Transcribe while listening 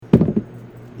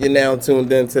You're now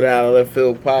tuned in to the Out of Left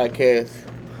Field podcast.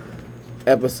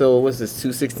 Episode, what's this,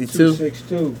 262?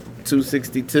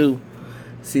 262.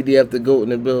 CDF the GOAT in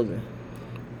the building.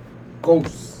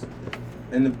 Ghosts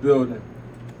in the building.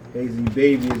 Hazy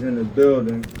Baby is in the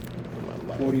building.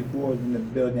 44 is in the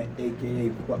building, a.k.a.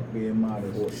 Fuck Being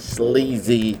Modest.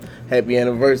 Sleazy. Happy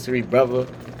anniversary, brother.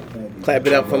 Clap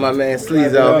it up for my man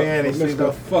Sleazy.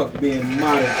 Mr. Fuck Being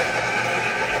Modest.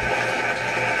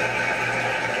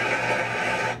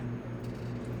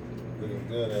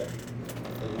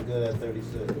 Good at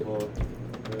 36, boy.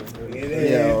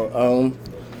 Yo,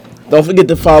 don't forget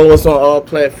to follow us on all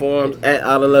platforms at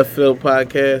Out of Left Field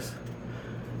Podcast.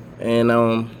 And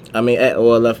at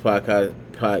All Left Podcast,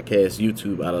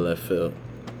 YouTube Out of Left Field.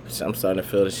 I'm starting to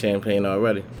feel the champagne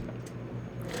already.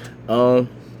 So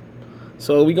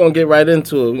we're gonna get right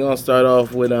into it. We're gonna start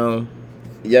off with a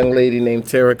young lady named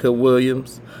Terica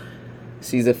Williams.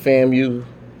 She's a FAMU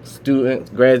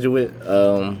student, graduate.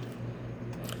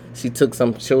 She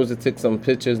chose to take some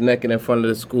pictures naked in front of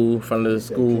the school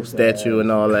statue and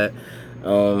all that.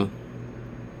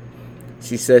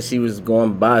 She said she was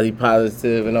going body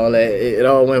positive and all that. It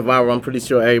all went viral. I'm pretty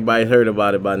sure everybody heard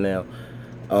about it by now.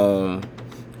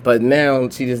 But now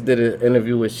she just did an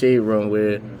interview with Shade Room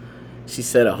where she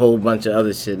said a whole bunch of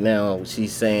other shit. Now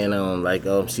she's saying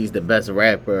she's the best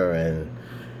rapper and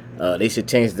they should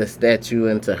change the statue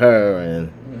into her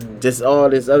and just all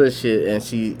this other shit. And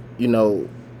she,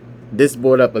 this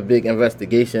brought up a big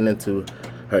investigation into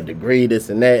her degree, this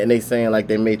and that, and they saying like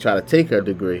they may try to take her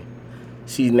degree.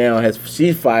 She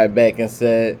fired back and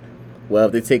said, well,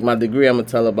 if they take my degree, I'm gonna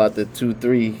tell about the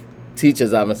 2-3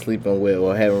 teachers I've been sleeping with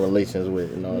or having relations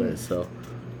with and all that. So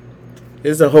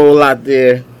there's a whole lot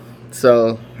there.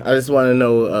 So I just want to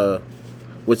know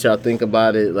what y'all think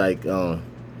about it. Like,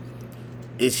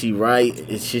 is she right?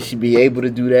 Should she be able to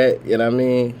do that? You know what I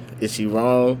mean? Is she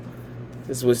wrong?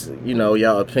 This was,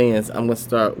 y'all opinions. I'm going to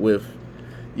start with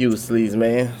you, Sleaze,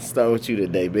 man. Start with you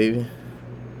today, baby.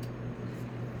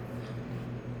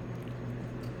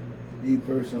 Me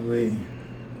personally,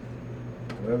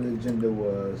 whatever the agenda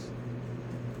was,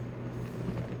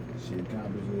 she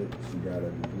accomplished it. She got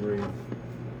a degree.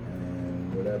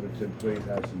 And whatever took place,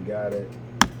 how she got it,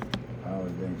 I don't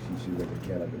think she should let the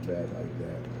cat out the bag like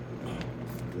that.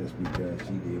 Just because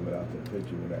she gave it out the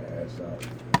picture with her ass out.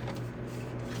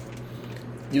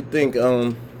 You think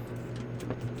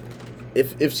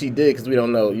if she did, because we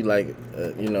don't know,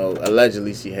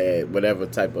 allegedly she had whatever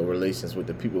type of relations with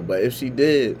the people, but if she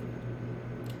did,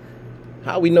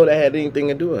 how we know that had anything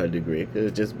to do with her degree? It could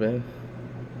have just been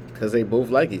because they both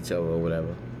like each other or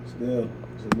whatever. Still,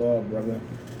 it's a law, brother.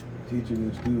 Teachers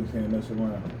and students can't mess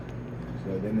around.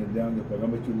 So at the end of the day, I don't give a fuck how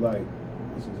much you like.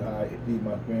 This is how I feed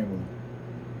my family.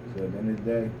 So at the end of the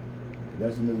day, if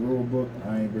that's in the rule book,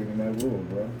 I ain't breaking that rule,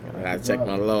 bro. I gotta check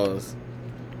my laws.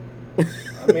 I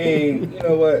mean, you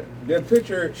know what? That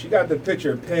picture, she got the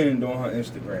picture pinned on her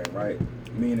Instagram, right?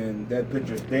 Meaning that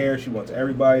picture's there. She wants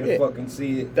everybody to fucking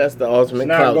see it. That's the ultimate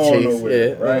clout chase.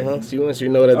 Nowhere, right? She wants you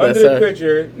to know that under that's the her.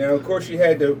 picture. Now, of course, she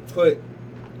had to put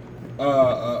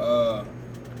a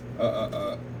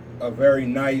very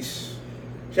nice.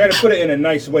 She had to put it in a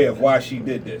nice way of why she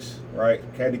did this, right?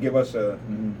 She had to give us a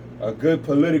good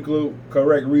political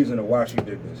correct reason of why she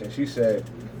did this. And she said,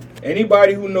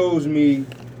 anybody who knows me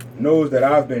knows that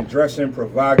I've been dressing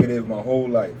provocative my whole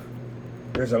life.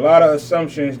 There's a lot of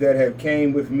assumptions that have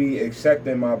came with me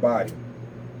accepting my body.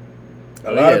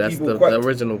 That's the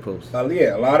original post.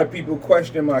 A lot of people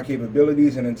question my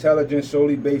capabilities and intelligence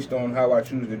solely based on how I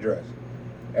choose to dress.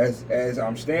 As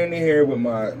I'm standing here with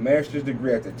my master's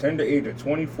degree at the tender age of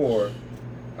 24,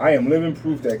 I am living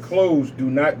proof that clothes do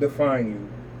not define you.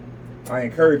 I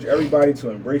encourage everybody to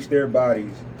embrace their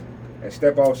bodies and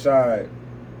step outside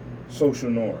social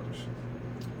norms.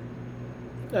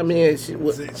 I mean,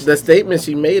 the statement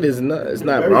she made is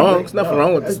not wrong. There's nothing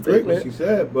wrong with the statement. What she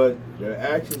said, but the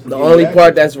actions. The only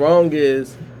part that's wrong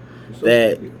is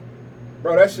that.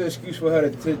 Bro, that's an excuse for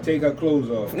her to take her clothes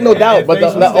off. No doubt, but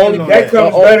the only that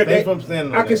comes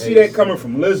better. I can see that Ace. coming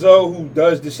from Lizzo, who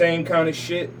does the same kind of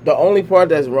shit. The only part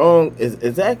that's wrong is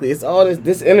exactly it's all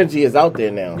this energy is out there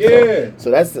now. Yeah.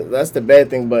 So that's the bad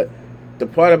thing. But the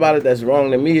part about it that's wrong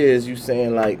to me is you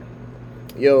saying like,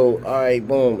 yo, all right,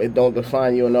 boom, it don't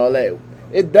define you and all that.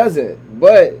 It doesn't.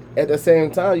 But at the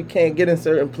same time, you can't get in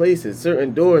certain places.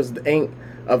 Certain doors ain't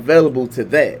available to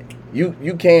that.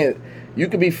 You can't. You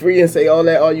can be free and say all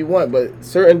that all you want, but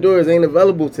certain doors ain't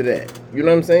available to that. You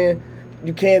know what I'm saying?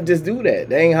 You can't just do that.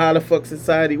 That ain't how the fuck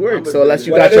society works. So unless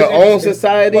you got your own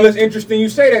society. Well, it's interesting you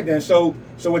say that then. So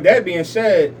with that being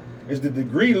said, is the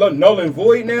degree null and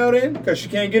void now then? Because she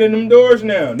can't get in them doors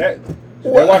now.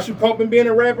 They watch you pumping being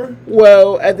a rapper?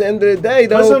 Well, at the end of the day,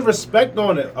 Put some though. respect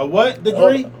on it. A what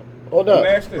degree? Hold up.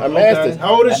 Master's. A master's.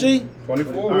 How old is she?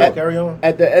 24. All right, carry on.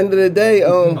 At the end of the day,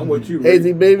 I'm with you,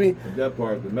 Hazy baby, That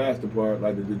part, the master part,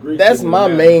 like the degree. that's shit my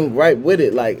matter. main gripe with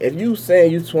it. Like, if you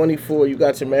saying you 24, you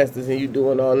got your masters and you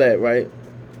doing all that, right?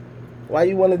 Why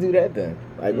you want to do that then?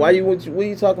 Like, what are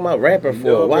you talking about rapper for?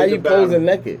 No, Why are make you it battle. posing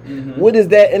naked? What is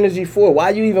that energy for? Why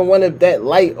you even wanted that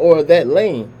light or that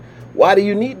lane? Why do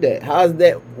you need that? How is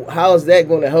that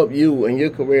going to help you in your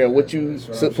career and what you That's what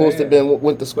I'm supposed to saying. been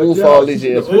went to school But for all y'all, these see,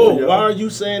 years? the- Oh, why are you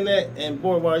saying that? And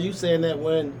boy, why are you saying that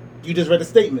when you just read a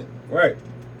statement? Right.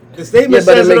 The statement Yeah,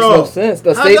 but it says makes it all. no sense.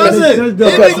 The How statement does It it? says It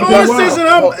that. makes Because all you sense in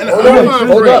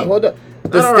wild. our Hold up.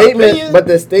 The Not our statement, opinion. but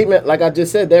the statement, like I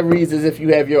just said, that reads as if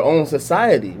you have your own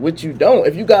society, which you don't.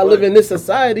 If you gotta live in this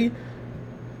society,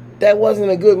 that wasn't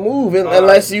a good move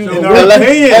unless you in our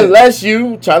opinion. unless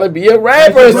you trying to be a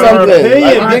rapper or In our something.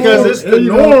 opinion, Like, because nigga, it's the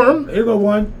norm. Here go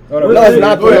one. Hold on. No, it's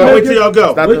not Go ahead, the wait till y'all go.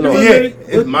 It's not What the you norm. Yeah, say?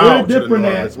 it's What mild to the different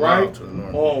norm. at, It's mild right? to the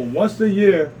norm. On once a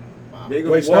year, they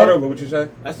go Wait, start walk- over. What you say?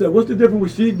 I said, what's the difference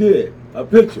what she did? A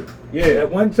picture. Yeah.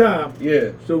 At one time. Yeah.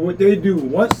 So what they do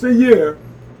once a year,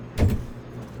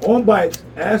 on bikes,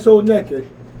 asshole naked,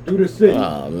 through the city.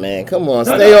 Oh man, come on,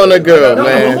 stay on the girl, No,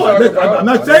 man. hold on. Listen, I'm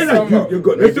not saying that. You're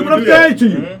good. Listen to what I'm saying to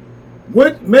you.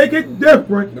 What make it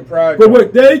different The pride. for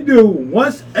what they do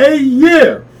once a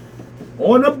year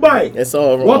on a bike, It's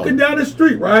all wrong. walking down the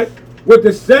street, right, with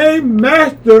the same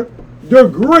master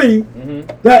degree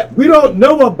that we don't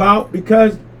know about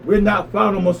because we're not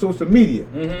following them on social media.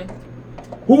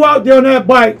 Who out there on that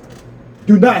bike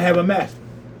do not have a master?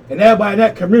 And everybody in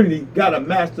that community got a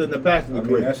master and a bachelor's I mean,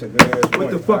 degree. that's a good ass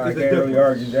point. the fuck I is the can't really difference?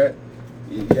 argue that.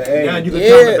 Yeah, hey, Now you can count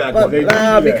Yeah, it back but on. They do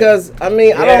nah, do that. because I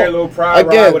mean, I they had a don't. little pride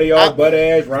ride Again, where they all butt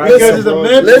ass right. Because it's a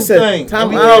mental Listen, thing. time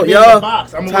We out, can't be in y'all. the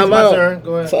box. I'm gonna Time wait my out. turn.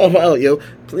 Go ahead. Time out, yo.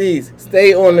 Please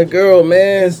stay on the girl,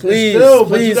 man. It's Please, still,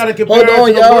 but please. you gotta compare Hold it on,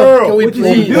 to the y'all. world. Can we What you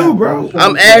please? do, bro?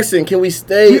 I'm asking, can we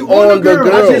stay We on the girl,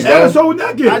 I just bro? asshole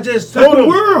naked. I just That's told the him.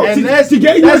 world. And She that's gave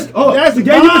you that's she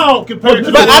gave you mild compared to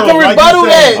the But I world, can like you rebuttal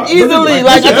said. that easily.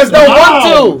 Like I That's just don't want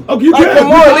mild. to. Okay, you Like, can.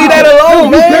 come on, leave that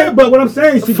alone, You can, man. but what I'm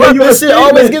saying, she Fuck gave you a this shit.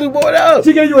 Always statement. getting bored up.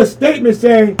 She gave you a statement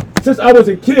saying, since I was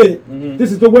a kid,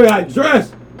 this is the way I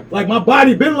dress. Like my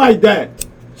body been like that.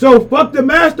 So fuck the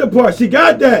master part. She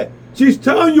got that. She's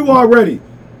telling you already.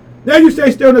 Now you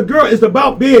say stay on the girl. It's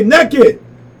about being naked.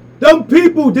 Them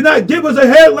people did not give us a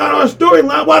headline or a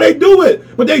storyline why they do it.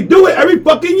 But they do it every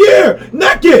fucking year.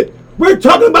 Naked. We're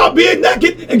talking about being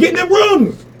naked and getting in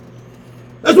rooms.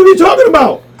 That's what we're talking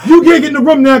about. You can't get in the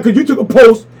room now because you took a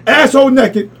post, asshole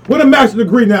naked, with a master's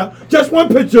degree now. Just one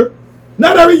picture.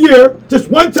 Not every year, just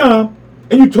one time.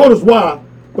 And you told us why.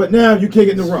 But now you can't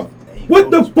get in the room.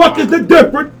 What the fuck is the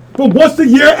difference from once a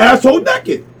year asshole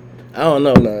naked? I don't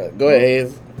know, nah. Go ahead,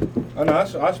 Hayes. Oh, no, I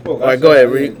spoke. All right, go ahead,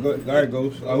 Reed. All right,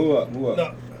 Ghost. Who up?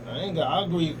 No, I ain't got. I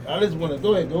agree. I just want to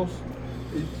go ahead, Ghost.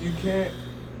 You can't.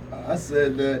 I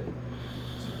said that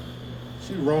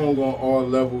she wrong on all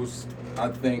levels. I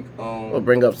think. We'll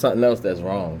bring up something else that's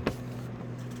wrong.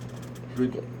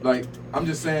 Like I'm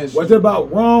just saying. Was it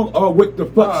about wrong or what the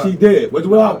fuck she did? Was it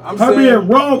about I'm her saying- being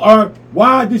wrong or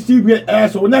why did she get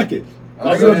asshole naked?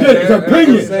 Like saying- it's an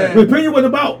opinion. I'm saying- The opinion was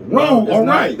about wrong It's or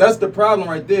not- right. That's the problem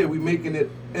right there. We making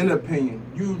it an opinion.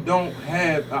 You don't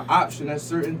have an option at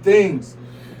certain things.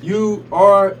 You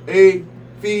are a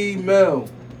female.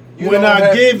 You When don't I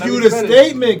have- give let you me the finish.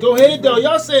 statement, go ahead though.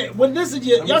 Y'all said when this is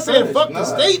your, Let me y'all said finish. fuck the Nah,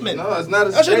 statement. No, it's not a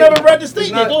I should statement. never read the It's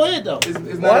statement. not- Go ahead though. It's Why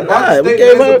not about the not? We statement. gave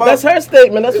It's her. about- That's her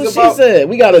statement. That's what it's she about- said.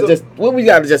 We gotta it's a- just. What we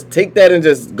gotta just take that and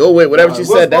just go with whatever she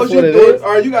said. That's what it is.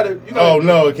 Or you gotta. Oh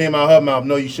no, it came out her mouth.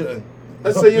 No, you shouldn't.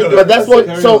 Let's say you're. But that's what.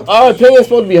 So our opinion's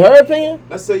supposed to be her opinion.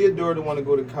 Let's say your daughter want to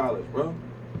go to college, bro,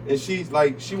 and she's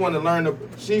like she want to learn.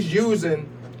 She's using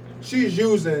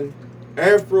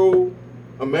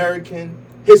Afro-American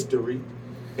history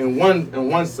in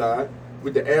one side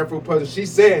with the Afro person.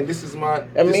 She's saying this is my.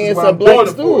 I mean, this is it's what a I'm black doing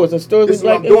it school. for. It's a historically This is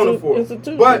what I'm black doing it for.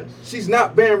 institution. But she's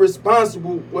not being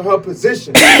responsible with her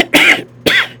position.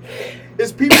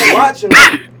 It's people watching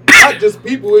her, not just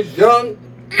people. It's young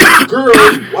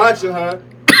girls watching her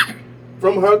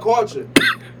from her culture.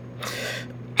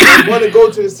 They want to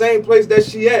go to the same place that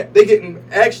she at. They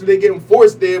getting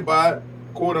forced there by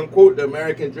quote unquote the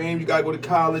American dream. You gotta go to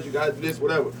college. You gotta do this,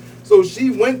 whatever. So she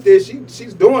went there.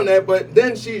 She's doing that, but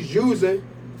then she's using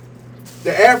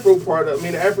the Afro part of it. I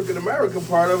mean, the African American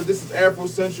part of it. This is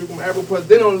Afrocentric from Afro plus.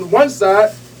 Then on the one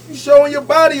side, you showing your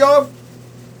body off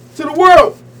to the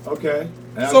world. Okay.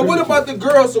 And I So agree what with about the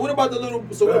girl? So what about the little?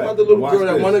 So what Good. about the little Watch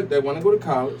girl this. that wanna go to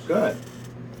college? you. Good.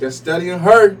 They're studying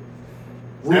her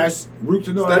Roots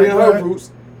and all studying that, her right?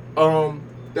 roots.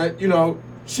 That, you know,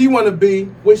 she want to be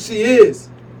what she is,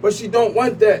 but she don't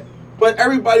want that. But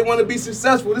everybody want to be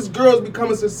successful. This girl's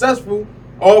becoming successful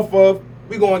off of,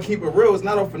 we going to keep it real. It's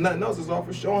not off of nothing else. It's off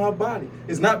of showing her body.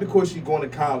 It's not because she's going to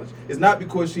college. It's not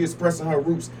because she's expressing her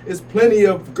roots. It's plenty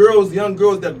of girls, young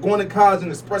girls that are going to college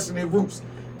and expressing their roots.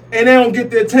 And they don't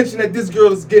get the attention that this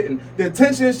girl is getting. The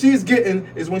attention she's getting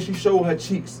is when she show her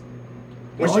cheeks.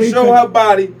 When she show her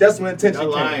body, that's when attention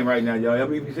Y'all comes. lying right now, y'all. Y'all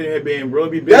be sitting here being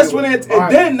really big. That's when it,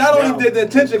 and then not only did the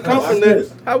attention come from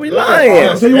this. How we I'll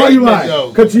lying? tell you why you Statement, lying. though.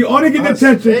 Because she only get the Her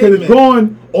attention because it's statement.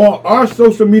 going on our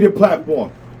social media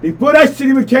platform. Before that shit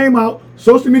even came out,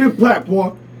 social media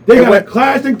platform, they got a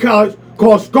class in college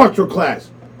called sculpture class.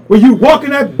 Where you walk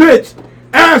in that bitch,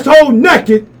 asshole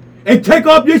naked, and take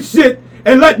off your shit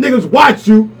and let niggas watch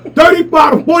you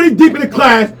 35 to 40 deep in the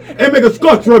class and make a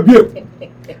sculpture of you.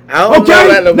 I don't know Okay,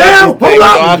 nothing about now, this hold thing,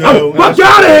 up. so Fuck you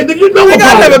out of here, nigga. You know Nigga,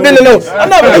 about I've never it. been to no. I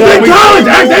never. It's in college.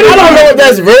 I don't know if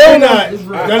that's real. Why or not?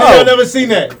 not. None of y'all never seen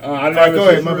that. I never Go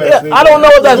ahead, my bad. Yeah, I don't know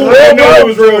if that's I didn't know it real,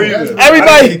 was bro. real either.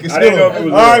 Everybody. I didn't know if it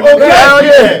was real. All right, Okay, Hell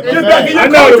yeah. Get back in your I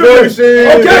know the culture. voice is.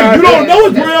 Okay, you don't know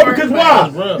it's real because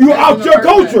why? You out your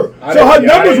culture. So her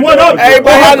numbers went up.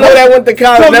 Everybody I know that went to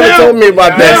college So never now- told me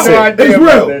about that Now, shit. it's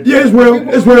real. Yeah, it's real.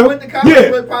 It's real.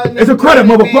 Yeah. It's a credit,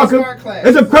 motherfucker.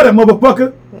 It's a credit,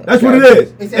 motherfucker. That's what it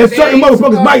is. And certain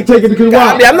motherfuckers might take it because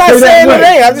why? I mean, I'm not Say that saying way. it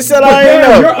ain't. I just said But I ain't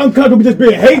damn, know. you're uncomfortable with just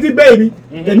being a hazy baby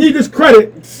that need this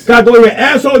credit. Got to go your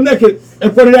asshole naked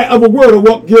in front of that other world and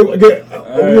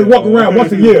walk around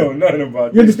once a year. Nothing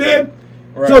about You this. understand?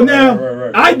 Right, So now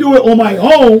right. I do it on my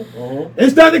own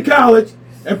inside the college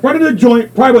in front of the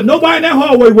joint, probably with nobody in that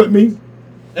hallway with me,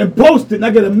 and post it. And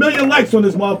I get 1 million likes on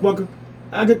this motherfucker.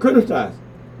 I get criticized,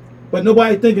 but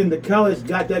nobody thinking the college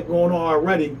got that going on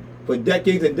already for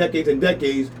decades and decades and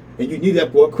decades, and you need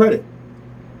that for a credit.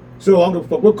 So I'm gonna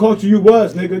fuck what culture you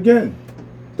was, nigga. Again,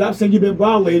 stop saying you've been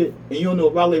violated and you don't know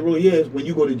what violate really is when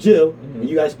you go to jail and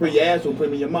you gotta spray your ass or put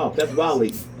them in your mouth. That's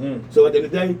violating. So at the end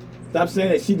of the day, stop saying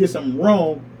that she did something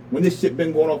wrong when this shit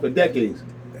been going on for decades.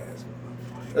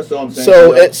 That's all I'm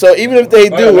saying. So even if they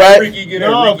do, right? Ricky, get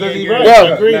No, in, because Ricky, he's get right. in. Well,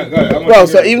 No, go ahead. I want Bro, you to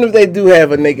so get in. even if they do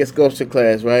have a naked sculpture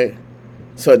class, right?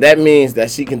 So that means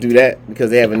that she can do that because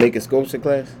they have a naked sculpture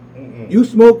class? You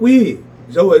smoke weed.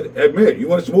 So admit, you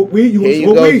want to smoke weed? You want Here to you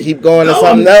smoke go, weed? keep going to No,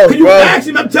 something else, Can you bro. ask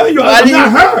him? I'm telling you, Why I'm do you-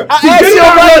 not her. I She asked did you it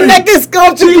about already. naked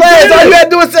sculpture She class. did All you it. gotta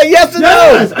do is say yes or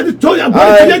Yes, no. I just told you. I'm All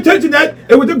bringing to right. your attention that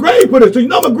it was a grade for this, so you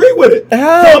know I'm agree with it.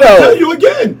 How, so I'm though? telling you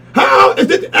again. How is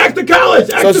it? Ask the college.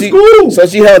 Ask So the she, school. so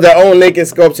she held her own naked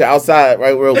sculpture outside,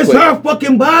 right, real It's quick. her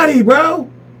fucking body, bro.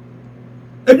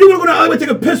 If you want to go to the alleyway, take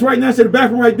a piss right now, say the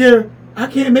bathroom right there. I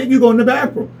can't make you go in the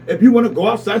bathroom. If you want to go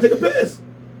outside, take a piss.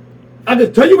 I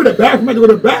can tell you where the bathroom. I can go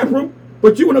to the bathroom,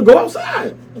 but you want to go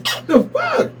outside. The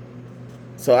fuck?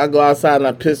 So I go outside and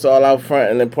I piss all out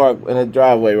front and then park in the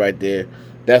driveway right there.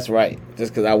 That's right,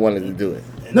 just because I wanted to do it.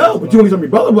 No, but you won't get some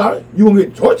rebuttal about it. You won't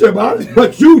get tortured about it.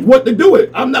 But you want to do it.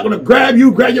 I'm not gonna grab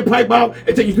you, grab your pipe out,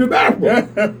 and take you to the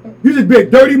bathroom. You just be a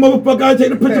dirty motherfucker. I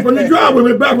take a picture from the driveway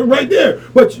with the bathroom right there.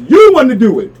 But you want to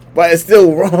do it. But it's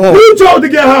still wrong. You chose to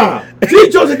get high. She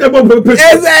chose to get that motherfucker picture.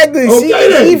 Exactly. Okay,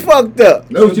 She then. fucked up.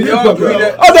 No, she didn't y'all fuck agree up.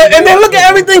 that- Oh, and then look at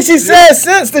everything she said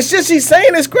since. The shit she's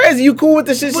saying is crazy. You cool with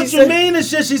the shit What she you said? mean the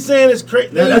shit she's saying is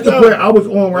crazy? Now, that's the point I was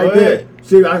on right Go there. ahead.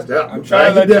 See, I'm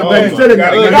trying to let you I'm know. glad you said it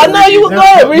now. Gotta get I know you were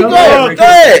good. Read, go ahead. Go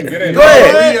ahead. Get in. Go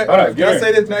ahead. All right, Can get I in.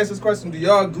 say this nicest question? Do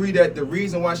y'all agree that the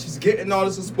reason why she's getting all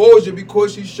this exposure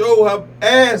because she showed her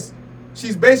ass?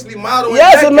 She's basically modeling.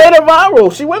 Yes, naked. it made her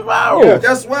viral. She went viral. Yeah.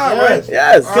 That's why, Yes. right?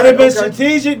 Yes. All Could it have been okay.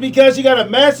 strategic because she got a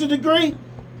master's degree?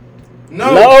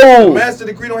 No. The master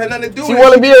degree don't have nothing to do She with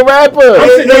want to it. be a rapper.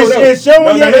 It's showing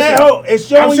No, your listen. ass. It's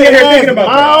showing I'm your sitting here ass thinking about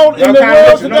mild that. in the No, world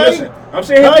listen, no, today. listen. I'm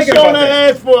sitting here Her thinking showing about her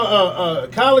that. ass for a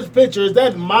college picture, is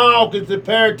that mild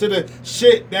compared to the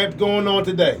shit that's going on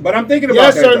today? But I'm thinking about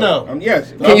Yes that. or though. no?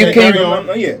 Yes. Can you- can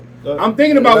you? Yeah. I'm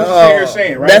thinking about what you're sitting here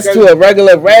saying, right? That's to a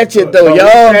regular ratchet, though, You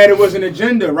y'all. said it was an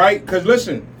agenda, right? Because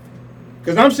listen,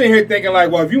 because I'm sitting here thinking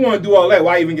like, well, if you want to do all that,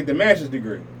 why even get the master's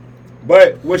degree?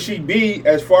 But would she be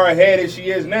as far ahead as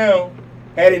she is now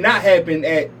had it not happened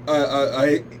at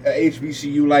a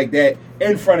HBCU like that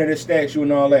in front of the statue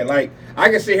and all that? Like, I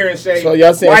can sit here and say, So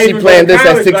y'all saying why she even playing go to this at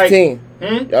college? Like, 16?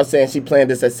 hmm? Y'all saying she playing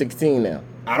this at 16 now?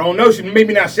 I don't know. She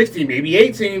maybe not 16, maybe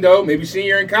 18 though. Maybe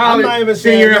senior in college, not even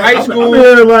senior in saying high that. school. I'm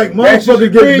hearing like That's just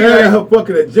motherfuckers get agreed, mad at like- her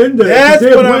fucking agenda. That's She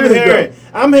did what I'm when ago. hearing.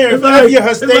 I'm hearing It's like- her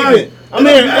it's statement. like- I'm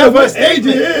hearing at her what age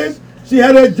it statement. is. She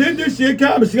had her agenda. She had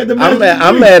comments. She got the. I'm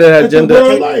mad at her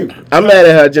agenda. I'm mad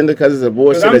at her agenda because it's a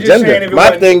bullshit I'm just saying if agenda. it My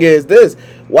wasn't- thing is this: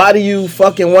 why do you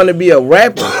fucking want to be a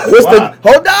rapper? What's Why? the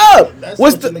hold up? That's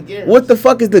What's switching the the gears. what the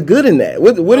fuck is the good in that?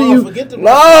 What No, are you? forget the No,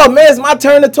 rapper. man, it's my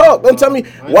turn to talk. Don't tell me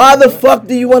I why know, the man. fuck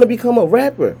do you want to become a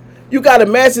rapper? You got a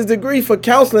master's degree for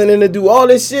counseling and to do all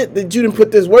this shit that you didn't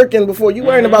put this work in before. You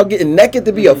worrying about getting naked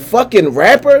to be a fucking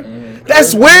rapper?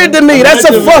 That's weird to me. That's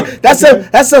a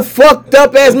that's a fucked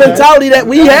up ass mentality that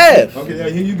we have. Okay, now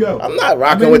here you go. I'm not How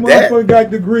rocking many with that. motherfuckers got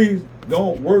degrees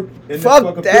don't work in Fuck the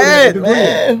fucking that, field with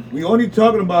man. We only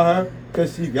talking about her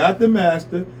because she got the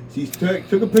master. She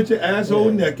took a picture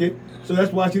asshole naked. So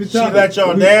that's why she's the She topic. let y'all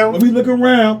When down? When we look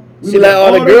around, She let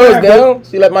all the girls rappers- down.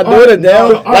 She let my daughter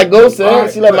down. Like Ghost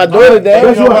said, she let my daughter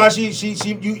Guess down. what? Why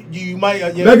you might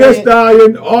Megan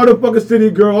Stallion, all the fucking city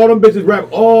girl, all them bitches rap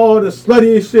all the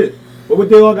sluttiest shit. But what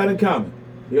they all got in common?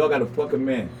 They all got a fucking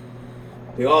man.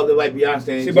 They all look like Beyonce and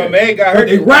See, Jay. but Meg got her. But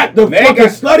they rap the Meg fucking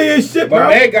got- sluttiest shit, But bro.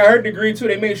 Meg got her degree too.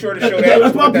 They made sure to show that.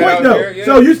 That's my put that point, out though. there, yeah.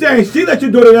 So you saying she let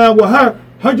your daughter down with her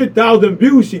 100,000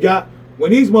 views she got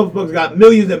when these motherfuckers got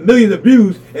millions and millions of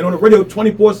views and on the radio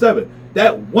 24/7.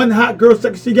 That one hot girl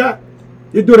second she got,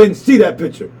 your daughter didn't see that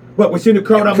picture. But when she in the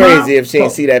crowd, I'm Crazy if she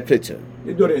ain't see that picture.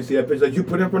 Your daughter didn't see that picture. Like you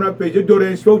put it in front of her face. Your daughter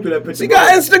didn't scroll through that picture. She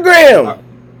got Instagram.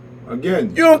 Again.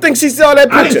 You don't think she saw that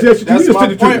I didn't see picture? that shit. That's You just my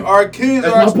sent it to point. me. Our kids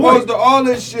That's are my exposed point. to all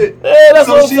this shit. Yeah, that's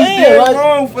so what I'm she's saying. dead Like,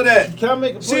 wrong for that. Can I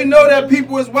make a point? She know that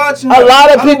people is watching. a her. lot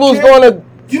I of don't people's care. gonna.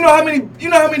 You know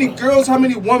how many girls, how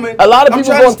many women? A lot of I'm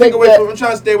people trying to gonna stick take away that- From, I'm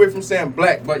trying to stay away from saying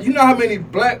black, but you know how many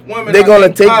black women They're are gonna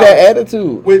in take college that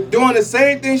attitude. with doing the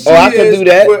same thing she Oh, I is. could do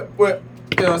that.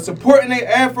 With supporting their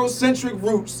Afrocentric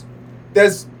roots.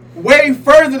 That's way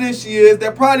further than she is.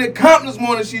 That probably accomplished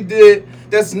more than she did.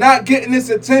 That's not getting this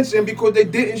attention because they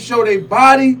didn't show their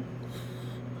body.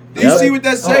 Do you Yep. see what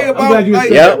that say I'm about? glad you like,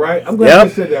 said Yep. that, right? I'm glad Yep. you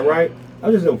said that, right? I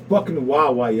was just in fucking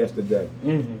Wawa yesterday.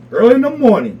 Early in the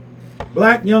morning,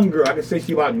 black young girl, I can say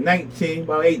she about 19,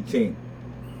 about 18.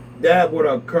 Dad bought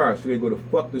her a car so they go to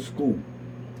fuck to school.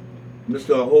 Just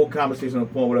a whole conversation on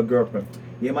the phone with her girlfriend.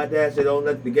 Yeah, my dad said, don't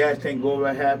let the gas tank go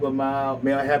over half a mile.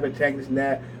 Man, I have a tank, this and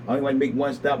that. I only want to make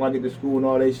one stop when I get to school and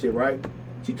all that shit, right?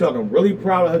 She talking really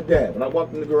proud of her dad. When I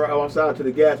walked in the garage outside to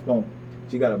the gas pump,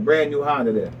 she got a brand new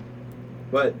Honda there.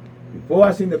 But before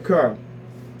I seen the car,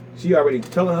 she already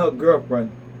telling her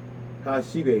girlfriend how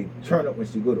she gonna turn up when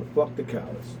she go to fuck the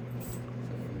cows.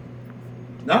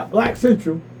 Not Black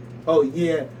Central. Oh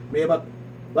yeah, man,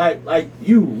 like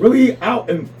you really out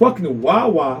in fucking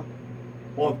Wawa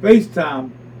on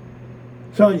FaceTime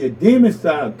telling your demon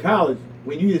side of college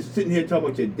when you just sitting here talking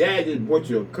about your dad just bought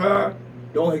you a car,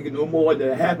 don't get no more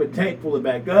than half a tank, pull it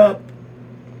back up.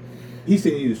 He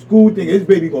sending you to school thinking his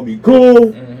baby gonna be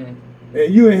cool.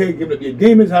 And you in here giving up your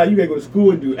demons how you gotta go to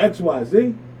school and do X, Y, Z.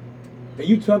 And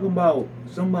you talking about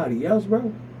somebody else,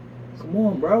 bro? Come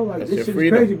on, bro. Like, That's this your shit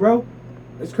freedom. is crazy, bro.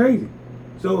 It's crazy.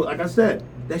 So, like I said,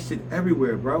 that shit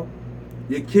everywhere, bro.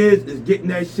 Your kids is getting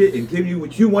that shit and giving you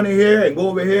what you want to hear and go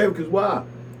over here because why?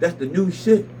 That's the new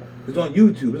shit. It's on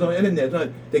YouTube. It's on the internet. It's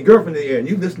on their girlfriend in the air and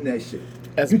you listen to that shit.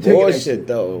 That's You taking that bullshit, shit.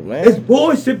 though, man. It's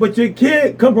bullshit, but your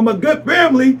kid come from a good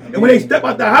family and when they step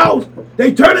out the house,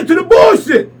 they turn into the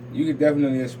bullshit. You could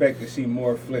definitely expect to see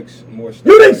more flicks, more stuff.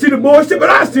 You didn't like see the that. bullshit, but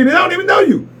I seen it. I don't even know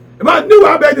you. If I knew,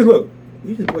 I bet this look.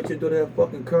 You just bought your daughter that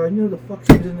fucking car. You know the fuck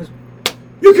she's in this.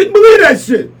 You couldn't believe that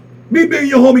shit. Me being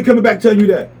your homie coming back telling you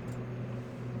that.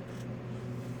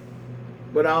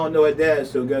 But I don't know her dad,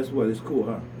 so guess what? It's cool,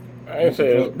 huh? I ain't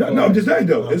saying. No, I'm just saying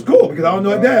though. It's cool because I don't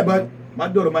know her dad, but my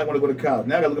daughter might want to go to college.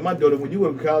 Now I gotta look at my daughter. When you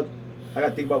go to college, I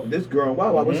gotta think about what this girl and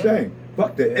wow, I was saying.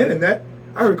 Fuck the internet.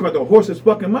 I heard called the horse's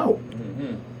fucking mouth.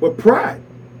 With pride.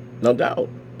 No doubt.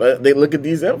 But they look at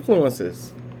these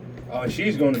influences.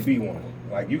 She's going to be one.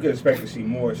 Like, you could expect to see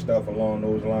more stuff along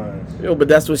those lines. Yo, but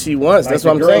that's what she wants. Like That's the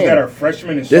what I'm girls saying. that are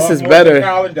freshmen and This is sophomores better. in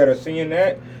college that are seeing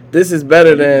that. This is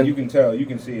better than You can tell. You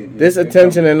can see it. this It's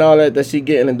attention coming. and all that she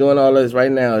getting and doing all this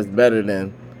right now is better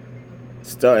than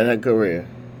starting her career.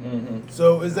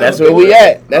 So is that That's where we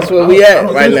at. That's where we I at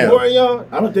don't right think now. Important, y'all?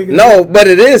 I don't think it's No, but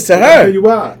it is to I'll tell her. you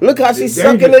why. Look how It's she's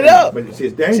dangerous sucking it now, up. But it's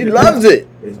dangerous. She loves it.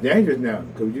 It's dangerous now.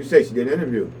 Because you say she did an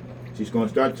interview. She's going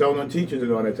to start telling on teachers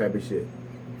and all that type of shit.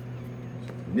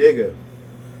 Nigga.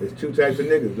 There's two types of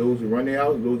niggas. Those who run their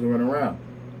house, those who run around.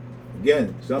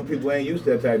 Again, some people ain't used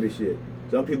to that type of shit.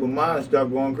 Some people's minds start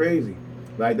going crazy.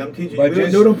 Like them teachers, But we don't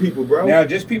just- know them people, bro. Now,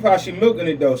 just peep how she milking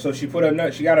it though. So she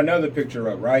she got another picture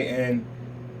up, right? And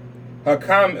her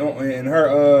comment and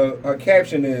her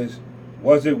caption is,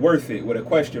 "Was it worth it?" with a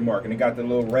question mark, and it got the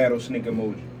little rattlesnake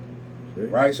emoji. See?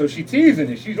 Right? So she teasing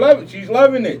it. She's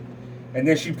loving it. And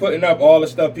then she putting up all the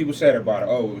stuff people said about her.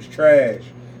 Oh, it was trash.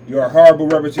 You're a horrible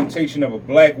representation of a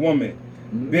black woman.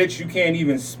 Bitch, you can't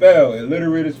even spell.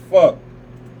 Illiterate as fuck.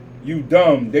 You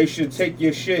dumb. They should take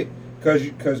your shit.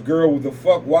 Cause girl, the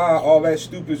fuck, why all that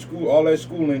stupid school, all that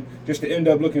schooling, just to end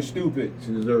up looking stupid?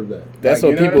 She deserved that. That's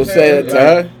Like, what you know people what I'm said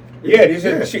saying? to her.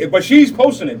 Yeah, but she's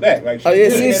posting it back. Like, Oh, yeah,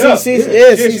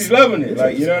 she's loving it.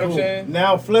 Like, you know what I'm saying?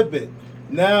 Now flip it.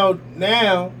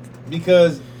 Now,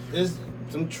 because it's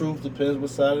some truth, depends what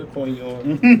side of the coin you're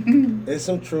on. It's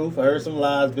some truth. I heard some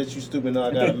lies, bitch. You stupid. No,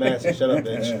 I got a mask. Shut up,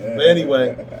 bitch. But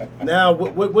anyway, now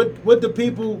what the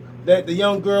people that the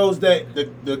young girls that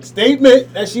the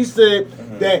statement that she said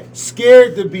that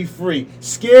scared to be free,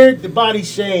 scared to body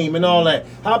shame and all that.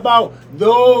 How about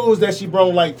those that she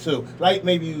brought light to? Like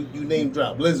maybe you name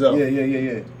drop Lizzo.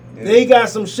 Yeah. They got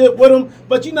some shit with them,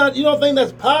 but you don't think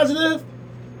that's positive?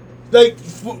 Like,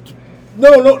 no,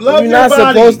 love You're your not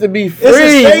body. supposed to be It's a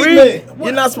free. statement.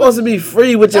 You're not supposed to be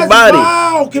free with your That's body.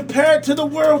 mild compared to the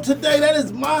world today. That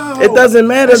is mild. It doesn't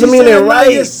matter. Doesn't She mean said, they're love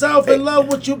right. yourself and love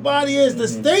what your body is. The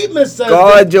statement says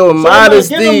Guard that. your So I'm not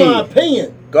modesty. giving my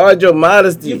opinion. Guard your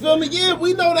modesty. You feel me? Yeah,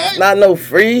 we know that. Not no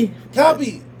free.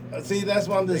 Copy. See, that's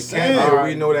what I'm just saying.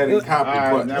 We know that in copy,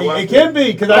 but now It can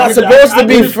be because Not supposed to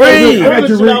be free.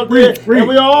 out there, Free. and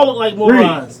we all look like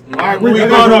morons. All right, We Reed,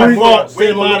 got our Reed. faults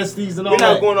and modesties and all We're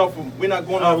not that. going off. We're not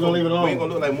going Oh, off. we're gonna leave it alone. We ain't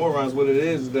gonna look like morons. What it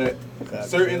is that Gotcha.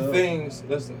 certain things.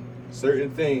 Listen, certain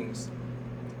things.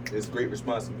 It's great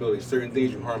responsibility. Certain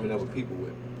things you're harming other people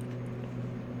with.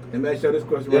 Let me ask you this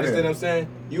question You right understand what here. I'm saying?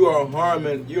 You are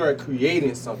harming. You are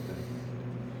creating something.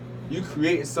 You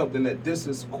creating something that this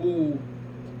is cool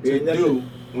to Being naked. do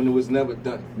when it was never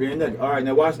done. Being naked. All right,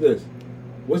 now watch this.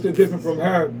 What's the difference from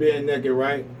her being naked,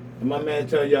 right? And my man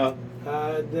tell y'all,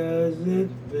 how does it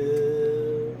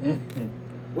feel?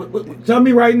 Tell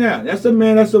me right now. That's a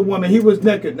man, that's a woman. He was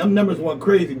naked. Them numbers went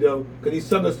crazy, though, because he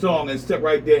sung a song and sat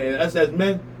right there. And us as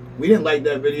men, we didn't like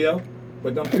that video.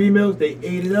 But them females, they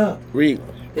ate it up. Reek.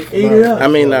 They ate it up. I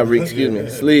mean, not Reek. Excuse me.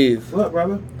 Sleeves. What,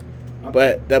 brother?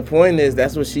 But the point is,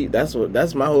 that's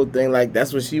my whole thing. Like,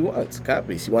 that's what she wants.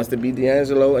 Copy. She wants to be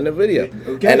D'Angelo in the video.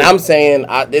 Okay. And I'm saying,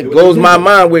 it blows my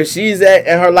mind where she's at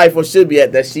in her life or should be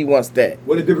at, that she wants that.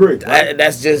 What a degree. Right?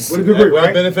 That's just. What a degree, Well,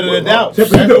 right? benefit of the doubt. Put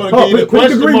That's what gave you the a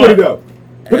question degree mark. with it, though.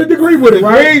 Put a degree with it,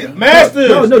 right? Degree, masters.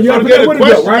 No, you So gotta get put a with it,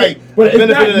 question, though, right? like, But it's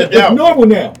benefit not. of the It's doubt. normal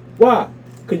now. Why?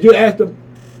 Because you asked the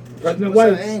president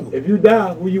What's wife, that angle? if you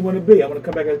die, who you want to be? I want to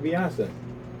come back as Beyonce.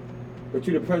 But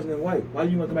you're the president wife. Why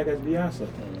do you want to come back as Beyonce?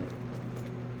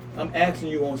 I'm asking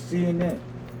you on CNN.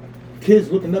 Kids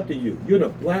looking up to you. You're the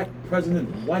black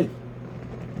president's wife.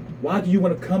 Why do you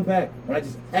want to come back? When I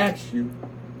just asked you,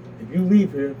 if you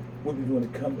leave here, what do you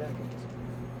want to come back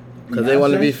as? Because they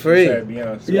want to be Beyonce? free. Said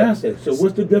Beyonce. Beyonce. So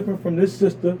what's the difference from this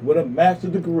sister with a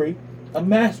master's degree, a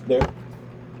master,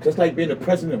 just like being the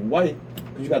president's wife,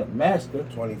 because you got a master,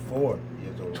 24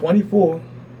 years old. 24,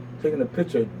 taking a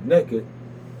picture naked,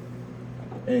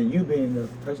 and you being the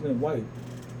president's wife,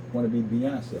 want to be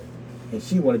Beyonce, and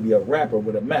she want to be a rapper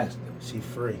with a master. She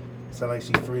free. Sound like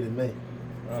she free to me.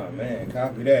 Oh man,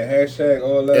 copy that. Hashtag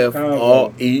all left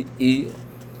convo. FREE.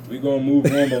 We gonna move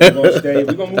on, but we're gonna stay.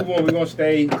 We're gonna move on. We're gonna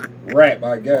stay rap,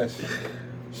 I guess.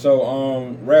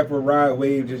 So, rapper Rod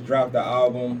Wave just dropped the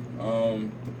album.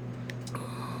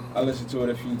 I listened to it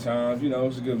a few times. You know,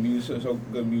 it's a good music. So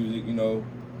good music. You know,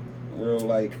 real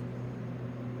like,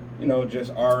 you know,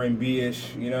 just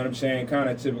R&B-ish. You know what I'm saying? Kind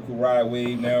of typical Rod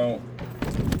Wave. Now,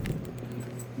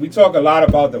 we talk a lot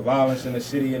about the violence in the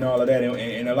city and all of that,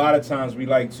 and a lot of times we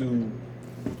like to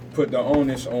put the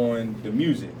onus on the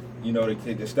music. You know,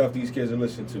 the stuff these kids are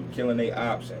listening to, killing their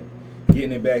ops and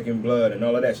getting it back in blood and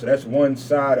all of that. So that's one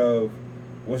side of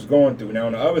what's going through. Now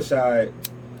on the other side,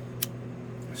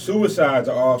 suicides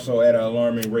are also at an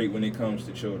alarming rate when it comes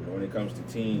to children, when it comes to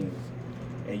teens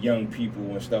and young people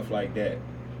and stuff like that.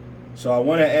 So I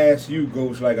want to ask you,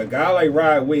 Ghost, like a guy like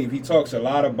Rod Wave, he talks a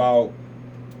lot about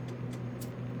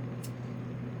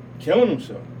killing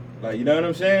himself. Like, you know what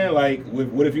I'm saying? Like,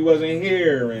 what if he wasn't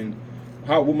here, and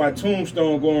how would my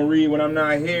tombstone go and read when I'm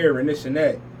not here, and this and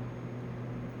that?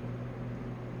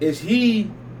 Is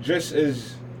he just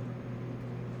as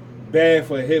bad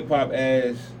for hip hop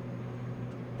as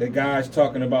the guys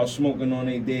talking about smoking on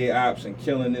their dead ops and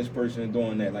killing this person and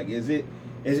doing that? Like, is he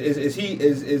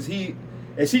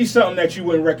something that you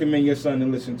wouldn't recommend your son to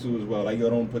listen to as well? Like, yo,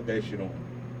 don't put that shit on.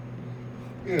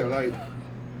 Yeah, like,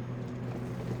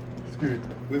 excuse me.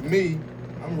 With me,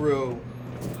 I'm real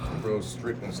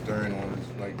strict and stern on this,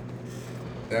 like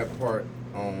that part,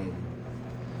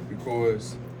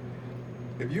 because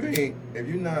if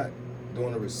you're not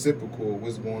doing a reciprocal of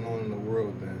what's going on in the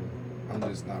world, then I'm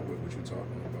just not with what you're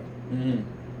talking about.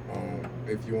 Mm-hmm.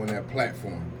 If you're on that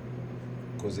platform,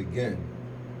 because again,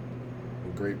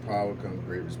 with great power comes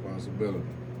great responsibility.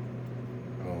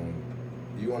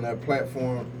 You on that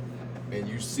platform and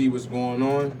you see what's going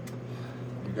on,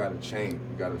 you gotta change,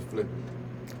 you gotta flip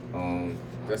it.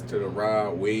 That's to the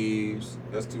Rod Waves,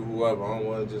 that's to whoever, I don't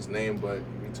wanna just name, but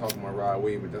we talking about Rod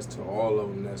Wave, but that's to all of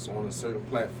them that's on a certain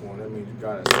platform. That means you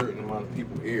got a certain amount of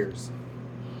people's ears.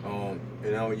 And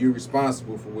now you're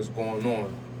responsible for what's going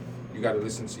on. You gotta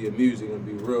listen to your music and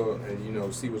be real and, you know,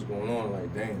 see what's going on.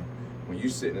 Like, damn, when you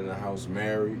sitting in the house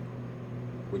married,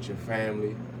 with your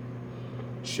family,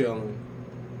 chilling,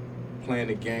 playing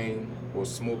a game, or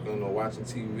smoking, or watching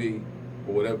TV,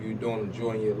 or whatever you're doing,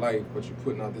 enjoying your life, but you're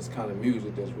putting out this kind of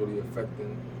music that's really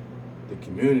affecting the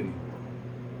community.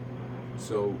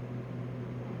 So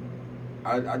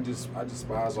I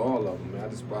despise all of them, man. I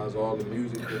despise all the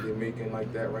music that they're making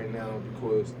like that right now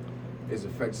because it's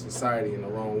affecting society in the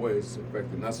wrong way. It's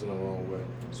affecting us in the wrong way.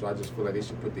 So I just feel like they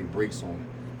should put their brakes on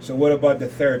it. So what about the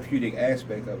therapeutic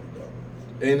aspect of it, though?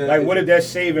 And, Like, what if that's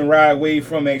saving Rod Wave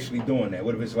from actually doing that?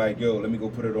 What if it's like, yo, let me go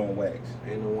put it on wax?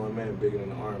 Ain't no one man bigger than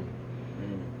the army.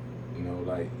 You know,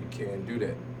 like, you can't do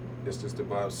that. It's just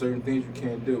about certain things you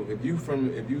can't do. If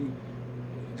you,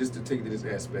 just to take it to this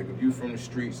aspect, if you from the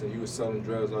streets and you were selling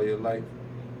drugs all your life,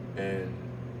 and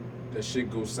that shit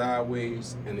goes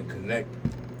sideways and the connect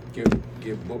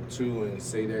get booked to and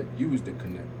say that you was the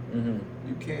connect. Mm-hmm.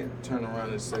 You can't turn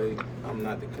around and say, I'm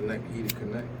not the connect, he the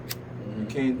connect. You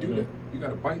can't do that. You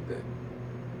gotta bite that.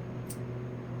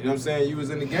 You know what I'm saying? You was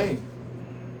in the game.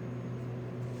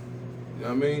 You know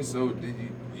what I mean? So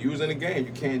you was in the game.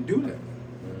 You can't do that.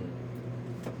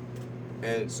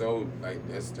 And so, like,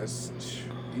 that's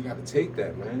you gotta take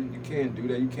that, man. You can't do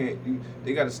that. You can't.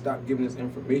 They gotta stop giving this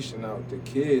information out to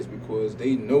kids because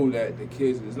they know that the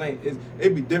kids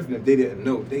it'd be different if they didn't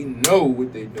know. They know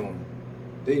what they're doing.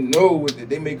 They know what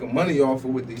they making money off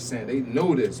of what they saying. They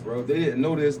know this, bro. If they didn't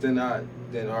know this, then all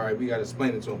right, we gotta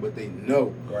explain it to them. But they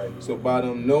know. Right. So by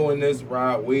them knowing this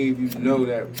Rod Wave, you know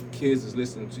that kids is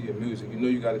listening to your music. You know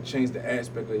you gotta change the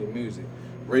aspect of your music.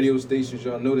 Radio stations,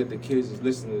 y'all know that the kids is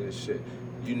listening to this shit.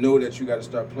 You know that you gotta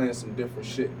start playing some different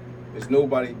shit. There's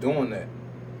nobody doing that.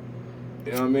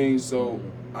 You know what I mean? So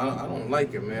I don't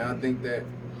like it, man. I think that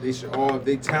they should all, if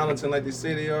they talented like they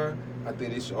say they are, I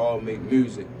think they should all make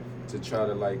music to try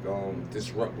to like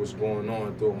disrupt what's going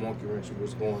on, throw a monkey wrench at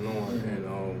what's going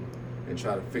on, and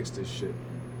try to fix this shit.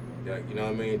 Yeah, you know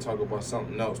what I mean? Talk about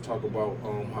something else. Talk about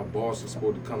how bosses are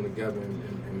supposed to come together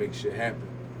and make shit happen.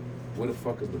 Where the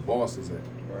fuck is the bosses at?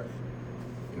 Right.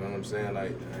 You know what I'm saying?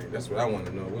 Like that's what I want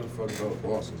to know. Where the fuck is all the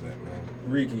bosses at, man?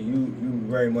 Ricky, you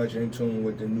very much in tune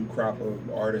with the new crop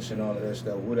of artists and all of that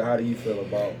stuff. How do you feel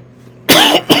about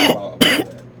that?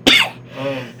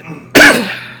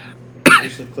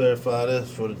 Just to clarify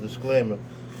this for the disclaimer,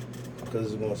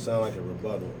 because it's going to sound like a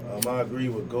rebuttal. I agree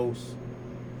with Ghost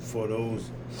for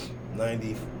those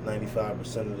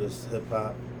 90-95% of this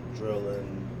hip-hop, drill,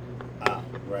 and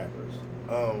rappers.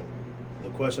 The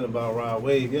question about Rod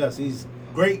Wave, yes, he's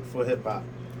great for hip-hop.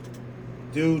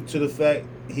 Due to the fact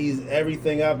he's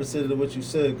everything opposite of what you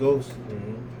said, Ghost.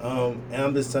 And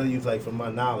I'm just telling you, like, from my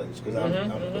knowledge, because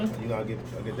you know, I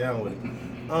get down with it.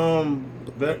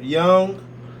 Very young,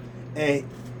 and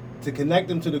to connect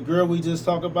him to the girl we just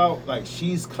talked about, like,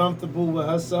 she's comfortable with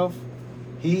herself.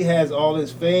 He has all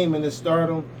his fame and his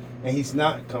stardom, and he's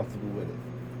not comfortable with it.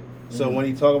 So when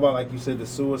he talk about, like you said, the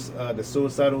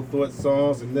suicidal thought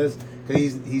songs and this,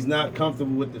 because he's not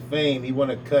comfortable with the fame, he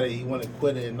want to cut it, he want to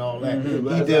quit it and all that. He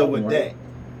deal with that.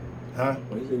 Huh?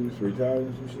 When you say he was retired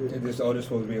and some shit? This supposed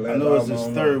to be last I know it's album, his I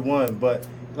don't third one, but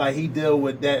like he deal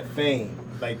with that fame.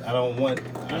 Like I don't want,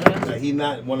 like, he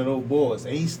not one of those boys,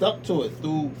 and he stuck to it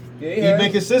through. Yeah, He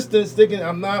been consistent, sticking.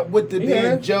 I'm not with the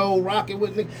being Joe rocking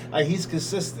with me. Like he's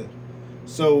consistent,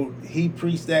 so he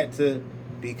preached that to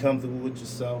be comfortable with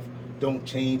yourself. Don't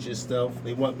change your stuff.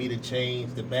 They want me to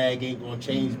change. The bag ain't gonna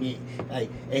change me.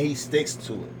 Like, and he sticks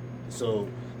to it. So.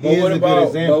 But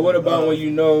what about when you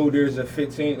know there's a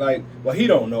 15, like, well, he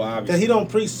don't know, obviously. Because he don't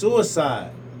preach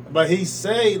suicide. But he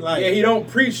say, like... Yeah, he don't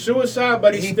preach suicide,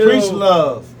 but he still... preach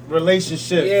love,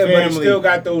 relationship, family. But he still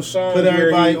got those songs put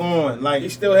everybody where on. Like, he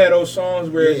still had those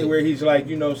songs where he's like,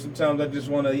 you know, sometimes I just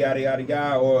want to yada, yada,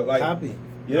 yada, or like... Copy.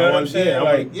 You know what I'm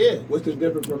saying? Yeah. What's the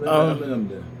difference from Eminem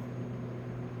then?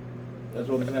 That's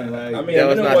what I'm saying. Like, I mean, that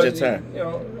was Eminem not your turn. You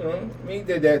know, he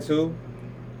did that too.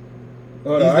 He's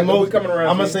the most, coming around.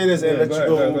 I'm going to say this and let you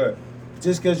go. ahead.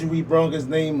 Just because we brought his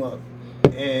name up,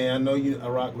 and I know I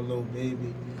rock with Lil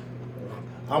Baby,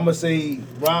 I'm going to say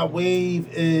Rod Wave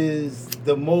is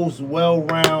the most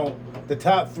well-rounded, the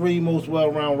top 3 most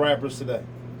well-rounded rappers today.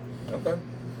 Okay.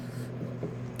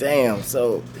 Damn.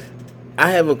 So,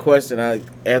 I have a question.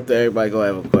 After everybody go, I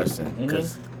have a question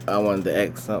because I wanted to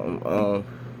ask something.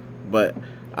 But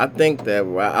I think that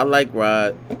I like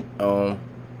Rod.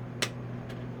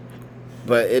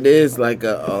 But it is like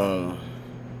a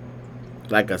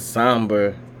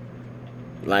somber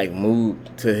like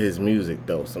mood to his music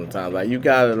though. Sometimes like you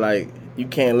gotta like you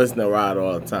can't listen to Rod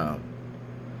all the time.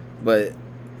 But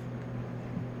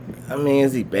I mean,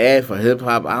 is he bad for hip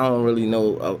hop? I don't really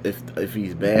know if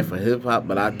he's bad for hip hop,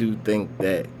 but I do think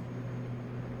that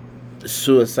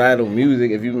suicidal music.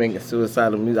 If you make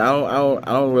suicidal music, I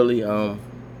don't really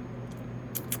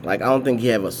like I don't think he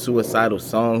have a suicidal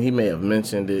song. He may have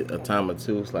mentioned it a time or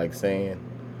two. It's like saying,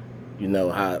 you know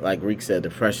how like Reek said, the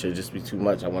pressure just be too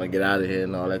much. I want to get out of here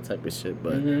and all that type of shit.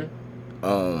 But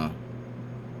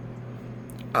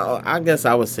I guess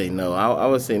I would say no. I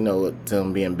would say no to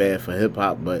him being bad for hip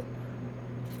hop, but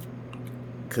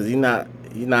because he's not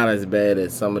as bad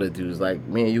as some of the dudes. Like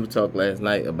me and you talked last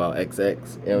night about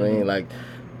XX. You know what I mean? Like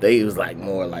they was like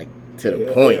more like to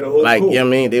the point. Like you know what I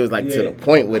mean? They was like to the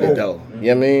point with it though.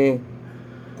 You know what I mean?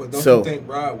 But don't you think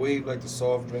Rod waved like the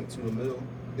soft drink to the middle?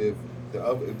 If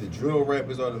the drill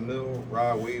rappers are the middle,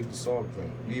 Rod waved the soft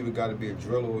drink. You either got to be a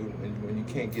driller, and when you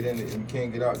can't get in it and you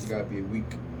can't get out, you got to be weak.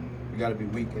 You got to be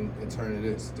weak and turn to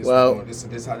this.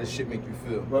 This how this shit make you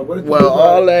feel. Well,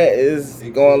 all that is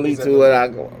going to lead to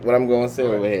what I'm going to say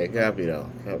over here. Copy though.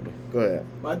 Copy. Go ahead.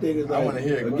 My thing is, like, I want to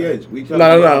hear it. Again, we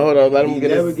No, hold on. Let him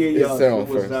get never gave his y'all sound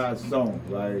suicide first. song.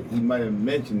 Like he might have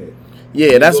mentioned it.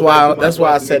 Yeah, that's why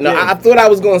I said no. I thought I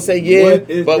was gonna say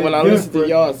yeah, but when I listened to difference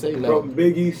y'all say no. From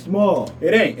Biggie Small,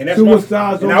 It ain't, and that's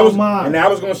Suicide's and on I was, my mind. and I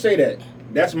was gonna say that.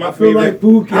 That's my I feel favorite. like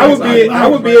Pookie. I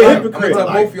would be a hypocrite.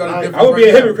 I would be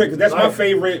a hypocrite because that's my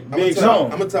favorite big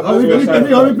song. I'm gonna tell I ain't both of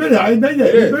y'all. been I ain't done yet.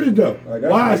 It is. You finished though. Like,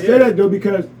 that's Why I my- say that though?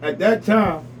 Because at that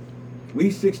time,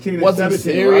 we 16 and Was 17. he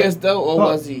serious right? though, or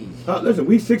was he? Listen,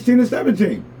 we 16 and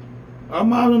 17. Our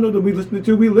mom don't know that we listening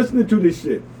to this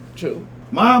shit. True.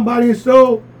 Mind, body, and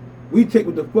soul. We take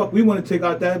what the fuck we want to take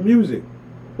out that music.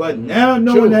 But now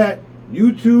knowing True. that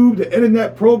YouTube, the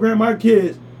internet program our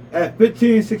kids at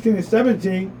 15, 16, and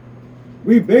 17,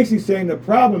 we basically saying the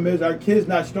problem is our kids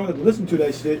not strong enough to listen to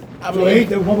that shit. I So mean, they ain't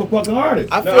the motherfucking artist.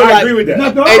 I No, feel I like agree with that.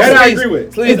 Not the Hey, artist. That I Sleaze, agree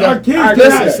with. Sleaze, It's our kids I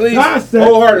that agree. dissect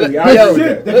Wholeheartedly, I the agree with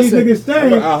shit that. that these niggas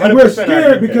saying, and we're 100% scared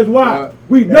agree with because that. why?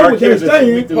 We And know our what they're kids are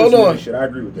saying. listening Hold to on. this shit. I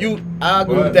agree with that. I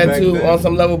agree But with that back too then- on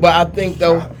some level, but I think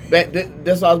though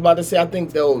that's what I was about to say. I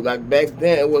think though, like back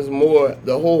then it was more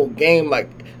the whole game. Like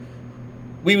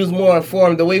we was more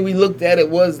informed. The way we looked at it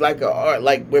was like a art,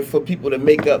 like for people to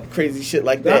make up crazy shit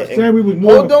like Not that. saying we was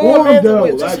more Hold on, informed man, though.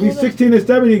 wait, just Like we hold on. 16 and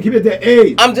 17, keep it that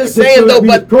age. I'm just It's saying so that though, we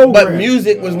was but programmed.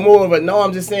 music was more of a no.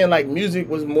 I'm just saying like music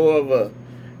was more of a.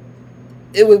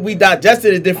 It was we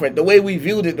digested it different. The way we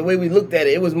viewed it, the way we looked at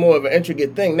it, it was more of an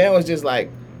intricate thing. Now it's just like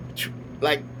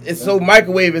it's so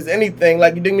microwave as anything.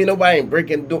 Like you dig me? Nobody ain't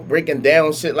breaking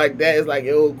down shit like that. It's like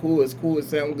yo, cool, it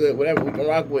sound good, whatever. We can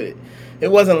rock with it.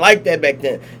 It wasn't like that back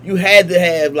then. You had to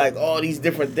have like all these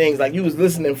different things. Like you was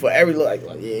listening for every like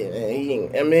yeah, man, he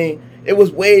ain't. I mean, it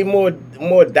was way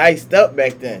more diced up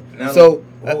back then. Now- So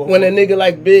when a nigga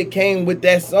like Big came with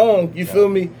that song, you feel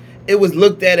me? It was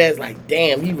looked at as like,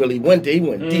 damn, he really went there. He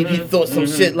went deep. He thought some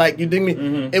shit. Like you dig me?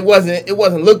 It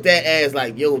wasn't looked at as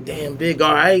like, yo, damn, Big,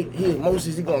 all right. He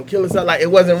emotions. He gonna kill us out. Like it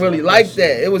wasn't really like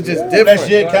that. It was just different. That's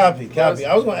your copy.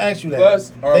 I was gonna ask you that.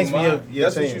 Plus, our Thanks for mind, your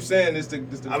that's what opinion. you're saying. Is to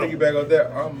piggyback on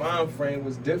that. Our mind frame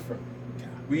was different.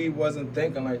 We wasn't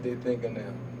thinking like they thinking now.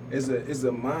 It's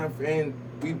a mind frame.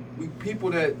 We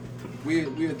people that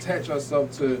we attach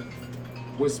ourselves to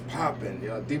what's popping.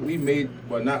 We made,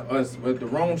 well, not us, but the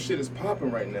wrong shit is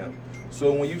popping right now.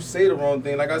 So when you say the wrong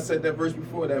thing, like I said that verse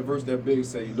before, that verse that Big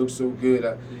said, you look so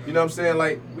good. You know what I'm saying?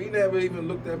 Like we never even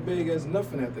looked at Big as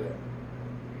nothing after that.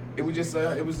 It was just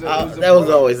it was That was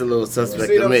always a little suspect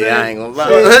see to what me. I'm I ain't gonna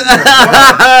saying?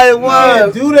 lie. It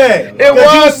was. Do that. It 'Cause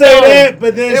was, you say though. that,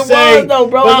 but then It say was, though,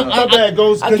 bro.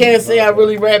 I can't say I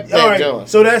really rapped that, All right, John.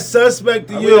 so that's suspect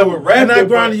to I you. mean, I would rap And I it,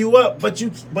 grinding but- you up,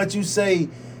 but you say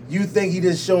you think he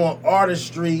just showing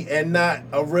artistry and not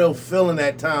a real feeling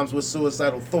at times with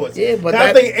suicidal thoughts. Yeah, but I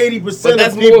that- think 80% but of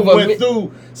that's people more of a went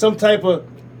through some type of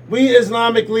we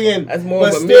Islamically and That's more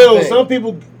but of a still me thing. some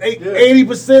people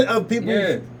 80% of people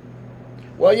Yeah.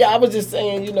 Well, yeah, I was just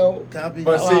saying, you know. copy.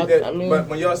 But see that, I mean- but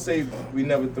when y'all say we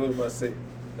never thought about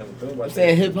I'm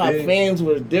saying hip hop Big- fans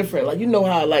were different. Like you know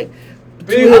how like.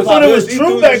 Big I was thought it good. was These true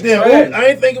dudes back is then. trash. I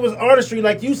didn't think it was artistry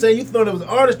like you say. You thought it was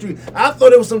artistry. I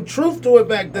thought there was some truth to it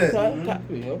back then.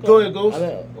 Okay. Go ahead, Ghost. I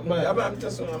know. I'm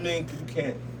just, I mean, you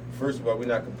can't First of all, we're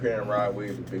not comparing Rod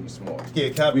Wave to Biggie Smalls. Yeah,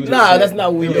 copy. Nah, that's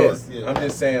not what we doing. Yeah. I'm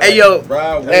just saying. Hey, yo,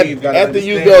 Rod Wave gotta after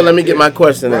you understand go, let that me get my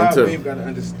question in Rod too. Wave gotta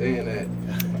understand that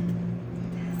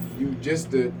you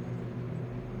just if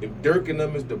Dirk and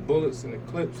them is the bullets and the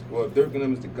clips, well, if Dirk and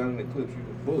them is the gun and the clips, you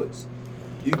the bullets.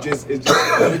 It's just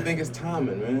everything is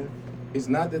timing, man. It's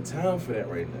not the time for that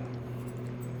right now.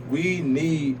 We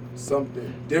need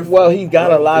something different. Well, he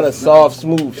got a lot of It's not- soft,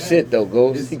 smooth shit though,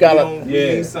 Ghost. He we got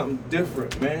need something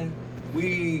different, man.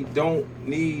 We don't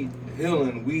need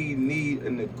healing. We need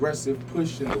an aggressive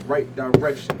push in the right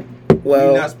direction.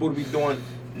 Well- we're not supposed to be doing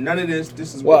none of this.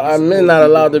 This is Well, what we're our men supposed not to be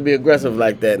allowed to doing. be aggressive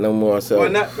like that no more. So Well,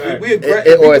 not, if we, It-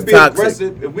 if we or could it's be toxic.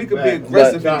 aggressive, if we could be Right.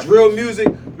 aggressive But- in drill music,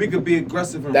 we could be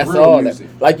aggressive in that's real all. music.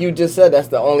 Like you just said, that's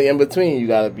the only in between you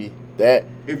gotta be. That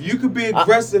If you could be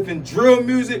aggressive in drill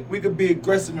music, we could be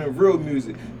aggressive in real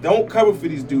music. Don't cover for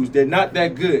these dudes. They're not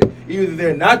that good. Either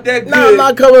they're not that good. no, I'm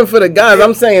not coming for the guys.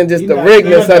 I'm saying just the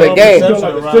rigness of the game. I'm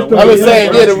just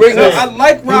saying, yeah, the rigness. I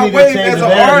like He Rod need to Wave change as his an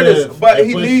narrative artist, but and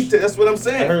he push- needs to. That's what I'm I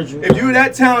saying. heard you. If you're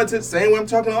that talented, same way I'm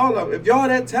talking to all of them. If y'all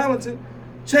that talented,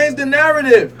 change the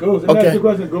narrative. Goes. Let me Okay. ask you a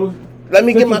question. Goes. Let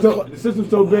me get my. The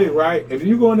system's so big, right? If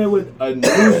you go in there with a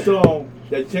new song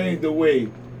that changed the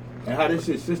wave and how this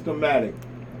shit systematic,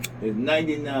 it's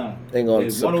 99. They gonna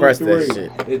it's suppress that 103.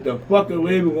 shit. It's the fucking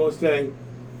label gonna say,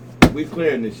 we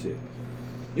clearing this shit.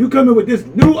 You come in with this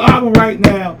new album right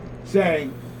now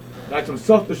saying, like some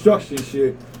self-destruction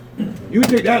shit. You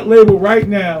take that label right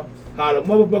now, how the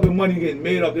motherfucking money getting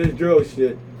made off this drill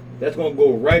shit, that's gonna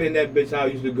go right in that bitch how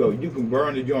it used to go. You can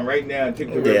burn the joint right now and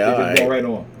take the rest Yeah, and just go alright. right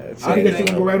on. That's I think that shit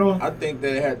gonna go right on. I think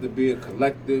that it had to be a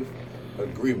collective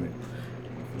agreement.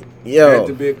 Yo,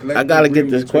 To be a collective I gotta get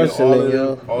agreement this between question all in, of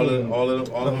yo. them- all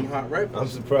of them hot rappers. I'm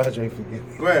surprised you ain't forget.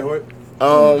 Go ahead,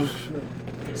 Hoyt.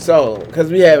 So,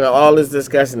 because we having all this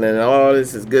discussion and all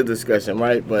this is good discussion,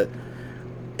 right? But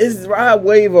is Rod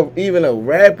Wave even a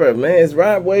rapper, man? Is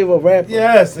Rod Wave a rapper?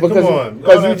 Yes, because come on.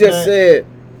 because you just said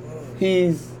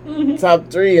he's top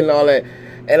 3 and all that,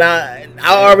 and I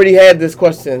already had this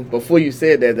question before you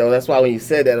said that though. That's why when you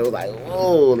said that, it was like,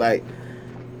 whoa, like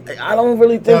I don't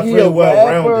really think he's a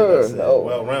rapper. No.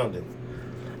 Well-rounded.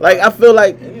 Like I feel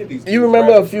like Any of these you dudes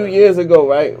remember a rappers, few man. years ago,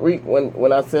 right? Reek,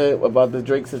 when I said about the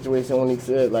Drake situation, when he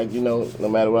said like, you know, no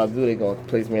matter what I do, they gonna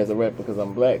place me as a rapper because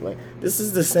I'm black. Like this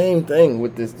is the same thing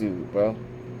with this dude, bro.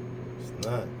 It's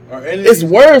not. Are any of It's these-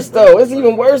 worse though. It's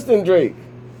even worse than Drake.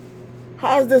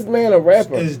 How is this man a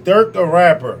rapper? Is Dirk a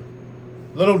rapper?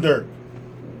 Little Dirk.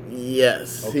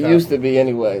 Yes, he Okay. used to be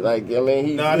anyway. Like I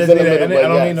mean, No, I he's didn't in the need that. middle, I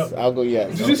but don't need yes, no- I'll go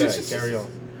yes. Okay, carry on.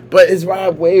 But is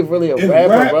Rod Wave really a It's rapper,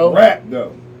 rap, bro? rap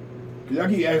though. 'Cause y'all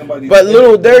keep asking about these. But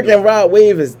Little Dirk and Rod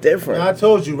Wave is different. Now, I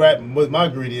told you, rap with my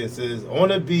ingredients is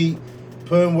on a beat,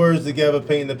 putting words together,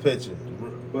 painting the picture.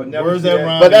 But never Words see that that.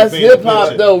 rhyme. But that's and paint the hip hop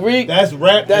picture. though, Reek. That's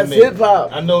rap. That's to me. hip hop.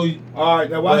 I know. All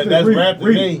right, now watch But this. that's Reek, rap to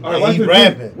Reek. me, All right, and watch he this.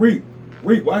 rapping.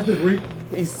 Reek, watch this. Reek.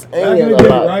 He's Back in singing the a day,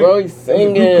 lot, right? bro. He's there was a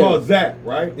group singing. called Zach,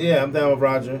 right? Yeah, I'm down with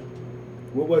Roger.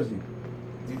 What was he?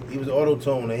 He was auto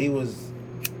tone, and he was.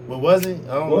 What was he? I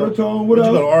don't know. Auto-tune, what you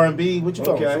else? call R&B? What you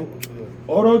call Okay. it?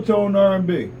 Auto-tone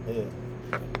R&B.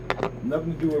 Yeah.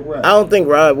 Nothing to do with rap. I don't think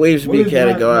Rod Wave should What be is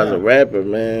rap categorized as now? a rapper,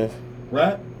 man.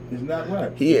 Rap is not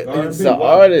rap. He It's R&B. is an Why?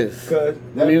 artist, Because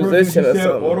a that musician or person who said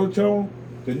something. auto-tone,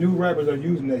 the new rappers are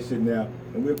using that shit now,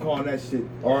 and we're calling that shit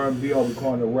R&B or we're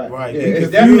calling it rap. Right. Yeah, We it's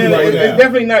confused definitely, right it's now.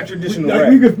 definitely not traditional Like, rap.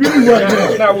 we confused right now.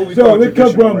 That's not what we so call it come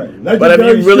traditional from rap. But if you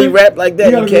legendary really shit, rap like that,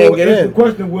 you gotta can't go get answer in. the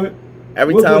question with,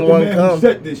 Every what time was the one man come. who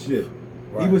set this shit?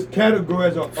 Right. He was categorized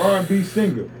as an R&B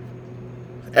singer.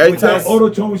 Every with time. that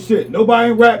auto-tone shit.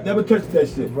 Nobody in rap never touched that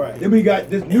shit. Right. Then we got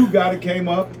this new guy that came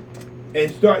up and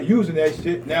start using that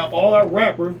shit. Now all our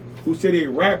rappers who say they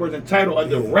rappers and title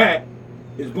under rap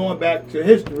is going back to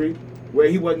history where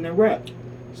he wasn't in rap.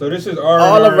 So this is R&B.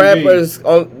 All the rappers,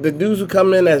 the dudes who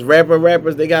come in as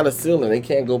rappers, they got a ceiling. They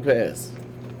can't go past.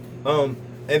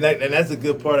 And that's a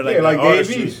good part of Yeah, like the Dave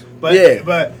artistry. East. But Yeah.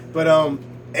 but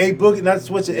A Boogie, not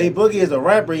switching. A Boogie is a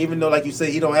rapper, even though like you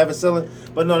say he don't have a ceiling.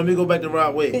 But no, let me go back to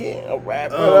Rod Wave. He ain't a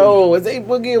rapper. No, is A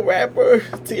Boogie a rapper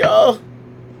to y'all?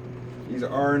 He's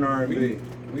an R&B.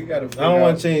 We gotta. I don't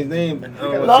want to change name.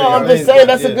 No, I'm just saying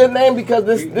that's a good name because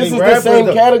this is the same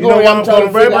category You know why I'm trying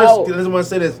to figure out. I just want to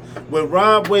say this. With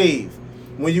Rod Wave,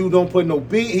 when you don't put no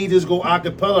beat, he just go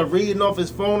acapella, reading off his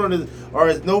phone or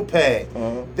his notepad.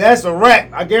 That's a rap.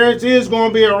 I guarantee it's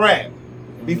gonna be a rap.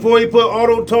 Before he put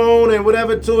auto tone and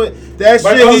whatever to it, that But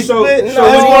shit he also- split, so it's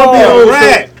when gonna be you- a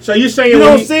rap. So you saying You when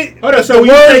don't he- see Hold on, so the when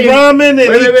you words saying rhyming and he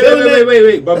killing it.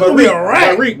 wait. But It's gonna be a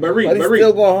rap. But But he's Reek.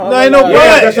 still going No, ain't no hard.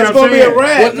 rap. That's what It's I'm gonna be saying. a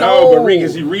rap. What? No, No. but Reek,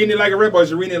 is he reading it like a rap or is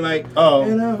he reading it like? Oh,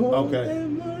 And I hope okay. that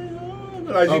my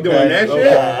Like you doing that shit.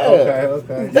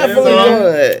 Okay. Definitely Yeah. doing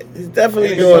that. He's definitely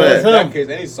Any doing song, in that. that case,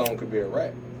 any song could be a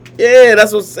rap. Yeah,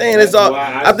 that's what I'm saying. It's all.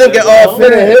 Why I think it said all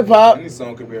fit in hip hop. Any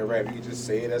song could be a rap. You can just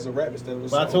say it as a rap instead of a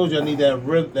song. But I told you I need that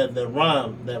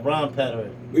rhyme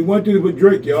pattern. We went through it with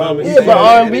Drake, y'all. Yeah, Yeah, but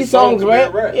R&B Any song songs, could be a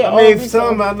rap. rap. Yeah, I mean, R&B some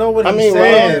songs. I know what I he's mean,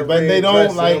 saying, but they don't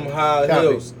Dressing like them high copy.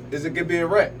 heels. It could be a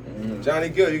rap. Johnny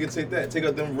Gill, you can take that. Take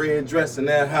out them red dress and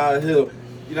that high heel.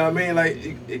 You know what I mean? Like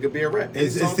it could be a rap. Any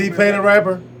Is song could be T-Pain a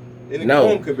rapper? Any No.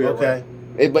 poem could be a Okay.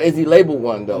 rap. But is he labeled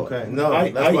one though? Okay. No,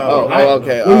 I- that's why. Oh, I-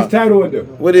 okay. What his title under?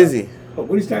 What is he? What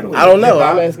his title? I don't know.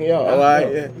 Hip-hop. I'm asking y'all. Oh, all right,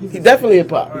 yeah. He definitely hip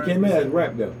hop. He came in as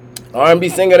rap though. R&B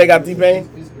singer. They got T-Pain.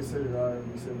 He's considered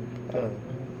R&B singer.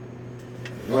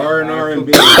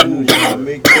 R&B. I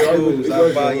make clothes,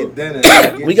 I buy your dinner.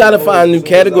 We gotta find a new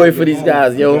category for these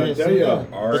guys, yo. I tell y'all.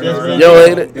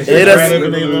 Yo, hit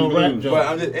us. But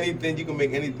I'm just anything you can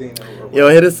make anything. Yo,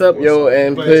 hit us up, yo,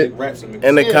 and But put take raps and make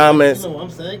in the it. comments You know what I'm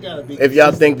saying? It gotta be if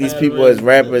y'all think these consistent people is pattern,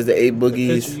 rappers, the A the picture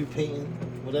Boogies, you painting,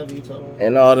 whatever you talking about.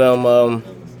 and all them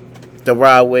the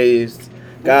Rod Waves,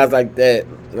 guys like that.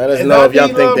 Let us Is know if y'all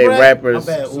I.P. think Love they rap? rappers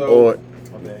My bad. or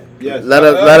My bad. Yes. let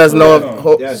us know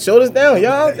if Yes. show this down,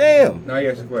 y'all. Damn. Now you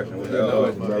asked the question.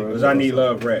 No, Was I need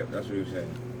love rap? That's what you were saying.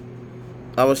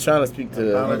 I was trying to speak to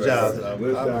the Apologize.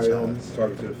 We're sorry, homie.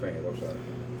 Talking to the fans.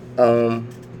 I'm sorry.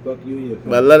 Fuck you, yeah.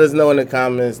 but let us know in the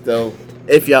comments though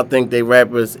if y'all think they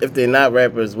rappers. If they're not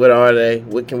rappers, what are they?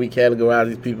 What can we categorize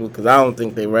these people? Because I don't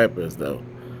think they rappers though.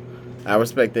 I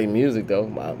respect their music though.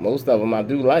 Most of them I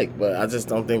do like, but I just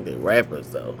don't think they rappers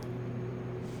though.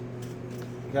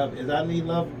 Is I Need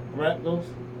Love rap those?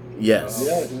 Yes.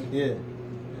 Yes. Yeah.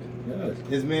 Yes.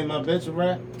 Is Me and My Bitch a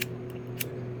rap?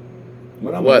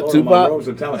 When I What, was on my Tupac? road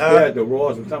sometimes, I had the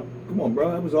raws sometimes. Come on,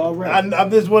 bro. That was all rap. I'm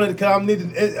just wanted to come.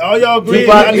 All y'all agree?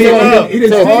 Tupac, I need he didn't- love. he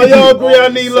didn't All sing y'all it. agree? I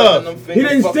need love. He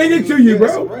didn't sing it to you,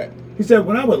 bro. He said,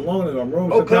 when I was alone in my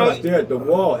room, Okay. sometimes I stare at the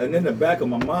wall, and in the back of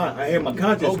my mind, I hear my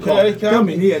conscience Okay, call, tell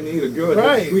me he need a girl.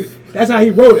 Right. That's how he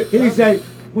wrote it. He didn't say,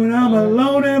 when I'm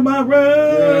alone in my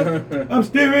room, I'm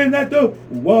staring at the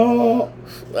wall.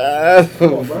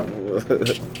 Come on, bro.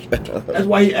 That's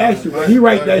why he asked you. When he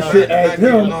write that shit, ask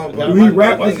him, do he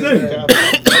rap or sing?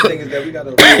 My thing is that we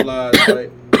gotta realize, right?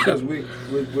 Because we're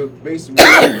basically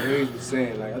what we was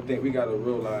saying. Like I think we gotta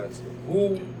realize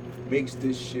who makes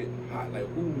this shit hot. Like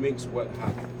who makes what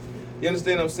hot. You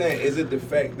understand what I'm saying? Is it the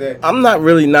fact that I'm not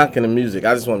really knocking the music.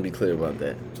 I just want to be clear about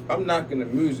that. I'm knocking the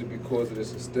music because of the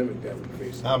systemic that we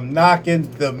face? I'm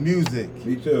knocking the music.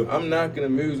 Me too. I'm knocking the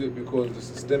music because of the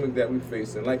systemic that we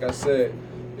face. And like I said,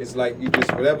 it's like you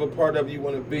just whatever part of you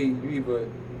want to be, you either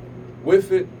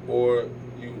with it or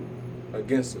you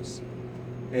against us.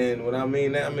 And when I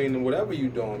mean that, I mean whatever you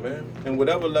doing, man, and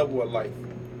whatever level of life,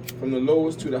 from the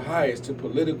lowest to the highest, to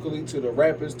politically, to the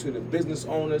rappers, to the business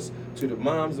owners, to the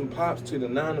moms and pops, to the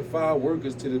 9-to-5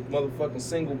 workers, to the motherfucking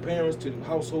single parents, to the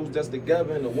households that's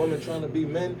together, and the women trying to be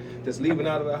men that's leaving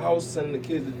out of the house, sending the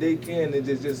kids to daycare, and they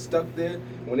just stuck there.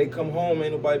 When they come home,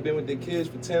 ain't nobody been with their kids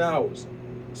for 10 hours.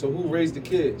 So who raised the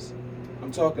kids?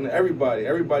 I'm talking to everybody.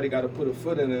 Everybody got to put a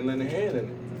foot in it and lend a hand in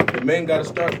it. The men got to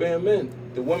start being men.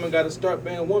 The women got to start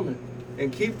being women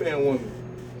and keep being women.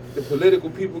 The political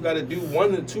people got to do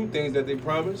one or two things that they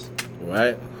promise.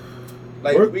 Right?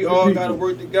 Like Work we for the all people. got to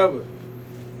work together.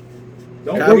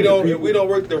 Don't If work We the don't. If people. we don't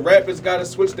work. The rappers got to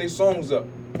switch their songs up.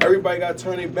 Everybody got to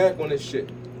turn their back on this shit.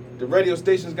 The radio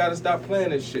stations got to stop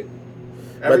playing this shit.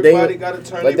 But they- Everybody got to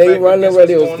turn but their they back run the against what's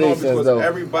radio going on stations, because though.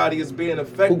 everybody is being Who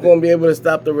affected. gonna be able to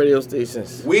stop the radio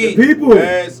stations? We The people.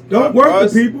 as Don't work the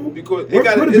us, people. because Work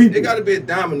for the people. it got to be a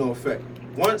domino effect.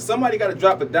 Somebody got to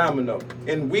drop a domino,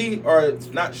 and we are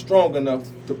not strong enough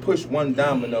to push one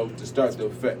domino to start the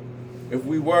effect. If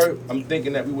we were, I'm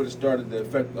thinking that we would have started the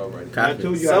effect already. I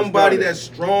told you how it Somebody started. that's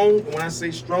strong. When I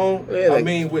say strong, Yeah, I like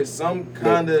mean with some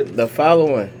kind of The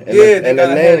following. And yeah, the, they and the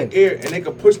gotta have name. an ear, and they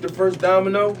could push the first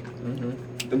domino.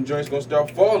 Them joints gonna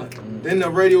start falling. Then the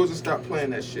radios will start playing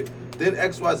that shit. Then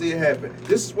XYZ happen.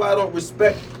 This is why I don't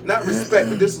not respect,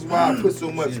 but this is why I put so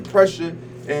much pressure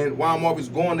and why I'm always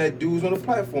going at dudes on the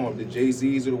platform, the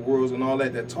Jay-Z's of the world and all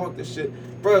that talk this shit.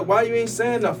 Bro, why you ain't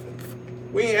saying nothing?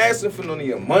 We ain't asking for none of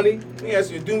your money. We ain't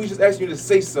asking you to do, we just asking you to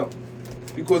say something.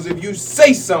 Because if you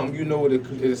say something, you know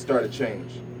it'll start to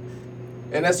change.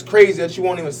 And that's crazy that you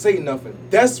won't even say nothing.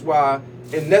 That's why,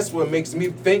 and that's what makes me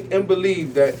think and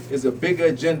believe that there's a bigger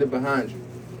agenda behind you.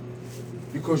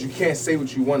 Because you can't say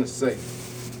what you want to say.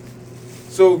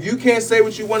 So if you can't say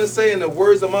what you want to say, in the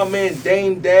words of my man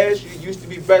Dame Dash, you used to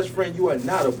be best friend, you are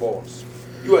not a boss.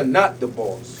 You are not the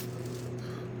boss.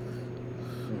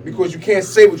 Because you can't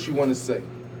say what you want to say.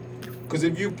 Because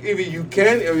if you either you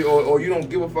can or you don't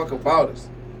give a fuck about us.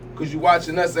 Because you're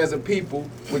watching us as a people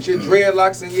with your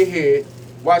dreadlocks in your head,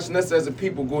 watching us as a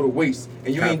people go to waste,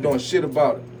 and you ain't doing shit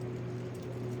about it.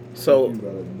 So,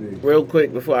 real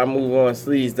quick before I move on,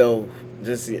 Sleaze though,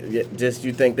 just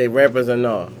you think they rappers or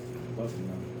no?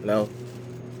 No?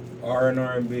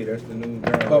 R&B, that's the new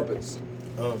genre. Puppets.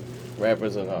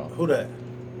 Rappers or no? Who that?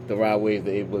 The Rod Wave,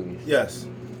 the 8 Boogies. Yes.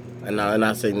 And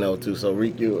I say no too. So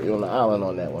Reek, you're on the island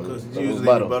on that one. Because So usually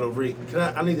rebuttal. rebuttal Reek.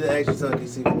 I need to ask you something,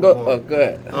 DC. Go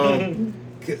ahead.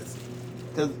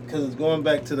 Because it's going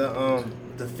back to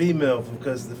the female,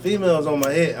 because the female's on my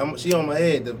head. She on my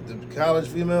head, the college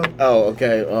female. Oh,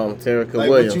 okay. Terica Like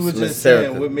Williams. what you were Miss just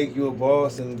saying Terica. would make you a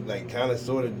boss and like kind of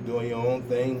sort of doing your own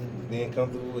thing, being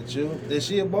comfortable with you. Is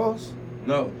she a boss?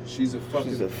 No, she's a fucking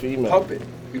She's a female. puppet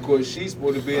because she's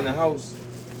supposed to be in the house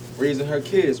raising her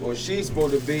kids, or she's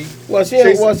supposed to be. Well, she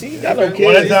ain't. Well, she got no One at a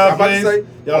kids. time, I'm about to please. say,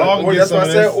 Y'all all or get that's some what I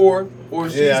of said, this. or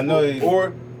she's Yeah, I know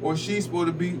supposed, or she's supposed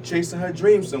to be chasing her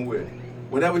dreams somewhere.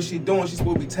 Whatever she's doing, she's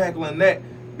supposed to be tackling that.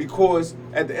 Because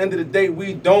at the end of the day,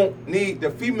 we don't need,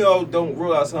 the female don't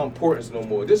realize her importance no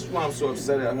more. This is why I'm so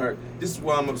upset at her. This is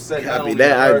why I'm upset. not only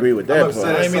that, at I her, agree with that I'm upset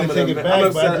part. at I ain't mean some to of take the it men. back,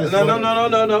 I'm but I upset. just No.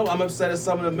 wanted- I'm upset at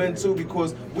some of the men too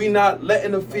because we not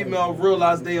letting the female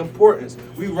realize their importance.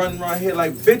 We run around here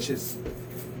like bitches.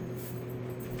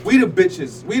 We the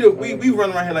bitches. We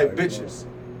run around here like bitches.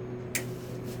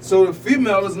 So the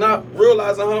female is not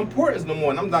realizing her importance no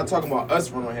more. And I'm not talking about us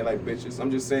running around here like bitches.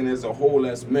 I'm just saying as a whole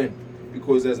as men.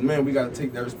 Because as men, we got to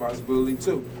take that responsibility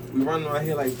too. We run around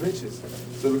here like bitches.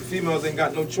 So the females ain't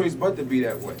got no choice but to be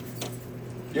that way.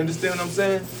 You understand what I'm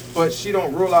saying? But she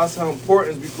don't realize her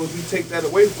importance because we take that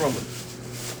away from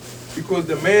her. Because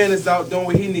the man is out doing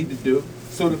what he need to do.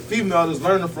 So the female is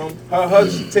learning from her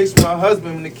husband. She takes from her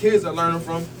husband and the kids are learning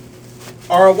from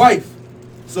our wife.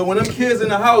 So when them kids in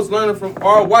the house learning from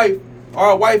our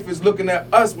wife is looking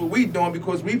at us, what we doing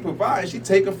because we provide. She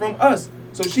taking from us.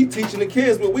 So she teaching the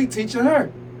kids what we teaching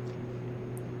her.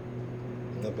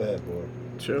 Not bad, boy.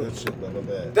 True. Good shit, but not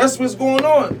bad. That's what's going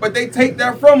on. But they take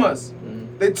that from us.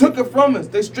 They took it from us.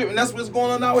 They stripped, and that's what's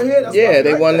going on out here. That's why I Yeah,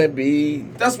 they like want to that. be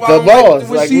That's why the I don't boss, like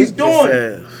what like she's we just doing.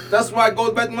 said. That's why it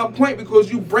goes back to my point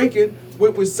because you breaking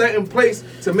what was set in place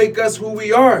to make us who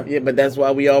we are. Yeah, but that's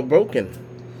why we all broken.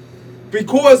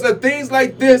 Because of things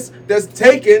like this that's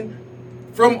taken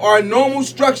from our normal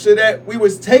structure that we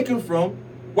was taken from.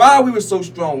 Why we were so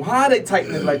strong? How they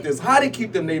tighten it like this? How they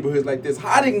keep them neighborhoods like this?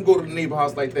 How they can go to the neighbor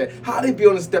house like that? How they be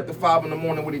on the step to 5 in the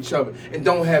morning with each other and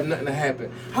don't have nothing to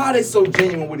happen? How they so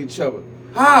genuine with each other?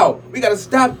 How? We gotta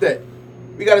stop that.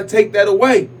 We gotta take that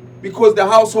away. Because the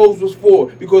households was full.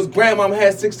 Because grandmama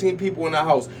had 16 people in the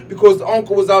house. Because the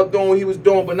uncle was out doing what he was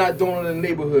doing but not doing it in the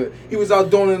neighborhood. He was out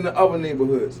doing it in the other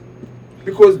neighborhoods.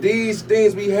 Because these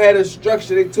things we had a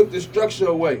structure, they took the structure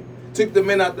away. Took the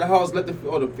men out the house, let the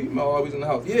female always in the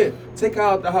house. Yeah, take her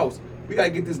out the house. We gotta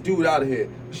get this dude out of here.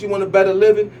 If she want a better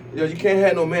living, you can't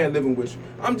have no man living with you.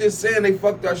 I'm just saying they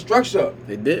fucked our structure up.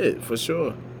 They did, for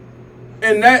sure.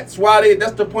 And that's why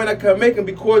that's the point I kept making,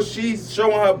 because she's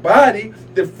showing her body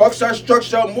that fucks our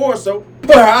structure up more, so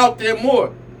put her out there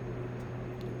more.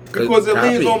 Because it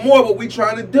leans on more what we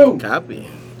trying to do. Copy.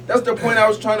 That's the point I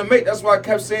was trying to make. That's why I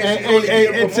kept saying she's only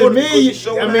And getting to promoted because me, she's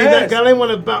showing I her mean, ass. I didn't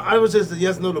want to. I was just a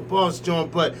yes, no, the boss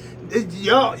joint, but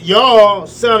y'all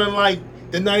sounding like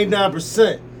the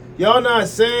 99%. Y'all not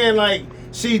saying like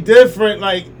she different.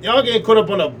 Like y'all getting caught up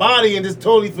on the body and just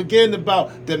totally forgetting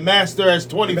about the master as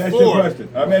 24.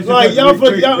 Like y'all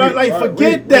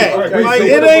forget that. Like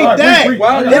it ain't that.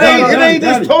 It ain't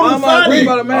just total fatness.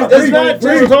 It's not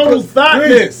just total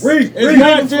fatness. It's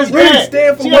not just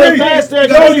that. She got a master at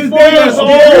 24 years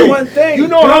old. You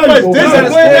know how much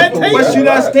discipline that takes. But she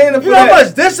not standing for You know how that.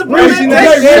 much discipline But she that not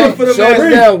takes. standing for the Shut master.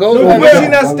 it down. Go But she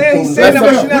ahead. not standing. He's saying that,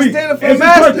 but she not standing for the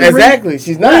master. Exactly.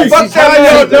 She's not. Fuck She's that Y'all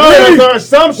master. know that's our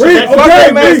assumption. Fuck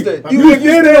that master. You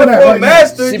standing for a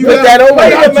master. She You put that over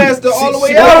fight it. that master all the She way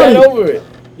put that out. over it.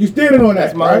 You standing on that,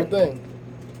 That's my whole right? thing.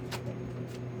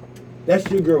 That's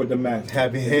your girl with the master.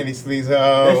 Happy Handy Sleeves.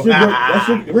 That's your girl. That's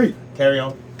your Reed. Carry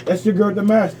on. That's your girl with the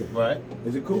master. Right.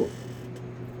 Is it cool?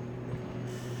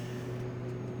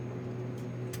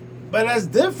 But that's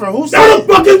different. Who No, said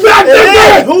the fucking master.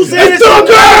 Hey, who said it's your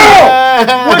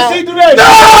girl? What she do that?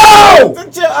 No!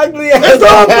 It's your ugly ass. It's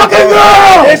your fucking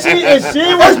girl! If she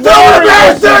was It's the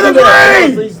master of the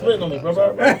green. green! He's spitting on me, bro.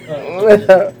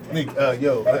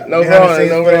 Yo, No rolling,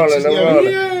 no rolling, no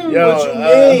rolling. Yo, what you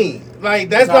mean? Like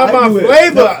that's not my do it.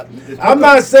 flavor. I'm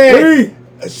not saying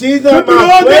she's not Put it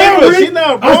my on there, flavor. Reed. She's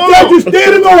not I wrong. said you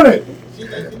standing on it.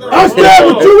 I said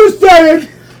what you was saying,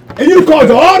 and you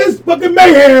caused all this fucking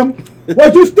mayhem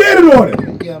Was you standing on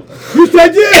it? Yeah. You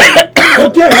said yeah.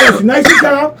 Okay, that's nice and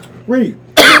calm. Read.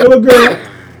 Little girl.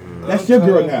 That's your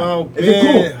girl now. Is it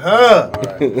cool? Huh?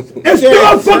 It's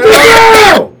still a fucking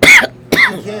girl.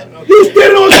 You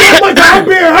standing on something like I'm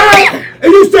being her,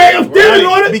 and you say I'm standing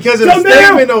on it Because of so the now,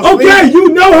 statement, though, okay, Sleep. you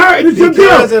know her, and it's your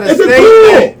girl. Because of the It's a cool.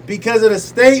 statement. Because of the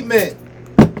statement.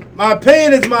 My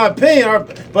opinion is my opinion,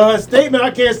 but her statement, I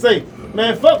can't say,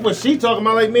 man, fuck what she talking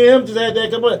about. Like me and him just had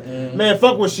that come up. Man,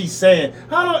 fuck what she's saying.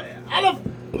 I don't.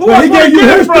 Who But else he wanna gave you get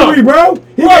it history, from? bro.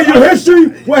 He gave you history.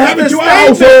 What happened It's to a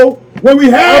our statement. household when we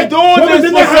I'm had doing women this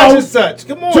in for the such and house such.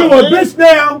 Come on, to a man. bitch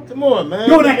now. Come on, man.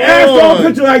 Doing an Come ass on on.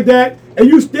 picture like that, and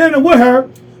you standing with her.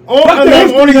 Oh, Fuck and the I'm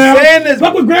history only now. saying this.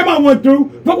 Fuck what grandma went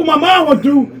through. Fuck what my mom went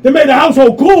through. That made the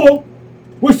household cool.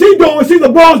 What she doing? She's a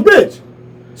boss bitch.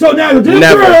 So now if this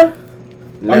Never. girl, are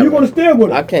Never. you gonna stand with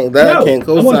her? I can't. I can't I'm gonna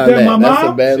co-sign stand that. my That's a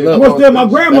mom. bad I'm look. gonna stand my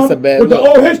grandma That's a bad with look. the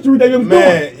old history they was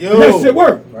Man, doing. yo. That shit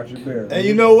work. Watch your bear. And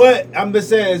you know what? I'm just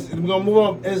saying, we're gonna move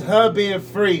on. It's her being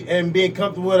free and being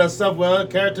comfortable with herself, with her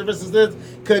characteristics is,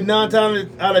 because 9 times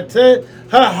out of 10,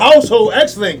 her household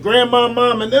excellent, grandma,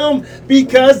 mom, and them,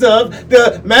 because of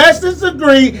the master's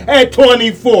degree at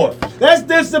 24. That's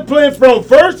discipline from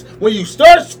first when you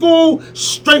start school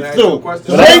straight Can I ask you a through.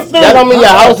 question? Straight through. That don't mean your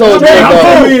household good, Straight though.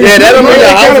 household. Yeah, that don't mean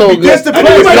your household good.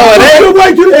 disciplined. No, it ain't. Way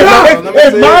to the top.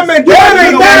 If mom and dad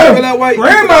ain't there,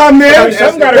 grandma there,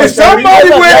 Somebody if somebody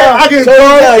Show where it I can down, go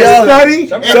y'all. and study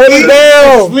Show and it eat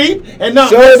down. and sleep and not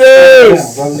Show miss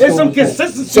this. school. There's some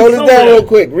consistency Show this somewhere. down real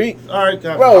quick, Reek. All right,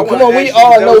 come Bro, I come wanna on. We ask you,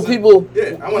 all that know was a- people. yeah,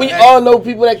 I wanna We ask- all know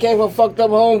people that came from fucked up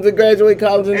homes that graduate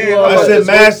college and do And all I I that. said Like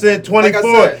master at 24.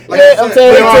 like Yeah, I I'm said,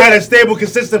 saying- They all had a stable,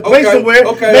 consistent place Okay, somewhere.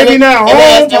 okay. Maybe not And home,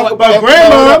 that's- but and-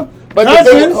 grandma, But the thing-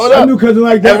 cousins. hold I up. knew cousin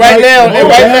like that. And right now- and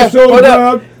right now- so hold up.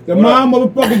 drug. The mom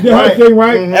motherfucking did her Right. thing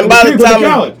right. Mhm. And by the kid went to time-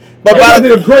 college. but by they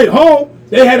the- did a great home.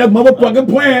 They had a motherfucking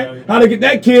plan how to get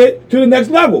that kid to the next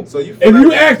level. So you feel if you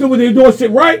like- asked them was they doing shit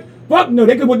right, fuck no,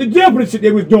 they could went to jail for the shit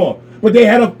they was doing. But they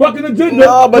had a fucking agenda.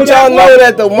 No, but for that y'all know one.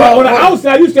 that the But one- on the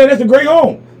outside, you saying that's a great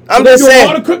home. I'm They just doing saying-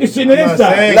 all the cooking shit on the I'm not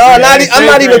inside. saying- No, Yeah, not, they I'm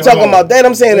not say even great talking home. about that.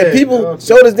 I'm saying Yeah, that people okay.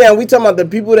 show this down. We talking about the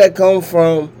people that come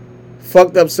from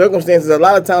fucked up circumstances. A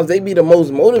lot of times they be the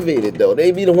most motivated though.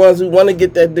 They be the ones who want to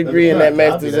get that degree and that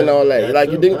master's and all that. Like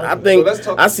you think? I think So let's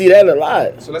talk- I see that a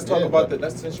lot. So let's talk about that.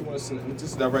 That's since you want to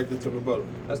just direct it to rebuttal.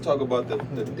 Let's talk about the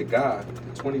guy,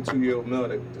 the 22-year-old male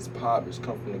that's impoverished,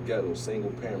 come from the ghetto,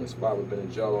 single parents, father been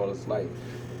in jail all his life.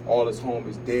 All his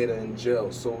homies dead or in jail,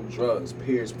 sold drugs,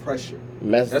 peers pressure.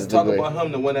 Master's Let's talk degree. about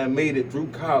him, the one that made it through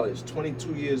college,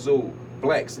 22 years old,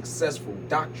 black, successful,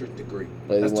 doctorate degree.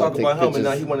 But he Let's wanna talk take about him, and pictures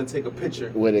now he want to take a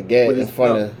picture with a gat with in his-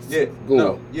 front no, of yeah, school.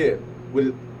 no, yeah, with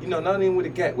it, not even with a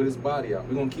gat, with his body out.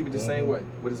 We're gonna keep it the same way,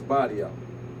 with his body out,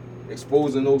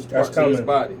 exposing those That's parts of his coming.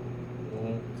 body.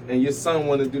 And your son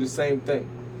want to do the same thing,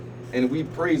 and we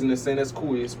praising and saying that's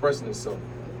cool. He's expressing himself.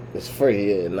 It's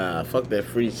free. Yeah, nah, fuck that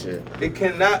free shit. It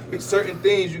cannot be certain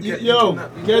things you get. Yo, you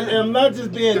cannot be- I'm not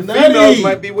just being the nutty. females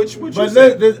might be what you But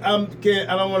said.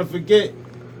 I don't want to forget.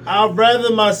 I'd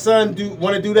rather my son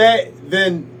want to do that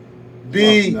than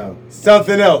be No.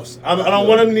 something else. I don't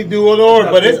want him to do it or,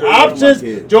 Not but it's cool with one of my options,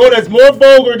 kids. Joe. That's more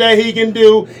vulgar that he can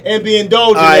do and be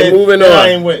indulgent All right, in. moving that I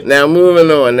ain't on. with. Now moving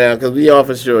on now, cause we off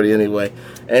for shorty anyway.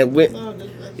 And we,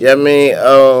 yeah, I mean,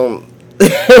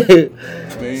 shit.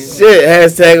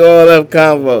 Hashtag all up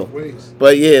convo.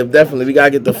 But yeah, definitely we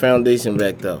gotta get the foundation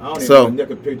back though. I don't So even take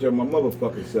a picture of my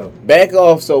motherfucking self. back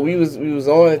off. So we was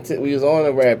on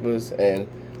the rappers and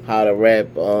how the rap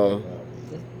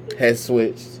has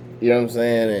switched. You know what I'm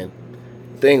saying, and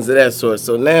things of that sort.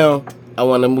 So now I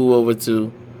want to move over to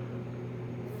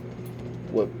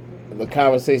what the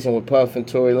conversation with Puff and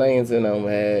Tory Lanez and them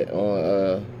had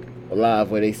on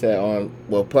live, where they said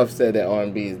Puff said that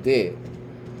R&B is dead.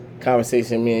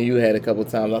 Conversation me and you had a couple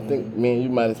times. I think me and you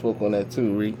might have spoke on that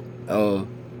too, Reek.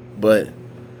 But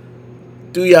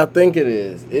do y'all think it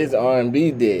is? Is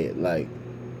R&B dead? Like,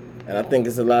 and I think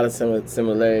it's a lot of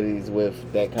similarities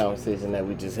with that conversation that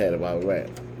we just had about rap.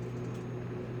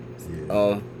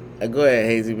 Go ahead,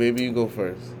 Hazy, baby, you go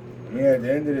first. I mean, at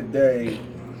the end of the day,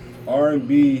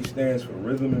 R&B stands for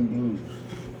rhythm and blues.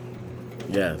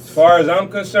 Yes. As far as I'm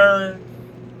concerned,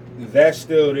 that's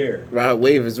still there. Rod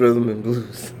Wave is rhythm and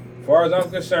blues. As far as I'm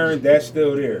concerned, that's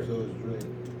still there.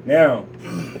 Now,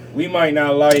 we might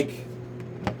not like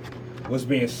what's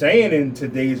being saying in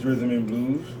today's rhythm and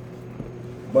blues,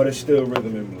 but it's still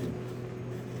rhythm and blues.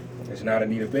 It's not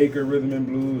Anita Baker rhythm and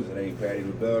blues. It ain't Patti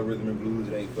LaBelle rhythm and blues.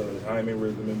 It ain't Phyllis Hyman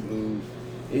rhythm and blues.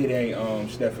 It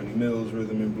ain't Stephanie Mills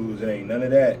rhythm and blues. It ain't none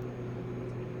of that.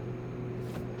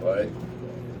 But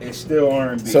it's still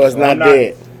R&B. So it's not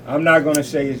dead. I'm not gonna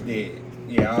say it's dead.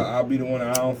 Yeah, I'll be the one.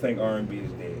 I don't think R&B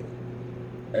is dead.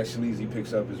 As Sleazy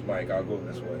picks up his mic, I'll go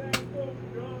this way.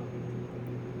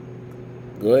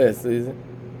 Go ahead, Sleazy.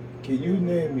 Can you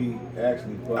name me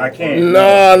actually? I can't.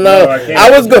 No, I can't.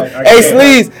 I was good. I Hey, can't.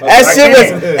 Sleaze, that I shit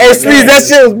was. can't. Hey, Sleaze, that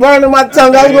shit was burning my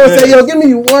tongue. I was gonna say, yo, give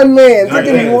me one man. I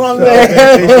Give me can't. one I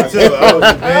man. was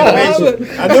very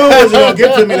patient. I knew it wasn't gonna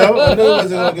get to me though. I knew it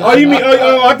wasn't gonna get Oh, to you me. mean?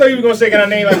 Oh, I thought you were gonna say, can I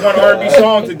name like one R&B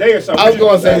song today or something? I was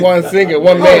gonna say one singer,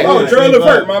 one Oh, man. Gerald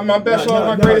Levert, my best song,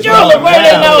 my greatest Gerald song. Levert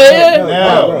ain't out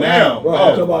here. Now.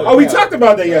 Oh, we talked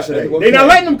about that yesterday. They're not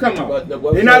letting them come out.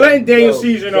 They're not letting Daniel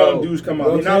Caesar and all them dudes come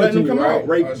out. They're not letting them come out.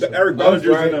 Eric Bellinger's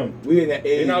and them. We in that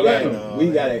age not letting them.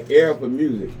 we got an era for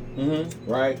music,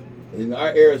 Mm-hmm. right? And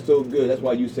our era is so good. That's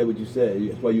why you said what you said.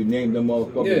 That's why you named them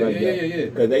motherfuckers like that. Yeah.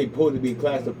 Because they supposed to be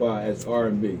classified as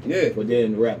R&B. Yeah. But they're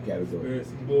in the rap category.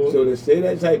 So to say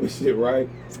that type of shit, right?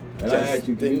 And I asked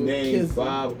you, can you name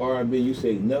 5 R&B? You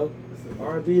say no.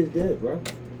 R&B is dead, bro.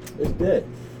 It's dead.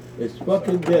 It's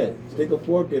fucking dead. Stick a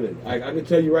fork in it. I can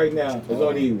tell you right now, there's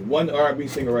only one R&B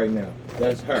singer right now.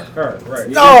 That's her. Her, right.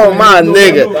 Oh, my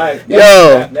nigga. Like,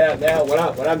 Yo. Now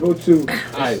when I go to,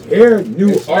 I hear new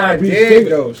It's not R&B dead, singers.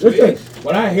 though, Listen, Sleaze.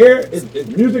 when I hear it's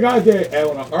music out there and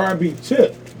on an R&B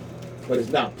tip, but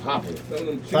it's not popular.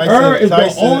 Her is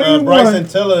the only Bryson one.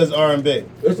 Tiller is R&B.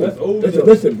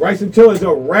 Listen, Bryson Tiller is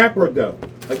a rapper though.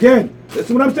 Again, this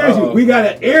is what I'm saying to you. We got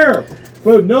an ear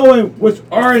for knowing what's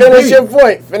R&B. Finish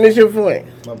your point.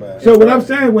 My bad. So what I'm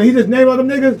saying, when he just named all them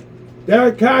niggas,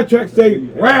 their contracts say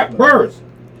rappers,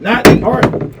 not R&B.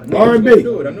 I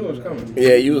knew it was coming.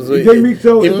 Yeah, you was. You dig me?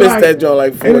 So He it's missed like, that joint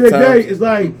like 4 end of the times. day, it's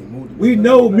like we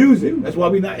know music. That's why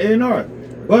we not A&R.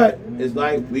 But it's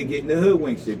like we getting the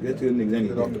hoodwink shit. That's two niggas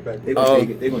anyway. They gonna take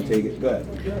it. They gonna take it. Go ahead.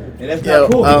 And that's Yo,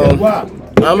 not cool. That's why.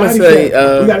 I'ma Gotti say,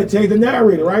 said, we gotta change the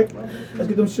narrator, right? Let's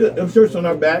get them shirts on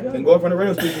our back and go up on the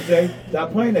radio station and say,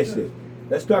 stop playing that shit.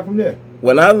 Let's start from there.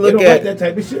 When I They look don't like at that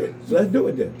type of shit. So let's do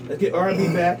it then. Let's get R&B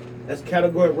back. Let's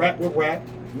category rap with rap.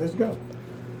 Let's go.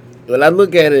 when I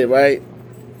look at it, right,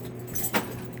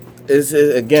 it's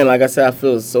again, like I said, I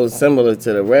feel so similar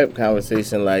to the rap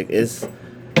conversation. Like it's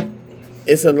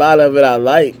a lot of it I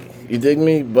like. You dig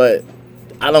me? But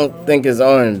I don't think it's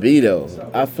R&B though.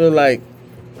 I feel like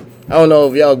I don't know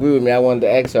if y'all agree with me. I wanted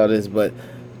to ask y'all this, but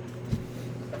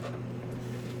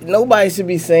nobody should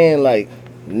be saying like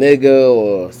nigga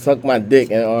or suck my dick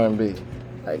in R&B,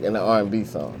 like in an R&B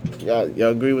song. Y'all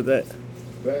agree with that?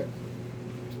 Back.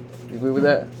 You agree with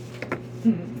that?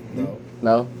 No.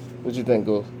 No? What you think,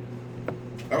 Goof?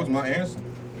 That was my answer.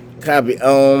 Copy.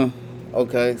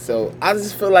 Okay, so I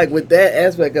just feel like with that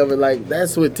aspect of it, like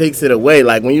that's what takes it away.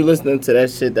 Like when you listening to that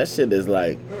shit is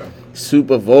like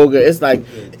super vulgar. It's like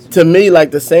to me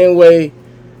like the same way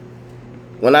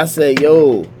when I say,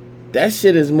 yo, that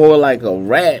shit is more like a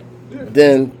rap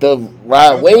than the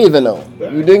Rod Wave and them.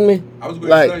 You dig me? I was going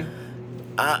Like to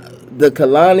say. the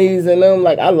Kalanis and them,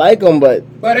 like I like them, but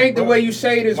ain't the way you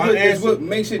say it is My what, answer- what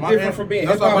makes it my different answer- from being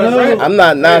that's hip hop what and I'm rap. I'm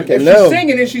not knocking If she's them.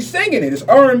 singing it, she's singing it. It's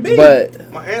R&B.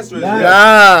 But My answer is Nah.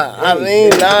 yes. I mean,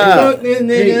 nah. Fuck this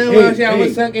nigga, Hey, watch how I was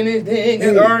hey. sucking his dick.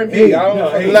 That's Hey, R&B. hey, I don't no,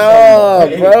 fucking- hey,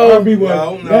 No, bro. R&B was,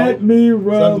 No, no. let me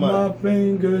rub Suck my my-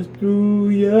 fingers through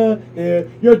your hair.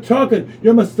 You're talking.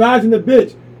 You're massaging the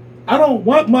bitch. I don't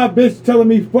want my bitch telling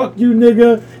me, fuck you,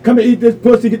 nigga. Come and eat this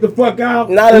pussy, get the fuck out.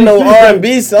 Not in And no you say-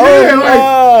 R&B song. Yeah, Nah,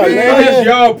 like, Man, that's man.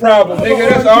 y'all problem, nigga.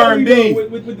 That's R&B.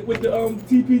 With the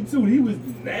TP2, he was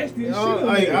nasty as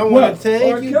shit. I What? want to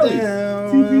take R. you Kelly.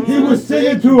 down. He was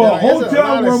singing to a There's lot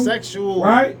hotel of room, sexual.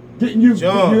 right? Getting you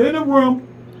in the room,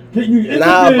 getting you in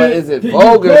Nah, the bed, but is it getting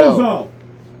vulgar, your clothes though? off.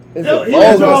 It's Hell, a he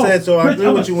That's was what vulgar. all, I said. So I bitch, agree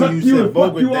I'ma with you when suck you and said fuck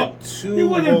vulgar. you That up. too He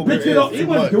wasn't vulgar bitching up. is He too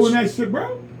wasn't much. doing that shit, bro.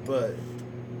 But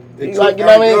Like, you know what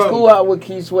I mean? It's cool out with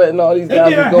Keith Sweat and all these They guys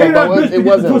did was a going, hate but that bitch to it get the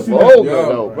wasn't pussy back. vulgar, Yo.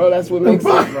 though, bro. That's what makes it.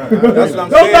 That's what I'm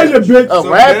Don't saying. let your bitch. A So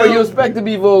rapper, now- you expect to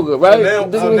be vulgar, right?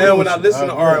 So now when I listen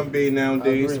to I agree. R&B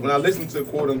nowadays, when I listen to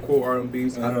quote unquote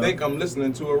R&Bs, I think I'm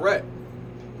listening to a rap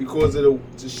because of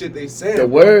the shit they saying. The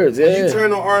bro. words, When yeah. you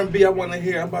turn on R&B, I want to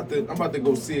hear. I'm about to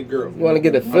go see a girl. You want to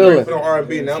get a I'm ready feeling. for the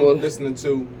R&B. Now Well- I'm listening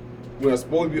to when it's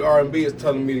supposed to be R&B, it's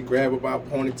telling me to grab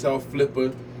about ponytail,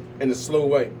 flipper, in a slow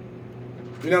way.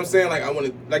 You know what I'm saying? Like I want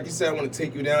to, like you said, I want to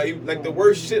take you down. Like the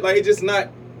worst shit. Like it's just not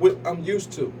what I'm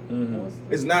used to.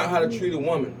 It's not how to treat a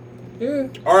woman. Yeah.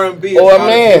 R&B is Or a how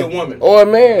to treat a man. woman. Or a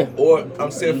man. Or I'm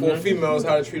saying for a female is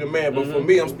how to treat a man. But for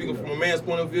me, I'm speaking from a man's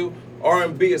point of view.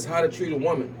 R&B is how to treat a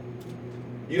woman.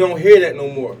 You don't hear that no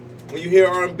more. When you hear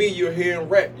R&B, you're hearing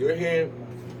rap. You're hearing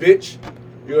bitch.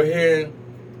 You're hearing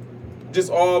just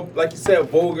all, like you said,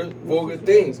 vulgar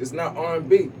things. It's not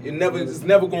R&B. It's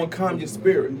never gonna calm your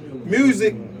spirit.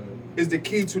 Music is the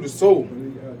key to the soul.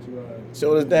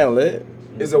 Show us down, Lid.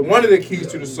 Is one of the keys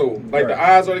to the soul. Like the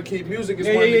eyes are the key. Music is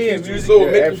one of the keys to the music, soul. yeah,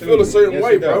 It makes you feel a certain yes,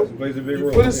 way, it does. bro. It plays a big You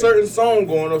role, put a yeah. certain song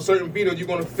going or a certain beat, or you're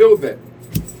gonna feel that.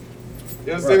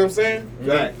 You understand what I'm saying?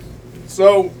 Right.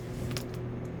 So,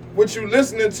 what you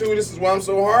listening to? This is why I'm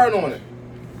so hard on it.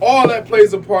 All that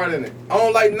plays a part in it. I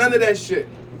don't like none of that shit.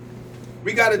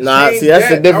 We gotta Nah, change see, that's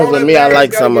the that. difference All with that me. I bad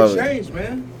like gotta some get of it. changed,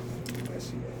 man.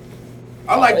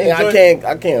 I like the I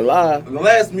joint. can't lie.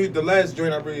 The last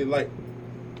joint I really like.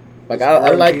 Like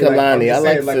I like Kalani. I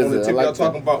like like on the SZA. I tip y'all like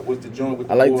talking about was the joint with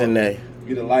the I like boy. Janae.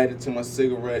 Get a lighter to my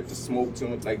cigarette, to smoke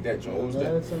to it, like that joint. What was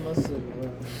that?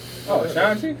 Oh,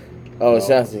 Shanti? Oh,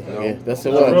 Shanti. No. Yeah, that's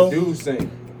the No, one. the dude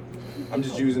sing. I'm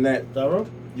just using that. Gyro?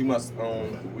 You must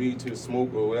weed to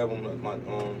smoke or whatever.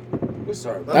 What's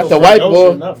sorry? That's the white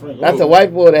boy. That's the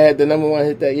white boy that had the #1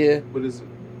 hit that year. What is it?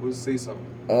 What say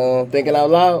something? Thinking Out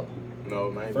Loud. No,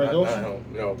 not Frank Ocean? him.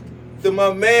 No. To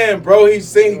my man, bro. He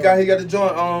sing. He got the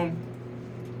joint.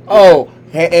 Oh,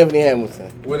 Anthony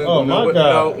Hamilton. Oh, my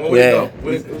God. Yeah.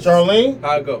 Charlene?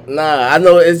 How it go? Nah, I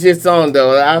know it's your song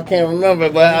though. I can't remember,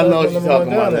 but I know what you're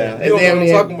talking about now. You don't know what I'm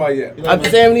talking about yet. I'm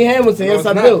Anthony Hamilton. No, Yes, it's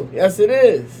I not. do. Yes, it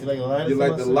is. You like a lighter? You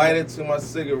like the lighter to my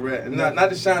cigarette, and not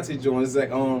the Shanti joint. It's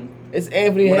like It's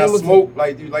Anthony when I Hamilton. smoke,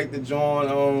 like you like the joint.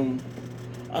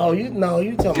 Oh, you talking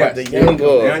about Yes, the there young you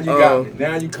go. boy. Now you got me.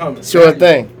 Now you coming. Sure Now you-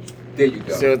 thing. There you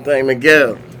go. Sure thing,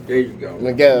 Miguel. There you go.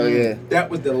 Miguel, yeah. That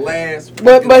was the last.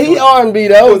 But he R&B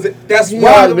though. That's He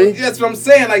why. R&B. That's what I'm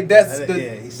saying. Like that's Yeah, the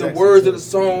he's the sexy words too. of the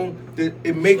song. That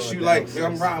it makes Slow you it like,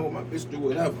 down, I'm riding with my bitch, do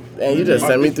whatever. And you just My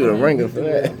sent me bitch through the riding. ringer for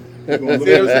that. See what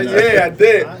I'm saying? Yeah, I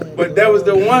did. But that was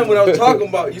the one when I was talking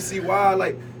about. You see why?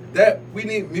 Like that. We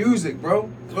need music, bro.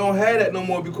 We don't have that no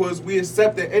more because we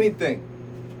accepted anything.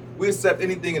 We accept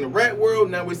anything in the rap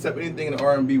world. Now we accept anything in the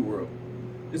R&B world.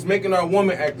 It's making our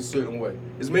woman act a certain way.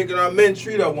 It's making our men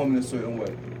treat our woman a certain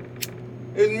way.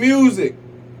 It's music.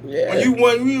 Yeah. When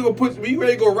you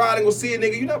ready to go ride and go see a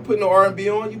nigga, you're not putting no R&B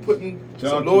on. You putting Talk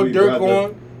some to Lil me, Durk brother.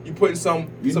 on. You putting some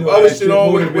You know other that shit shit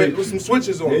on motivates with some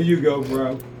switches on. There you go,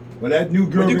 bro. When that new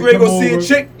girl When you can ready to come go see a over,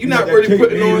 chick, you're got not that really cake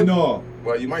putting made on. and all.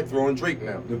 Well, you might throw on Drake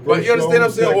now. The But first you understand what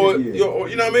I'm saying? song, Or, second, yeah.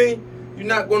 you know what I mean? You're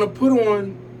not going to put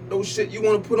on no shit. You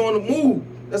want to put on the mood.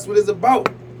 That's what it's about.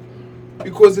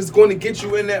 Because it's going to get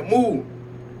you in that mood.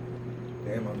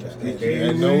 Damn, I'm just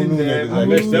Yeah, no new niggas I like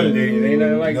missed that. them days. Ain't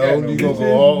nothing like No, that. you No gonna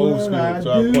go all old school to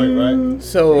our point, right?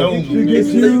 So No You new get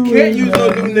niggas. You can't use no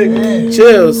new niggas.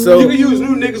 chill. You So can use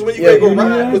new niggas when you Yeah, ready to go you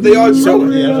ride because they all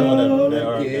chilling. Yeah, I'm talking about that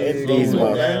R&B. It's Slow these it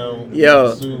ones. down,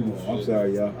 Yo. soothe. I'm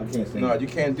sorry, y'all. I can't sing. No, you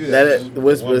can't do that. that the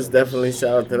Whispers definitely shout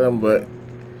out to them, but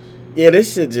yeah,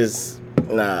 this shit just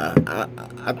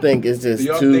I think it's Do just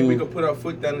y'all think we too. could put our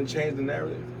foot down and change the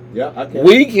narrative? Yeah, I can't.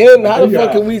 We can. How the Yeah.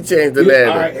 fuck can we change the All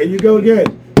right, narrative? here you go again.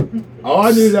 All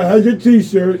I need is 100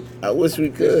 T-shirts I wish we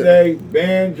that could. say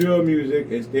 "ban drill music"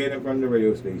 and stand in front of the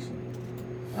radio station.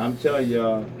 I'm telling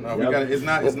y'all. No, we y'all- got it's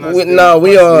not. No,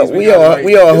 we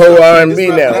are whole R&B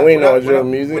now. We ain't no drill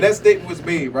music. When that statement was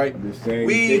made, right? I'm just saying,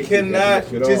 We take cannot that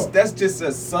shit just. off. That's just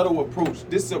a subtle approach.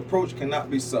 This approach cannot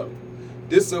be subtle.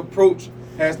 This approach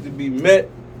has to be met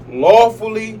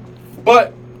lawfully,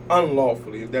 but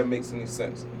unlawfully. If that makes any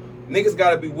sense, niggas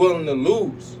gotta be willing to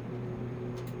lose.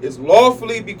 It's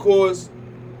lawfully because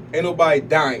ain't nobody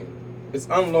dying. It's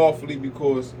unlawfully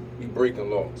because we breaking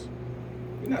laws.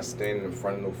 We're not standing in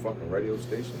front of no fucking radio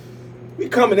station. We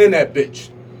coming in that bitch.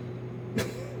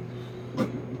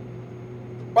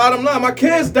 Bottom line, my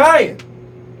kid's dying.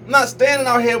 I'm not standing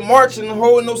out here marching and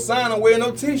holding no sign and wearing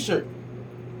no t-shirt.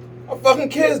 My fucking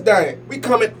kid's dying. We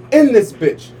coming in this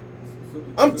bitch.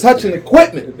 I'm touching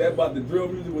equipment. Is that about the drill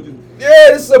music? Or just,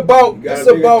 Yeah, this is about, you this gotta is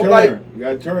make a about turn. like, You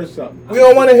gotta turn something. we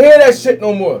don't want to hear that shit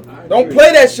no more. I Don't agree.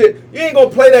 play that shit. You ain't gonna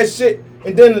play that shit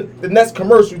and then the next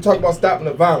commercial you talk about stopping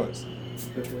the violence.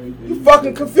 You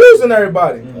fucking confusing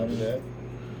everybody.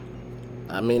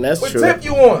 I mean, that's What true. tip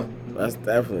you on? That's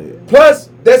definitely. Plus,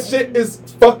 that shit is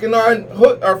fucking our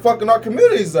hood, or fucking our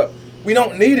communities up. We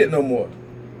don't need it no more.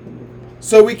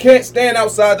 So we can't stand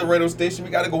outside the radio station.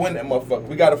 We gotta go in that motherfucker.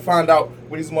 We gotta find out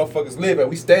where these motherfuckers live at.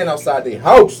 We stand outside their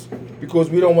house because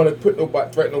we don't want to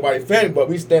threaten nobody's family, but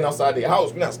we stand outside their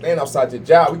house. We not standing outside your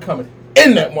job. We coming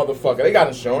in that motherfucker. They got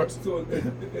insurance. So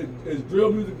is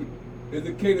drill music, is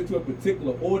it catered to a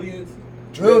particular audience?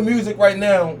 Drill music right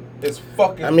now is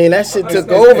fucking. I mean, that shit took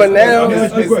it's- over it's-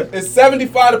 now. It's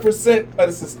 75% of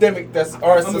the systemic that's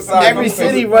our society. Every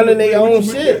city running their own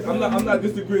shit. I'm not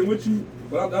disagreeing with you,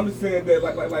 but I'm just saying that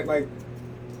like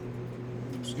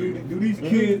do these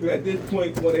kids at this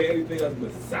point want to hear anything else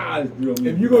besides drill music?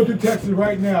 If you go to Texas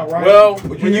right now, right? Well, Would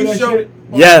when hear you that show- shit?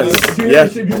 Yes, Would you hear yes.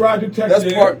 that shit if you ride to Texas?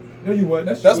 That's part. No, you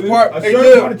wasn't. That's part. A Hey, certain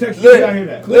Lil, part of Texas, Lil, you gotta hear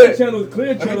that. Clear Lil, channels let me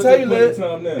at tell you, this point in Lil,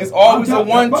 time now. it's always a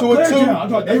 1, 2, or 2. I'm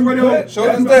talking everybody Show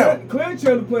us down. Clear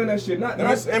channel playing that shit. Not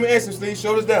Let me answer, Steve.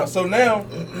 Show us down. So now,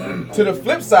 to the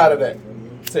flip side of that,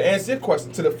 to answer your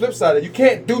question, to the flip side of it, you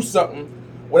can't do something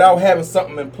without having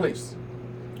something in place.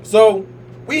 So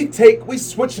we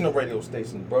switching the radio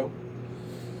stations, bro.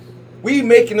 We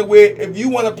making it where if you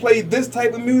want to play this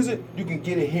type of music, you can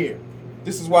get it here.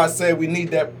 This is why I said we need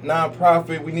that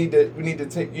nonprofit. We need to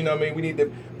take, you know what I mean? We need to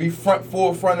be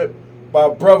forefronted by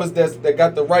brothers that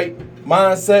got the right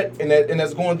mindset and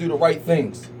that's going to do the right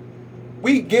things.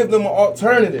 We give them an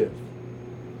alternative.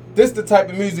 This the type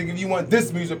of music, if you want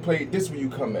this music played, this is where you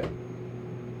come at.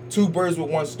 2 birds with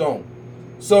 1 stone.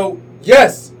 So,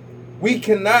 yes, we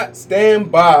cannot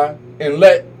stand by and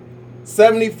let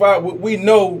 75, what we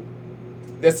know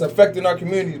that's affecting our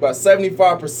communities by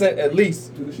 75% at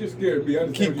least. The shit scared me. I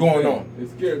understand Keep what you're going saying. on. It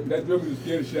scared me. That drill music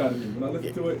scared the shit out of me. When I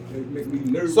listen to it, it makes me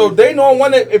nervous. So they don't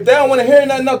want to, if they don't want to hear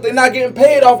nothing else, they're not getting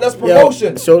paid off. That's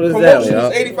promotion. show this Promotion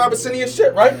down, is 85% of your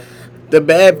shit, right? The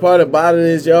bad part about it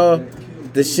is, y'all,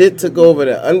 the shit took over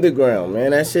the underground,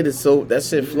 man. That shit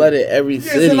flooded every Yeah,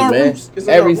 city, it's in our man. roots. It's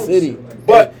in Every our roots. city.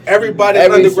 But everybody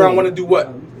Every underground city. want to do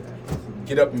what?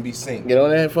 Get up and be seen. Get on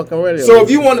that fucking radio. So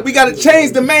if you want, we got to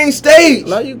change the main stage.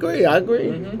 No, you agree. I agree.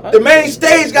 The main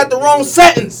stage got the wrong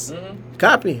settings.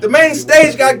 Copy. The main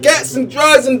stage got gats and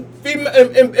drugs and female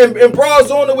and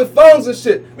bras on it with thongs and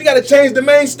shit. We got to change the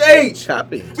main stage.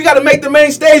 Copy. We got to make the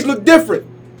main stage look different.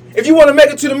 If you want to make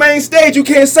it to the main stage, you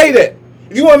can't say that.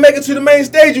 If you want to make it to the main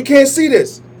stage, you can't see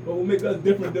this. But we'll make us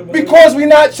different than Because we're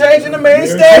not changing the main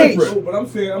stage. But I'm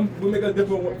saying, we'll make us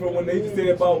different from when they used to say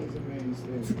about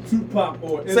Tupac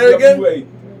or NWA. Say it again?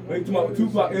 When they talk about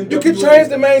Tupac, NWA. You can change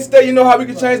the main stage. You know how we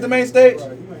can change the main stage?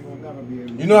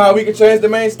 You know how we can change the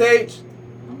main stage?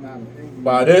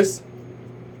 By this.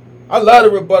 I love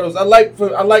the rebuttals. I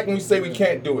like when we say we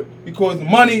can't do it because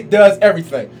money does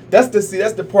everything. That's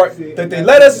the part that they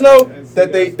let us know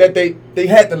that they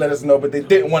had to let us know, but they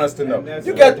didn't want us to know.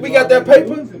 We got that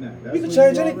paper. We can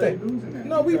change anything.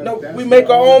 No, we make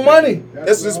our own money.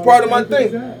 That's just part of my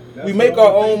thing. We make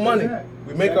our own money.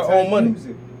 We make our own money.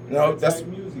 No, that's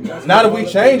now that we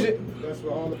change it. That's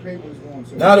what all the papers going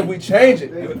to. Now that we change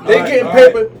it, they're getting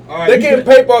paper. They're getting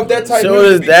paper off that type. Show of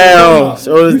this music. down.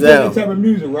 Show You this said down. this type of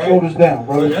music, right? Shoulders down,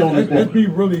 brother. Shoulders Let's down. be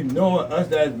really knowing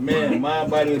us as man,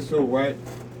 mind, body, and soul, right?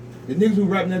 The niggas who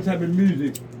rapping that type of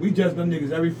music, we judge them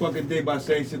niggas every fucking day by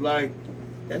saying shit like,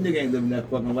 that nigga ain't living that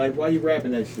fucking life. Why you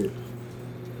rapping that shit?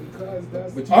 Because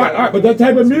that's All right, but that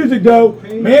type of music though,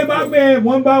 man by man,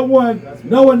 one by one,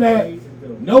 knowing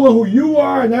who you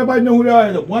are and everybody know who they are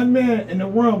as a one man in the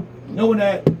room, knowing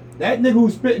that nigga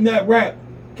who's spitting that rap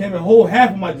came and hold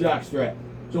half of my jock strap.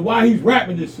 So why he's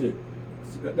rapping this shit?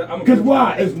 Because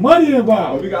why? It's money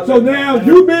involved. So now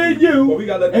you being you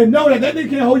and know that nigga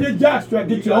can't hold your jock strap,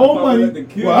 get your own money.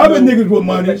 Well, other niggas with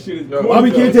money. Why we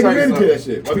can't take advantage of that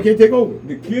shit? Why we can't take over?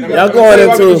 The kids Y'all got going Why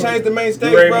we into- can change the main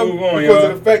stage, ready to bro? move on, Because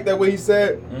y'all? of the fact that what he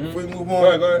said. If we move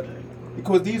on. Go ahead.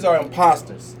 Because these are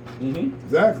imposters.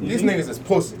 Exactly. These niggas is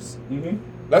pussies. Mhm.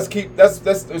 Let's keep that's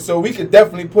so we could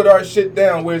definitely put our shit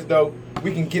down. Whereas though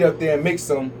we can get up there and make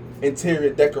some interior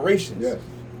decorations. Yes.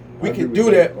 We I can agree do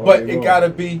with that, that all but day it long. gotta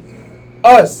be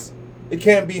us. It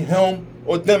can't be him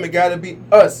or them. It gotta be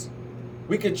us.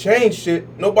 We could change shit.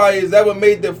 Nobody has ever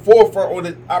made the forefront or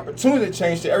the opportunity to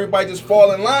change shit. Everybody just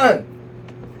fall in line.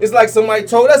 It's like somebody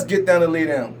told us get down and lay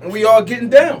down, and we all getting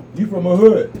down. You from a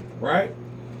hood, right?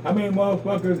 How many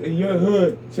motherfuckers in your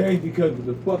hood change because of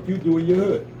the fuck you do in your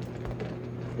hood?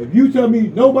 If you tell me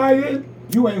nobody is,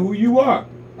 you ain't who you are.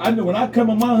 I know when I come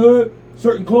in my hood,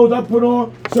 certain clothes I put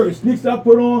on, certain sneaks I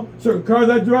put on, certain cars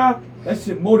I drive, that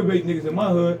shit motivate niggas in my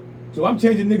hood. So I'm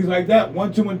changing niggas like that,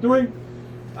 1, 2, and 3.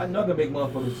 I know I can make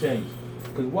motherfuckers change.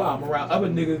 Cause why? I'm around other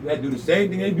niggas that do the same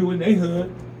thing they do in their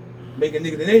hood, making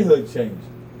niggas in their hood change.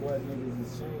 what niggas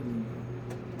is changing.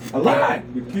 A lot.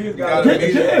 The kids You got gotta Get meet the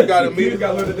it. kids. You gotta the meet kids it.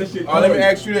 got to learn that shit. Let me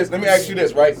ask you this. Let me ask you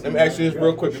this, right? Let me ask you this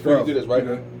real quick before you do this,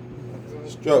 right?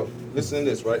 Stroke. Listen to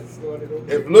this, right?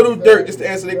 If Little Durk, just to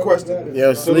answer their question.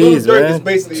 Yo, So Little sleaze, Durk man. is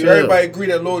basically, Chill. everybody agree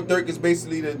that Little Durk is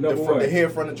basically the Number one.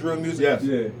 head front of drill music? Yes.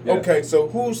 Yeah. Okay, so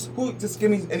who? Just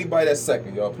give me anybody that's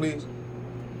second, y'all, please.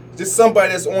 Just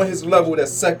somebody that's on his level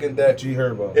that's second that G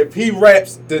Herbo. if he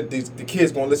raps, the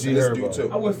kids gonna listen to this dude G-Herbo. too.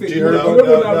 I would say No,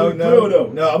 Drill no, though.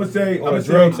 no, I'm gonna say, On a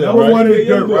drill tip, number right? one is Yeah,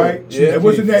 Dirt, Young right? Yeah. And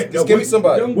what's the name? Just give me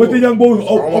somebody. Young What's the young boy who I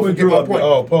don't wanna opened forget drill my up point. there?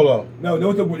 Oh, Polo. No, there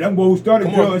was the young boy who started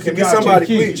Come drill on, in give me Chicago. somebody,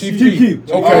 Chief please. Keef. Chief Chief Keef.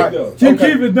 Okay. All right. Chief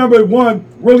Okay. Keef is number one,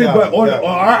 really, Yeah, but on yeah.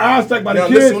 our eyesight by the Now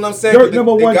kids, listen what I'm saying. Dirt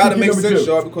number one, It gotta Chief Keef make number sense,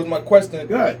 two. y'all, because my question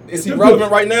Good. is he It's relevant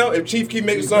good. right now? If Chief keep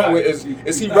making He's something, not. is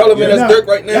He's he not. relevant Yes, as Dirk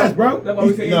right now? Yes, bro. That's why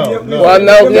we say No, Yep, no. Well,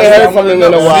 no, we ain't heard from him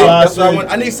in a while. That's what I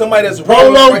want. I need somebody that's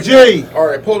Polo relevant right G. now. All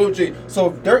right, Polo G. So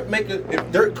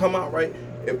if Dirk come out right,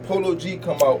 if Polo G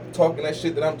come out talking that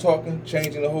shit that I'm talking,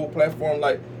 changing the whole platform,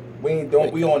 like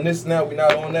we on this now, we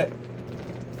not on that.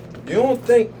 You don't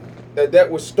think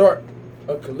that would start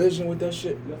a collision with that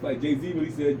shit? That's like Jay-Z when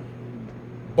he said,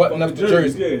 Button up the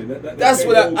jersey. Yeah, That's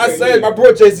what I said. I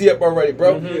brought Jay-Z up already,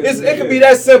 bro. Mhm. It could be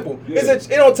that simple. Yeah. It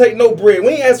don't take no bread. We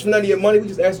ain't asking for none of your money. We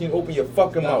just asking you to open your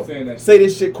fucking Stop mouth. saying that Say shit.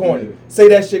 this shit corny. Yeah. Say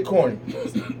that shit corny.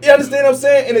 You understand what I'm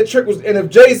saying? And the trick was, and if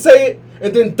Jay say it,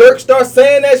 and then Dirk starts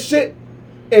saying that shit,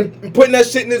 and putting that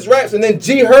shit in his raps, and then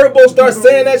G Herbo starts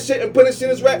saying that shit and putting shit in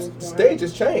his raps, the stage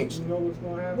has changed. You know what's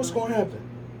gonna happen? What's gonna happen?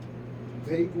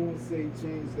 They gonna say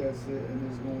change that shit, and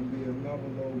it's gonna be another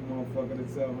little motherfucker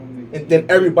to tell him. And then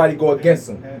everybody go against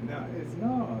him. And now it's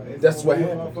not. It's That's gonna what be a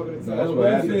happened. motherfucker to tell That's him. what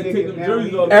He's happened. the Take nigga, them now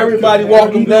jerseys he- off. Everybody now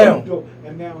walk he him the down. new dope,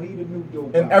 and now he the new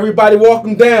dope. And guy. everybody walk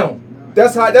them down.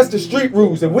 That's the street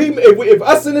rules. If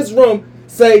us in this room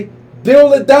say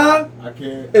deal or die, I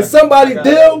can't. and somebody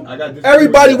deal,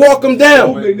 everybody walk them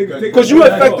down. Because you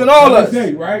affecting all us.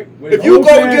 Right? When If you go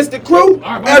Homestead- against the crew, All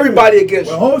right, everybody against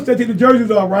When you. Homestead take the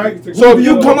jerseys off, right? So if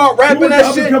you come out rapping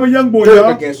that shit, Become a young boy, Dirk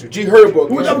y'all. against you, G Herbo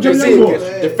Who's against you, up Jay-Z to young boy?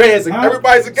 against you, the fans, Huh?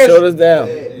 everybody's against you. Shoulders down.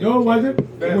 No, it wasn't.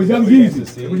 It was Young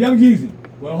Jeezy. It was Young Jeezy.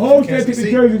 When Homestead took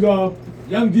the jerseys off,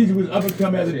 Young Jeezy was up and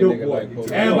coming as a dope boy.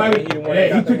 Everybody,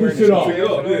 yeah, he took his shit off.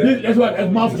 That's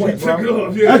my point,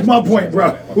 bro. That's my point,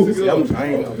 bro.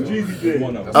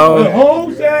 When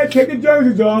Homestead took the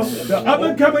jerseys off, the up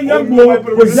and coming young boy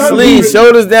was Young Sleeve, Jeezy.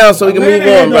 shoulders down so we can move Man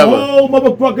had on, the brother. whole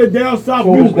motherfucker down south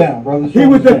Shoulders music. down, brother. He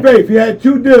was the Shoulders down. faith. He had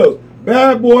two deals.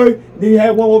 Bad Boy, then he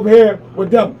had one over here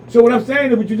with them. So what I'm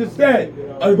saying is what you just said.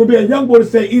 It's gonna be a young boy to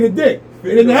say eat a dick.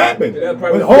 It didn't happen.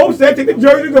 When Homestead took the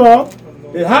jerseys off,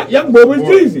 the hot young boy was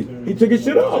Jeezy. He took his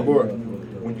shit off.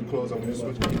 When you close up, when you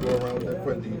switch, when you go around with that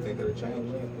front, do you think that'll change?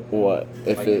 What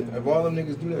if Like, it? if all them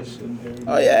niggas do that shit.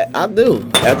 Oh yeah, I do.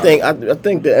 I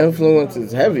think the influence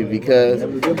is heavy because,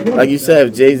 like you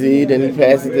said, Jay-Z, then he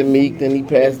passed it to Meek, then he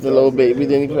passed it to Lil Baby,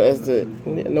 then he passed it.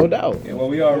 No doubt. Yeah, well,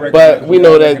 we all But we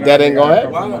know that ain't gonna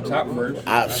happen. Come from the top first.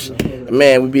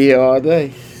 Man, we be here all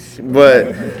day.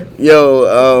 But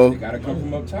yo, They gotta come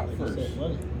from up top first.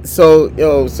 so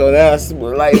now it's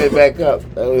lighting it back up.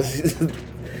 That was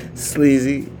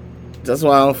sleazy. That's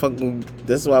why I don't fucking.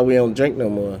 That's why we don't drink no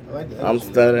more. I'm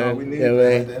stuttering. we You need know what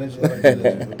I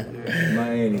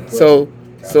that mean? So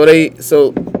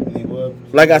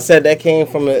like I said, that came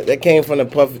from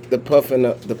the Puff and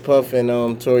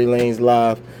Tory Lanez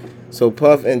live. So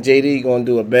Puff and JD gonna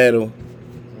do a battle.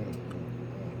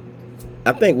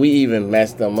 I think we even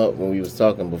matched them up when we was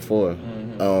talking before.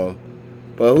 But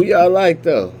who y'all like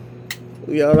though?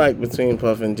 Who y'all like between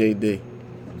Puff and JD?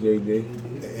 JD.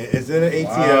 It's in the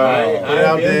ATL. Put it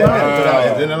out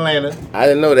there. It's in Atlanta. I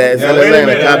didn't know that. It's in Now, wait a Atlanta.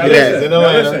 minute. Copy Now, that.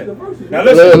 listen. Now A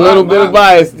listen. little bit of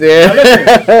bias there.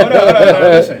 Hold on,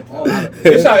 listen.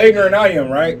 This how ignorant I am,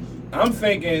 right? I'm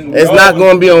thinking It's not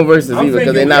going to be on verses either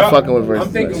because they're not we all- fucking with verses.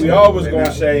 I'm thinking we always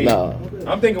gonna say. No.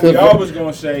 I'm thinking we always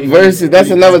gonna say Verses, that's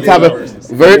another topic.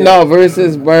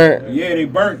 Versus burnt Yeah, they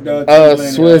burnt the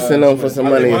Swiss and them for some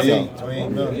money or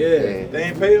something. Yeah, They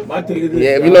ain't pay him? My thing is this.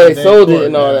 Yeah, we know they sold it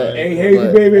and all that. Hey, Hazy,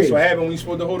 But- baby. that's what happened when you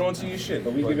supposed to hold on to your shit,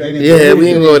 but we give that. Yeah,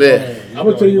 we can go there. I'm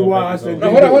gonna tell you why I said.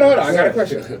 No, hold on. I got a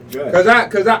question.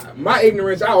 Cause my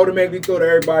ignorance, I automatically thought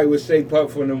everybody would say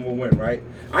Puff for them will win, right?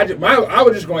 I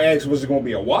was just gonna ask, was it gonna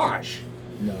be a wash?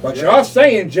 But y'all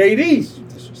saying JD.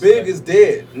 Big is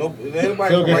dead. No,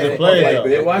 anybody Still can get write to play, like though.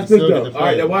 Big. Watch this Still though. get to All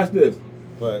right, play. now watch this.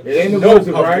 But It ain't no No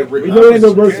verses, Puff right? get We ripped know it ain't no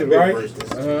out. verses, Can't be right?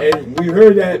 verses. And we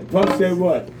heard that Puff said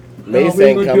what? Mace we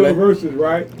ain't ain't gonna do a coming. verses,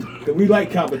 right? Cause we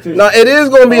like competition. No, it is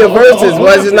going to be a versus,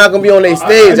 but it's just not going to be on their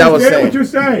stage, I was understand what you're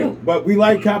saying. saying, but we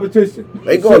like competition.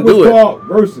 They So gonna do it's it. called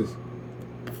versus.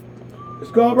 It's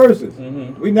called versus.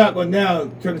 Mm-hmm. We're not gonna now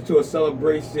turn it to a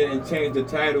celebration and change the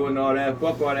title and all that.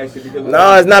 Fuck all that shit. Because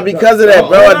No, it's not because of that,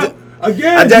 bro.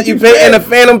 Again, You painting a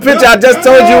phantom picture. I just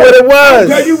told you what it I'll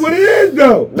tell was. you what it is,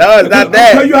 though. No, it's not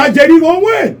that. I'll tell you how JD gonna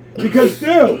win because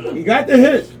still he got the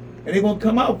hits and they gonna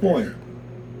come out for him.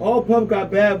 all Puff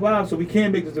got bad vibes, so we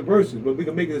can't make this a versus, but we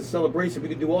can make it a celebration. We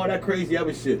can do all that crazy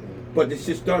other shit. But this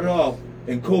shit started off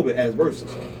in COVID as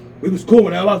versus. We was cool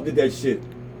when else did that shit.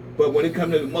 But when it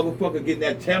comes to the motherfucker getting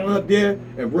that talent up there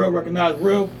and real recognize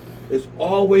real, it's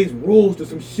always rules to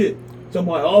some shit.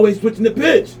 Somebody always switching the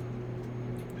pitch.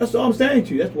 That's all I'm saying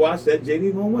to you. That's why I said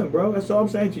JD gonna win, bro. That's all I'm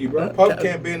saying to you, bro. Puff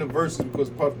can't be in the verses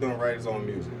because Puff don't write his own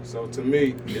music. So to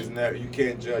me, it's not, you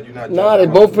can't judge. You're not. Nah, they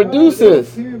judging both Puff. producers.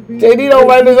 JD don't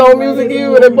write his own music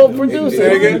either. They both producers.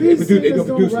 Say again?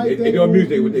 They do music.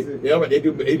 They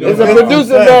do. It's a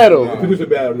producer battle. Producer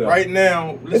battle. though. Right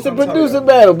now, It's a listen what I'm telling producer you.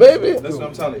 battle, baby. That's what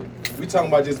I'm telling you. We talking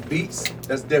about just beats.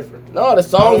 That's different. No, the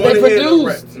songs I they don't wanna hear no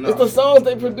produced. rap, no. It's the songs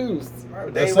they produced.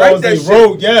 They The ain't write songs that they shit.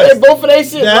 wrote, They yes. both of they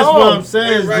shit That's what I'm wrong. saying.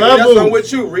 They It's ain't write it. That's levels. I'm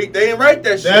with you, Reek. They ain't write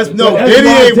that shit. That's no, That's Diddy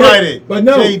why ain't Jay- write it. but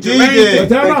no, JD Jermaine did. did.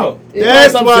 Time out.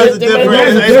 That's Some why shit it's they different. made.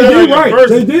 It's They not did like right. a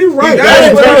versus. They did right. He got That's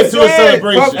it what turned I'm into a saying.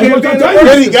 celebration. That's what I'm telling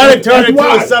Then you. he got it turned That's into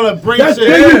why. a celebration. That's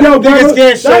there you go, brother. Niggas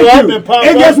can't show Thank up you. and pop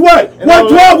And up. guess what? And all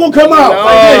 112 gonna come out. No.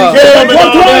 Kim and all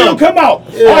 112 them. gonna come out.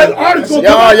 Artists gonna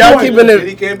come Y'all, out. y'all for it. keeping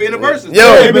He it. can't be in the verses. Yo,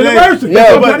 Hey, but the verses. Yo,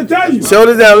 That's what but- I'm trying to tell you.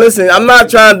 Shoulders down. Listen, I'm not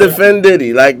trying to defend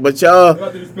Diddy, like, but y'all,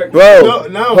 bro,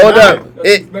 No, hold not. up,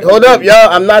 hold up, y'all.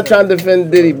 I'm not trying to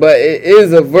defend Diddy, but it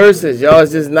is a versus, y'all.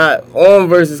 It's just not on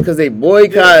versus because they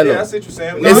boycotting Yeah, I him. see what you're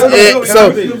saying.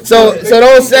 So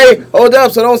don't say, hold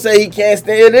up. So don't say he can't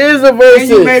stay. It is a And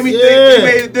you made versus. me think you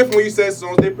made it different when you said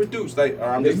songs they produced. Like,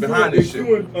 I'm just behind this shit.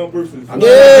 Versus. Yeah,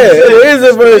 it is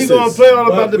a We gonna versus. play all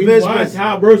about But the we business. watch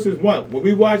how versus won. When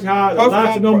we watch how the Puff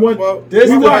last of gonna- them won. well, This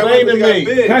we is the watch. thing to me.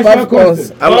 Can I ask you a Puff question?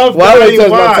 goes. Puff Why don't wait till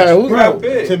it's my watch. turn? Who's Bro,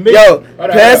 big? To me, Yo,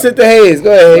 pass it to Hayes.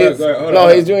 Go ahead, Hayes. Go ahead, hold No, on.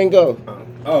 Hayes, you ain't go.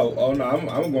 Oh no,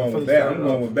 I'm going with bad. I'm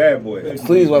going with Bad Boy.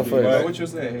 Please went first. But- What you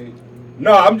saying, Hayes?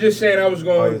 No, I'm just saying I was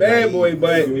going with Bad Boy,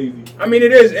 but I mean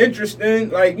it is interesting.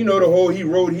 Like you know the whole he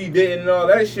wrote, he didn't, and all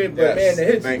that shit. But Yes, man,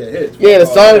 the hits, thank the you. hits. Yeah, the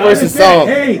song Oh, versus song.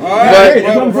 Hey, All right, hey,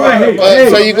 bro, I'm bro, saying, bro. hey,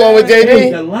 So you going with hey,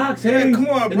 JD? the locks, Yeah, hey, come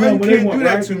on, and bro. then You when they can't want, do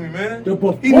that right? to me, man. The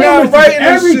performance, He not writing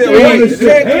this everything shit. on He this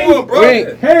can't shit. do it, bro. Wait.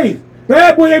 Hey,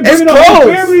 Bad Boy ain't It's bringing the whole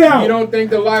close. family out. You don't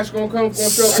think the locks gonna come from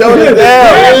Show Yeah, it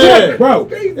down. Yeah. bro.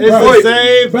 it's bro. the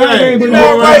same Bad thing. ain't You're bringing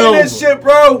not the writing whole this shit,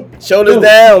 bro. Shoulders Yo.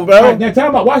 down, All right, bro. now talk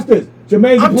about, watch this.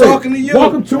 Jermaine I'm Dupri, talking to you.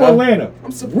 Welcome to Atlanta.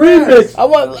 I'm surprised. Remix.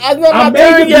 I know I my made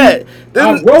turn the yet. beat.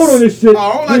 I This- wrote on this shit. Oh,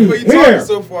 I don't like the way you Here. talking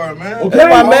so far, man. Okay,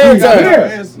 That's my man He's turn.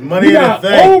 here. Money We in the got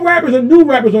thing. old rappers and new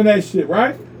rappers on that shit,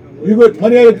 right? You got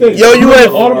money in the thing. Yo, you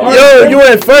went. All them Yo, artists- you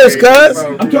went first, cuz.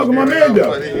 I'm talking my man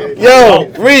though. Yo,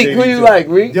 Reek, who you like,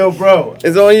 Reek? Yo, bro.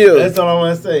 It's on you. That's all I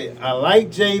want to say. I like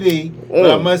JD,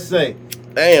 but I must say,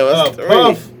 Damn, that's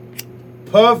three.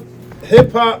 Puff,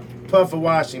 hip hop, Puff for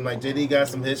washing. Like JD got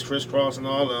some hits, crisscross and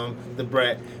all of them, the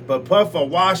brat. But Puff for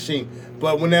washing.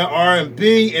 But when that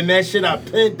R&B and that shit, I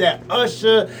pinned that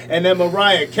Usher and that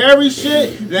Mariah Carey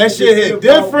shit. That shit hit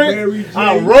different.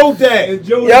 I wrote that.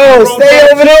 Yo, stay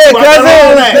over there,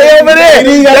 cousin. Stay over there. Yo,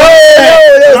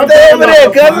 stay over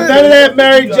there, cousin. None of that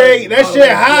Mary J. That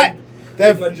shit hot.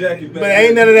 That, but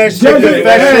ain't none of that shit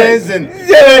confessions and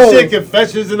that shit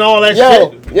confessions and all that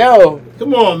Yo, shit. yo.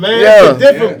 Come on, man. Yo. It's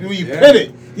different when you pin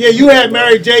it. Yeah, you had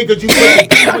Mary J. because you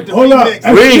put the Hold up. remix.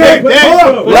 Reek. No.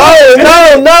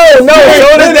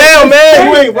 Shoulders down, You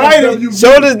man. ain't writing.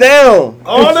 Shoulders down.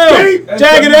 All them.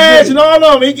 Jagged Edge and all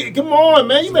of them. Come on,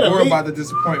 man. You better Worry leave. about the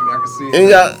disappointment. I can see And it.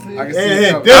 y'all- I can see Yeah, it.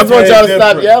 yeah, coming. I just want y'all to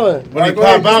stop Different. yelling. When he Go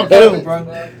ahead, pop out, disappointment, too.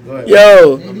 bro.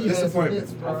 Yo, Disappointment.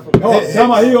 Oh,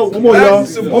 come on, here, one more, y'all.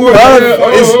 One more.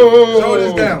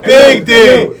 Shoulders down. Big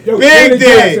did. Yo, Big Janet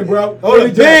Jackson, did. bro. Hold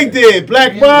Janet on, Big did.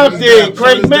 Black Bob did.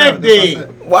 Craig Mack did.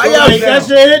 why Like, y'all? that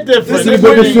shit hit different. Let's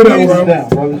put this shit up,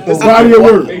 bro. Body of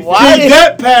work. Why Big is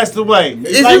Depp passed away.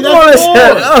 you Like, gonna that's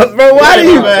shut cool. up, bro?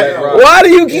 Yeah, Why do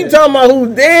you keep talking about who's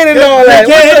dead and all He that?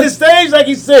 can't hit What the stage like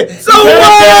he said. So He gotta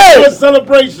what? do a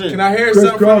celebration. Can I hear Chris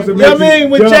something? Cross from and you? You know what I mean?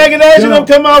 When Jagged Edge and them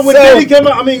come out with So- Diddy come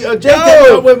out, I mean, Jay Yo.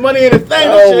 come out with Money in the Thing,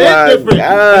 that Oh shit my hit different.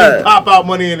 God. When he pop out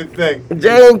Money in the Thing.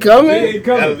 Jay ain't coming.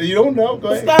 You don't know, go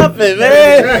ahead. Stop it,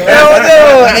 man.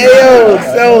 Yo,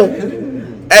 so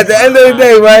at the end of the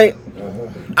day, right?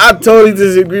 I totally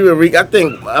disagree with Reek. I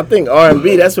think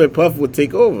R&B. That's where Puff would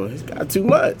take over. He's got too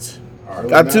much.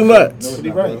 Got too much.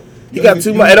 He got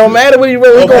too much. It don't matter what he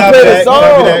wrote. We're gonna play the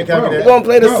song. We're gonna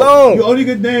play the You song. only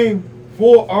could name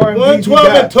 4 R&B.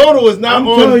 112 in total is not I'm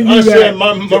on telling you Usher that. and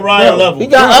Mariah level. He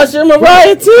got Usher and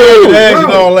Mariah too. Edge and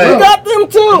all He that. got them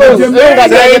too. Jermaine got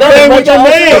Same thing with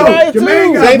Jermaine.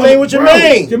 Jermaine got Same thing with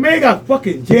Jermaine. Jermaine got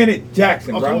fucking Janet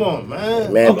Jackson, Oh, bro. come on,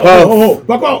 man. Man, Puff.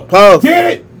 Puff. Puff.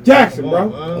 Janet Jackson, bro.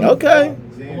 Okay.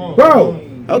 Bro.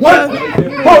 Okay. What?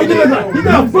 Oh, you're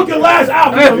not fucking last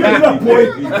album. Look it up,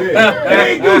 boy. He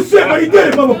ain't do shit, but he did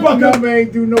it, motherfucker. Number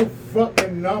ain't do no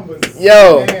fucking numbers.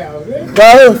 Yo, Damn,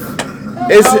 bro.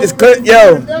 It's good,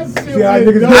 yo.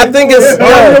 I think it's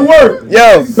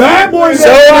yo. Bad boy.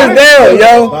 Shoulders down,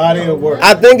 yo. Body of work.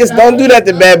 I think it's don't do that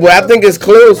to Bad Boy. I think it's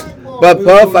close, but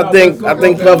Puff, I think Puff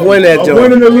win that Winning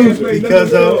joint. or losing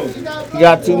because He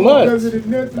got too much.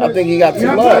 I think he got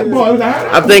too much.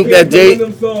 I think that Jay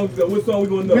What song we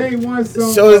gonna know? Name one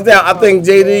song. Shoulders down. I think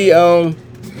JD,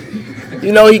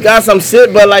 you know, he got some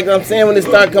shit, but like I'm saying, when it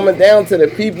start coming down to the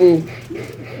people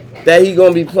that he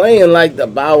gonna be playing, like the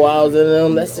Bow Wows and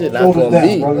them, that shit not gonna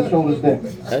beat.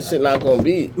 That shit not gonna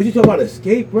beat. What you talking about?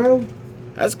 Escape, bro?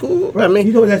 That's cool. Bro, I mean,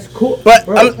 you know that's cool. but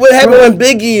bro, what happened bro. when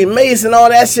Biggie and Mace and all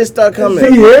that shit start coming?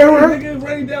 Sierra? Niggas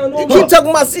running down You on keep talking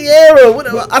about Sierra.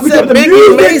 I We said got the Biggie,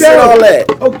 music Mace, down. and all that.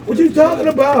 Oh, what you talking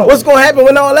about? What's gonna happen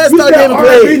when all that you start said getting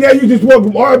R&B, played? now you just walk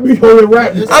from R&B to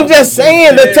rap. I'm just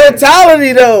saying the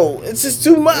totality though. It's just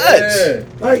too much. Yeah.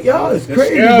 Like, y'all, it's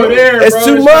crazy, Scale bro. there, It's bro.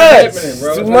 too not much. happening, bro.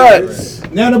 It's too It's not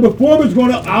much. Now the performance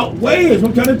going to outweigh it.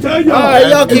 I'm trying to tell y'all. All right,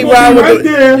 y'all It's keep gonna riding be with right the.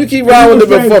 there. You keep riding with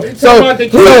the And you before. gonna So, about the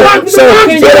so,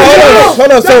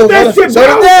 hold on. So, That shit, bro.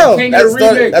 it down. Can't get a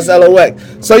remix. That's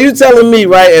LOX. So you telling me,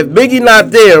 right? If Biggie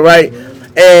not there, right?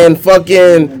 And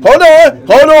fucking hold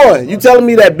on. You telling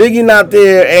me that Biggie not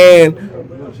there and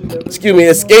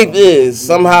Escape is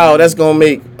somehow that's gonna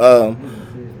make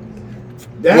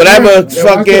That whatever round,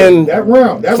 fucking that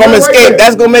round from right Escape, there.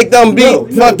 that's gonna make them beat No,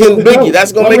 fucking no. Biggie.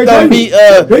 That's gonna Let make me them tell beat you.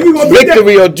 Biggie gonna beat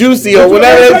Victory that. or Juicy or That's what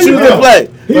whatever I'm they telling choose you to now. play.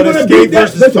 He But gonna Escape beat that.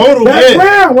 versus Total, That yeah.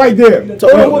 round right there.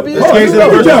 Total would be Oh, Escape here you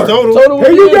versus go. Total.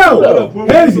 Here you go. We'll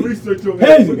do some research over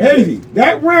Hazy.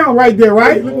 That round right there,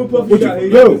 right? Look what What Puffy you got. Hey,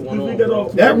 do? just read that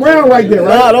off. That round right there,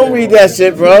 right? Nah, don't read that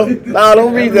shit, bro. Nah,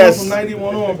 don't read that. From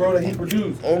 91 on, bro, that he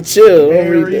produced. Chill. Don't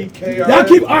read that. KRS. Y'all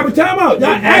keep time out. Y'all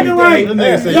acting like That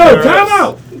nigga said yo, KRS. time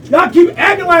out. Y'all keep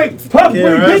acting like Puff when he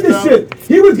KRS did this though? shit.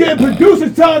 He was getting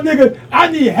producers telling niggas, I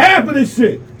need half of this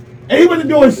shit. And he wasn't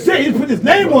doing shit. He put his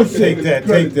name on shit.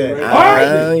 Take that.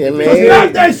 Alright? Yeah, So man.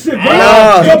 stop that shit, bro.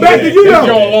 Nah. Go back to you This your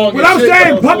though. longest What I'm shit,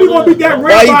 saying, though. Puppy gonna beat that round.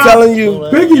 Why he by telling you?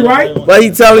 Biggie, right? Why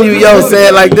he telling you, yo, say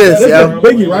it like this, Listen, yo?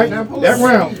 Biggie, right? That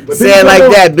round. When Say Biggie it like come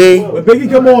on- that, B. When Biggie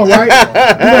come on, right? He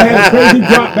gonna have a crazy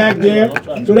drop back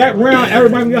there. So that round,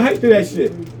 everybody gonna hype to that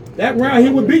shit. That round, he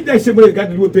would beat that shit, but it got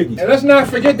to do with Biggie. And let's not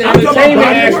forget the I'm talking about entertainment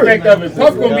body of aspect of it.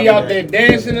 Puff gonna be out there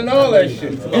dancing and all that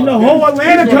shit. And the whole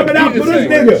Atlanta He's gonna coming out be for the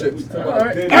this same. nigga. All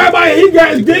right. Everybody he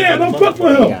got is dead. Don't fuck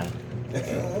with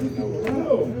him.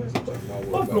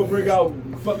 Puff gonna bring out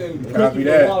fucking Copy Christopher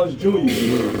that. Wallace Jr.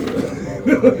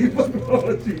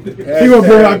 He gonna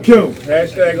bring out Kim.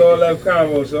 Hashtag all left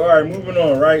convo. So all right, moving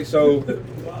on, right? So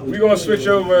we're gonna switch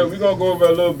over. We're gonna go over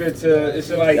a little bit to it's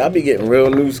like Y'all be getting real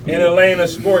new school. in a lane of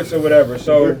sports or whatever.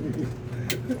 So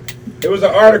it was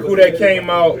an article that came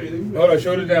out. Hold on,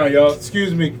 show it down, y'all.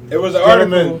 Excuse me. It was an article.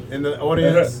 Gentlemen in the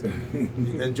audience,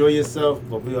 enjoy yourself,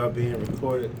 but we are being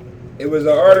recorded. It was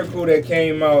an article that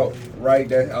came out, right,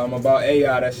 that about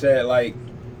AI that said like,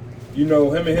 you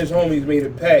know, him and his homies made a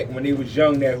pact when he was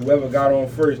young that whoever got on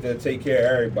first, they'll take care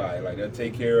of everybody. Like they'll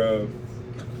take care of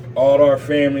all our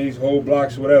families, whole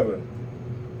blocks, whatever.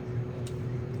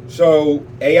 So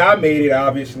AI made it,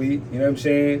 obviously, you know what I'm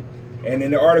saying? And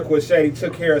in the article it said he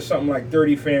took care of something like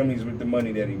 30 families with the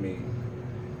money that he made.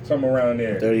 Something around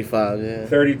there. 35, yeah.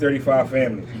 30, 35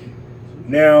 families.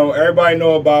 Now, everybody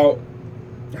know about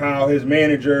how his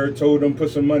manager told him put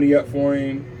some money up for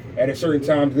him at a certain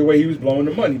time, the way he was blowing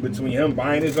the money between him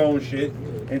buying his own shit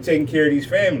and taking care of these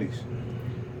families.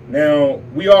 Now,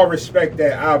 we all respect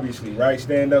that, obviously, right?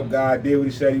 Stand up guy did what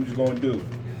he said he was going to do.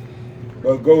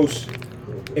 But Ghost,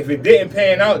 if it didn't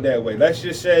pan out that way, let's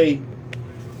just say,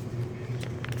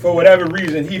 for whatever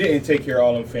reason, he didn't take care of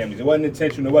all them families. It wasn't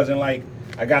intentional. It wasn't like,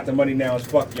 I got the money now, it's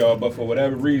fuck y'all, but for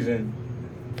whatever reason,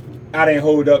 I didn't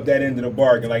hold up that end of the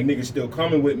bargain. Like, niggas still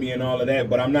coming with me and all of that,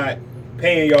 but I'm not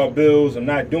paying y'all bills. I'm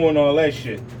not doing all that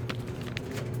shit.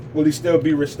 Will he still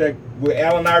be will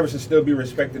Allen Iverson still be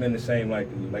respected in the same light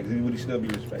to you? Like, would he still be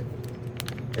respected?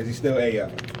 Is he still AI?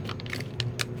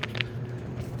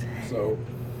 So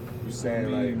you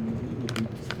saying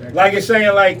Like it's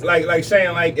saying like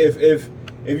saying like if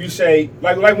you say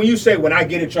like when you say when I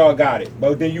get it, y'all got it,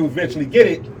 but then you eventually get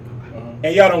it.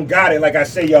 And y'all don't got it like I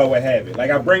say y'all would have it. Like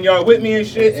I bring y'all with me and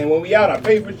shit, and when we out, I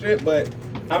pay for shit, but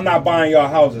I'm not buying y'all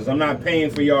houses. I'm not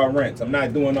paying for y'all rents. I'm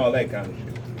not doing all that kind of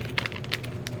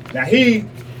shit. Now he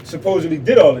supposedly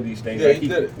did all of these things. Yeah, like he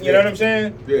did it. You know what I'm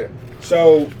saying? Yeah.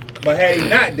 So, but had he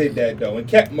not did that though, and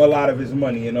kept a lot of his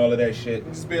money and all of that shit,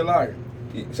 Just be a liar.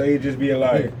 so he'd just be a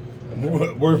liar.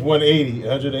 Worth 180,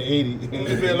 180.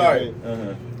 Just be a liar.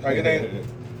 Uh-huh. Like it ain't.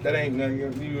 that ain't nothing.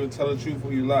 You either tell the truth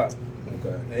or you lie.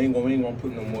 Okay. They ain't gonna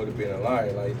put no more to being a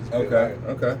liar. Like, just be a Okay. liar.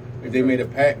 Okay. If they made a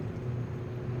pact,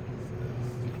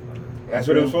 That's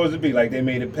what it was supposed to be. Like they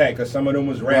made a pack, cause some of them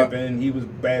was rapping, he was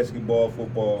basketball,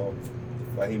 football.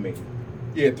 Like he made it.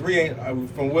 Yeah, 3 ain't.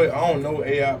 From what I don't know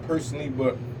AI personally,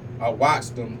 but I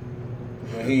watched him.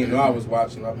 When he didn't know I was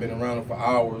watching. I've been around him for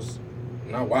hours,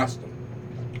 and I watched him.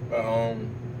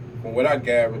 From what I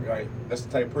gathered, like that's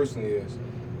the type of person he is.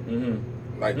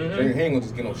 Like he ain't gonna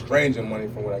just get no stranger money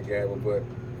from what I gathered. But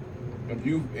if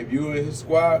you in his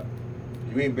squad,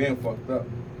 you ain't been fucked up.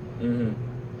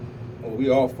 Well, we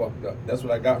all fucked up. That's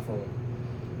what I got from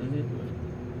him.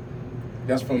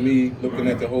 That's from me looking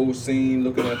at the whole scene,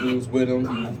 looking at who was with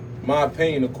him. My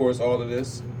opinion, of course, all of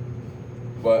this.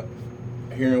 But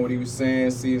hearing what he was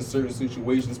saying, seeing certain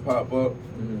situations pop up.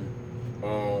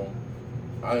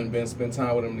 I done been spend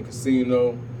time with him in the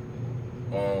casino,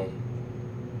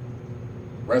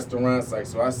 restaurants. Like,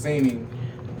 so I seen him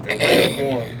in rare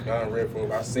form. Not in rare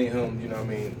form. I seen him, you know what I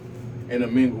mean,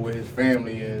 intermingle with his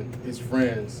family and his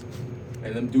friends.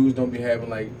 And them dudes don't be having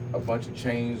like a bunch of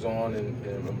chains on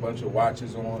and a bunch of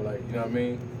watches on, like, you know what I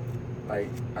mean? Like,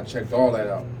 I checked all that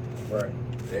out. Right.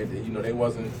 They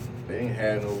ain't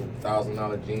had no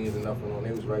 $1,000 jeans and nothing on.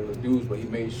 They was regular dudes, but he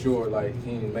made sure like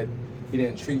he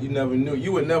didn't treat, you never knew.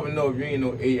 You would never know if you ain't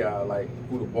know AI, like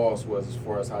who the boss was as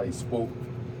far as how he spoke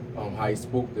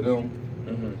to them.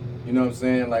 You know what I'm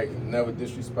saying? Like never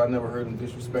disrespect. I never heard him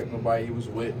disrespect nobody he was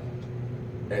with.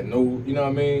 At no, you know what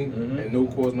I mean? At no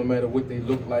cause, no matter what they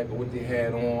looked like or what they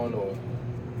had on, or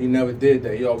he never did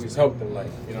that. He always helped them,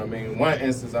 like, you know what I mean? In one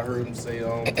instance, I heard him say, he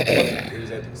was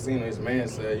at the casino, his man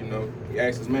said, you know, he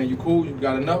asked his man, you cool? You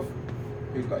got enough?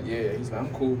 He was like, yeah. He's like,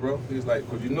 I'm cool, bro. He was like,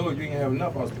 cause you know if you ain't have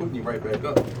enough, I was putting you right back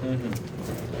up.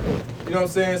 You know what I'm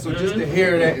saying? So just to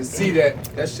hear that and see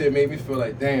that shit made me feel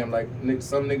like, damn, like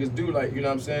some niggas do, like, you know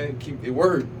what I'm saying? Keep their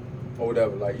word or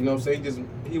whatever. Like, you know what I'm saying?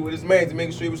 He with his man to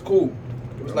making sure he was cool.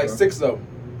 It was like 6 of them.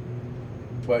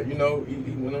 But, you know, he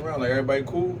went around like, everybody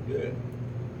cool? Yeah.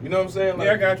 You know what I'm saying? Like,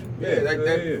 Yeah, I got you.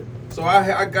 Yeah, So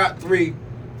I got 3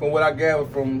 from what I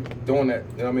gathered from doing that.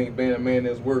 You know what I mean? Being a man in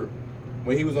his word.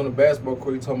 When he was on the basketball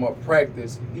court, he talking about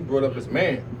practice, he brought up his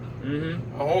man.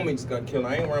 My homie just got killed.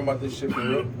 I ain't worrying about this shit for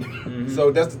real.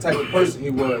 So that's the type of person he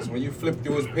was. When you flip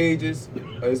through his pages,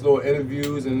 his little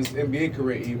interviews and his NBA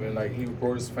career even, like he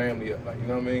brought his family up. Like, you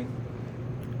know what I mean?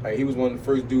 Like he was one of the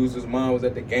first dudes, his mom was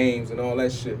at the games and all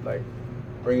that shit. Like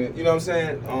bringing, you know what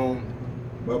I'm saying?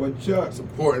 Bubba Chuck.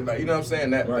 Supporting, like, you know what I'm saying?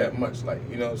 That much, like,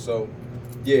 you know, so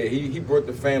yeah, he brought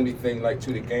the family thing like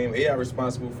to the game. AI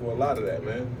responsible for a lot of that,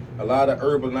 man. A lot of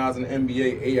urbanizing the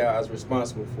NBA, AI is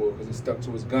responsible for because he stuck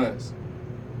to his guns.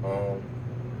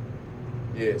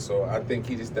 Yeah, so I think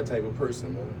he's just that type of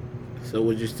person, man. So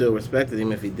would you still respect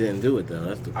him if he didn't do it though?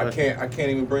 That's the question. I can't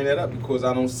even bring that up because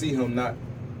I don't see him not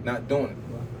doing it.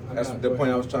 That's the point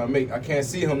I was trying to make. I can't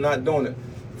see him not doing it.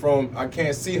 I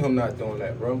can't see him not doing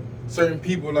that, bro. Certain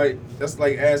people, like, that's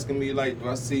like asking me, like, do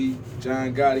I see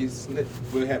John Gotti snitch?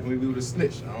 What happened if he would have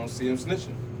snitched? I don't see him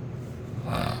snitching.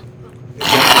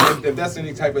 If that's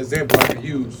any type of example I could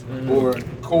use, or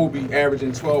Kobe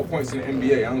averaging 12 points in the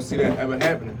NBA, I don't see that ever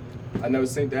happening. I never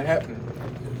seen that happening.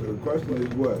 So the question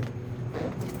is what?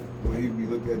 Will he be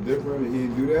looked at different if he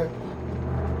didn't do that?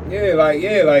 Yeah,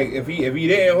 like if he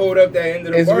didn't hold up that end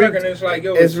of the bargain, it's like,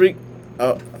 yo, it's you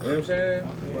know what I'm saying?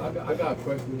 Well, I got a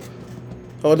question.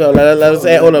 Hold on, let us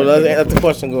let the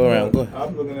question go around. Go ahead.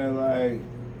 I'm looking at like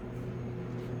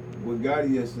what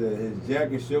Gotti just said. His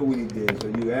jacket showed what he did. So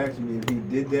you asked me if he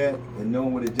did that and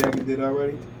knowing what his jacket did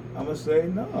already. I'm gonna say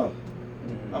no.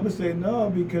 I'm gonna say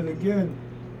no because again,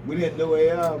 we didn't know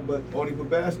AI, but only for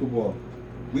basketball.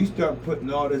 We start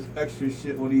putting all this extra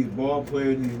shit on these ball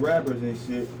players, these rappers and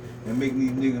shit, and making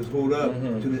these niggas hold up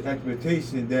to the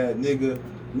expectation that, nigga,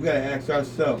 we gotta ask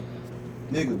ourselves,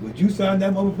 nigga, would you sign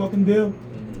that motherfucking deal?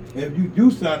 And if you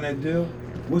do sign that deal,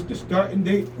 what's the starting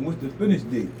date and what's the finish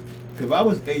date? Cause if I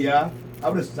was AI, I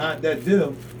would have signed that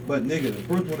deal, but nigga, the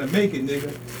first one to make it,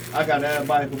 nigga, I got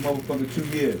everybody for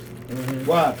motherfucking 2 years.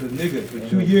 Why? Cause nigga, for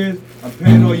 2 years, I'm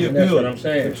paying all your That's bills. what I'm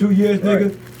saying. For 2 years, nigga,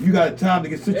 Right. you got time to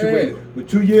get situated. Yeah. For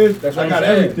 2 years, That's I what got I'm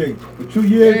saying. everything. For 2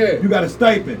 years, Yeah. you got a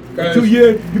stipend. For 'Cause- 2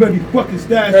 years, you better be fucking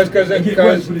stashed and get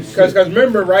ready for this shit. Because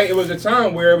remember, right, it was a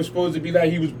time where it was supposed to be like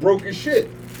he was broke as shit.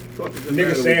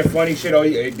 Niggas saying funny shit. Oh,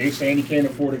 they saying he can't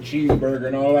afford a cheeseburger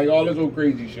and all this old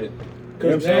crazy shit. You know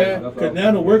what I'm saying? Cause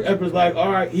now the work ethic is like,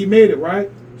 all right, he made it, right?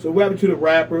 So what happened to the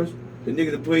rappers, the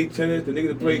niggas that play tennis, the niggas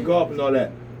that play golf and all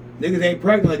that? Niggas ain't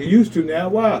practicing like they used to now.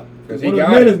 Why? Because One he of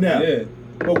got the it. now. Yeah.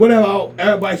 But whatever,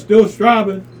 everybody's still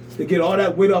striving to get all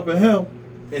that weight off of him.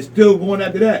 and still going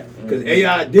after that. Because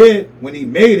AI did when he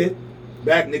made it,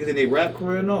 back niggas in their rap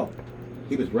career and all.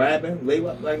 He was rapping,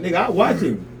 like nigga, I watch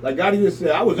him. Like Gotti just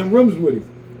said, I was in rooms with him.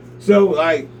 So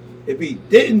like, if he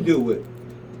didn't do it,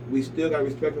 we still got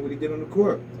respect for what he did on the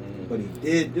court. But he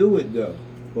did do it though.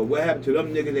 But what happened to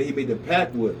them niggas that he made the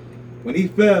pact with? When he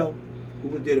fell, who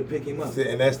was there to pick him up?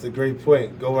 And that's the great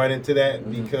point. Go right into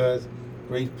that because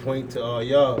great point to all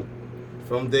y'all.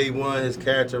 From day one, his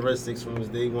characteristics from his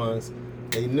day ones,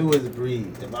 they knew his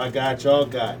breed. If I got, y'all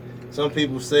got. Some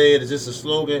people say it's just a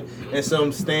slogan, and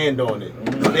some stand on it.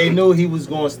 They knew he was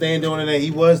going to stand on it, and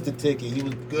he was the ticket. He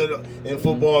was good in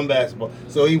football and basketball,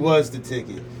 so he was the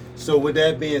ticket. So with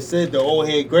that being said, the old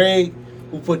head Greg,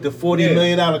 who put the $40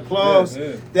 million clause,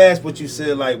 that's what you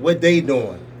said, like, what they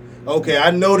doing? Okay,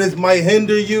 I know this might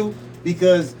hinder you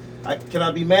because can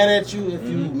I be mad at you if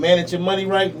you manage your money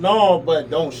right? No, but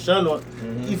don't shun on.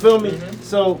 You feel me?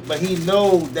 So, but he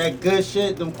know that good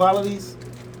shit, them qualities,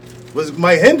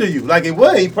 might hinder you. Like it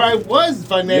was. He probably was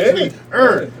financially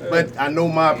earned. But I know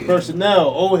my personnel,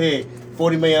 old head,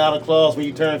 $40 million clause when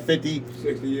you turn 50.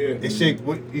 60 years. This shit,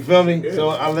 you feel me? Yeah. So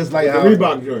I let's like the how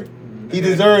Reebok joint. he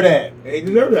deserved that. And he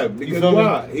deserved that because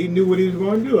why? He knew what he was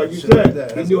going to do. Like you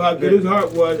said, he knew how good his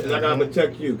heart was, and I gotta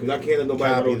protect you because I can't let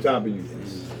nobody go on top of you.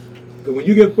 Because when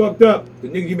you get fucked up, the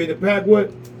nigga you made the pact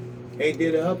with ain't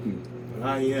there to help you. But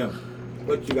I am.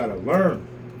 But you gotta learn.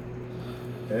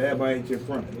 Everybody ain't your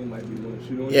friend. They might be doing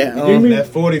shit on you. That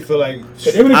 40 feel like.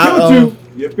 Cause they would have killed you.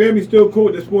 Your family's still cool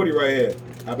with this 40 right here.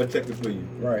 I protect it for you.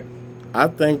 Right. I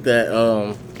think that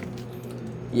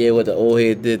what the old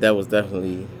head did, that was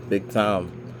definitely big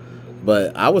time.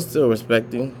 But I was still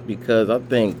respecting because I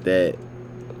think that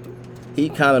he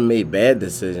kind of made bad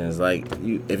decisions. Like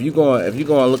if you going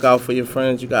to look out for your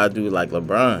friends, you gotta do like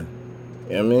LeBron.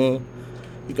 You know what I mean?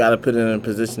 You gotta put it in a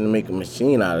position to make a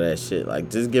machine out of that shit. Like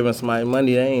just giving somebody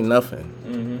money, that ain't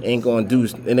nothing. It ain't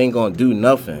gonna do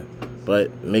nothing.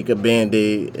 But make a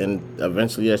Band-Aid and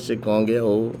eventually that shit gonna get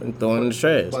old and thrown in the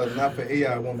trash. But not for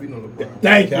AI, it won't be no LeBron.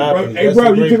 Thank you, bro. Hey,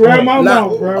 bro, you took it right out of my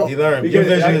mouth, bro. He learned. Because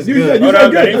Your vision is you good. said Hold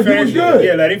up, let him good. You was finish. good.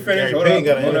 Yeah, let him finish. Hold Payne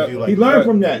got up. an interview like He learned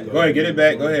from that. Go ahead, get it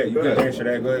back. Go ahead. You can answer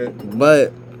that. Go ahead.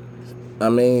 But I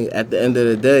mean, at the end of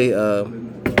the day,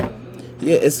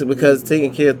 it's because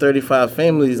taking care of 35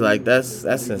 families, like that's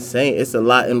insane. It's a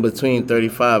lot in between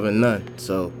 35 and none.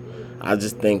 So I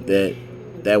just think that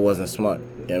wasn't smart.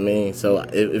 You know what I mean? So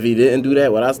if he didn't do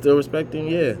that, would I still respect him?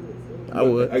 Yeah, I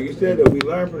would. Like you said, that we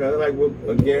learned from that. Like,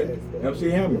 again, MC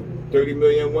Hammer, 30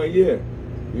 million 1 year.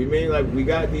 You mean like we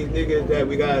got these niggas that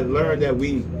we gotta learn that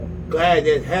we glad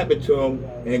that happened to them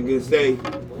and can say,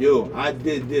 yo, I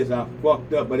did this, I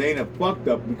fucked up, but it ain't a fucked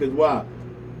up because why?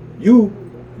 You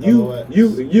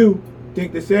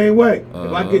think the same way.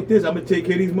 If I get this, I'm gonna take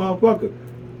care of these motherfuckers.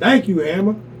 Thank you,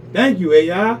 Hammer. Thank you,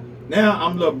 AI. Now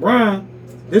I'm LeBron.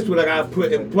 This is what I gotta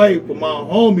put in play for my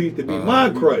homies to be my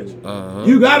crutch.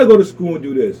 You gotta go to school and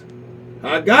do this.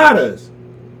 I got us.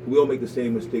 We don't make the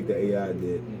same mistake that AI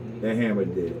did, that Hammer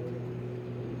did.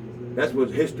 That's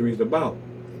what history is about.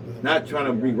 Not trying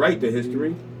to rewrite the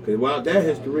history, because without that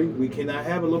history, we cannot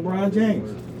have a LeBron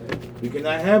James. We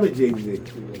cannot have a Jay-Z.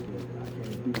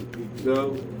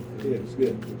 So, yeah, it's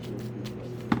good.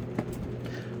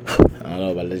 I don't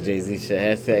know about the Jay-Z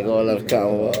shit. Hashtag all of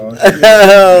combo.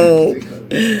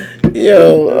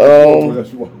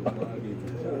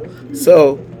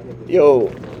 So,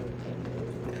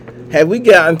 have we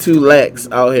gotten too lax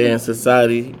out here in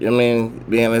society? I mean,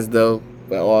 being as though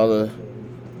with all the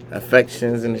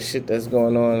affections and the shit that's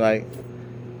going on, like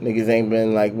niggas ain't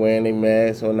been like wearing their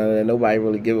masks or none of that. Nobody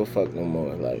really give a fuck no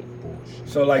more. Like,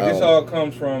 so like this all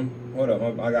comes from. Hold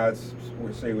up, I gotta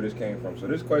say where this came from. So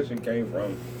this question came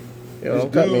from. Yo,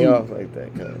 don't cut me off like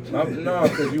that, cuz. No,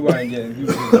 because you ain't getting. You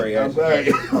was great. I'm glad.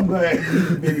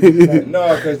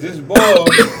 No, because this boy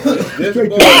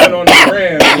went on the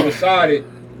gram and decided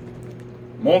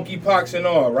monkeypox and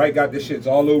all, right? Got this shits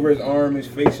all over his arm, his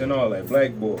face, and all that.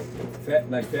 Black boy.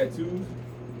 Like tattoos?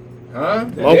 Huh?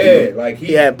 Monkey. Yeah, like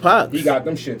he had pox. He got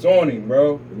them shits on him,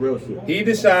 bro. Real shit. He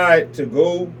decided to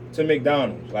go to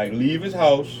McDonald's, like leave his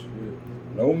house,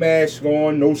 no mask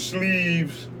on, no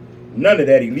sleeves, none of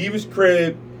that. He leave his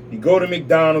crib, he go to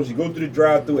McDonald's, he go through the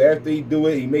drive-thru. After he do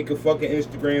it, he make a fucking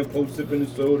Instagram post sipping the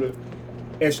soda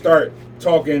and start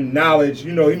talking knowledge.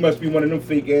 You know, he must be one of them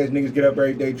fake ass niggas get up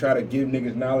every day try to give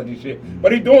niggas knowledge and shit.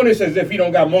 But he doing this as if he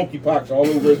don't got monkeypox all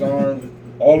over his arm,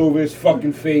 all over his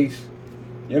fucking face. You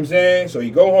know what I'm saying? So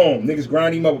he go home, niggas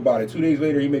grind him up about it. 2 days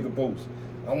later, he make a post.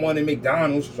 I wanted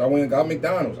McDonald's, so I went and got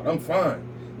McDonald's. I'm fine.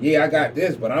 Yeah, I got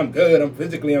this, but I'm good. I'm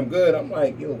good. I'm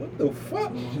like, yo, what the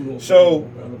fuck? So,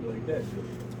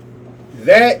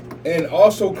 That, and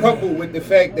also coupled with the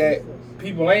fact that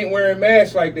people ain't wearing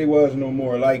masks like they was no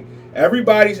more. Like,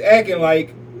 everybody's acting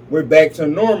like we're back to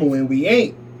normal, and we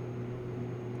ain't.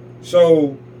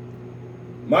 So,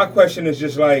 my question is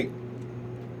just like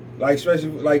especially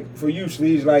like for you,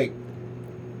 Sleeves, like,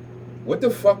 what the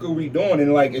fuck are we doing?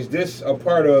 And like, is this a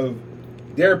part of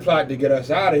their plot to get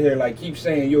us out of here? Like, keep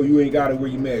saying, yo, you ain't gotta wear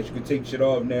your mask. You can take shit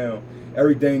off now.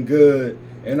 Everything good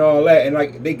and all that. And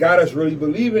like, they got us really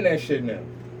believing that shit now.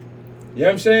 You know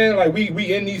what I'm saying? Like,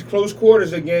 we in these close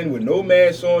quarters again with no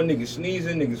masks on, niggas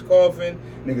sneezing, niggas coughing,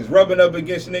 niggas rubbing up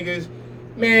against niggas.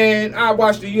 Man, I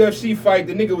watched the UFC fight.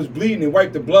 The nigga was bleeding and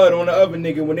wiped the blood on the other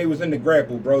nigga when they was in the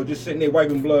grapple, bro. Just sitting there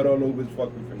wiping blood all over his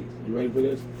fucking face. You ready for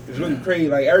this? It's looking crazy.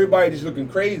 Like, everybody just looking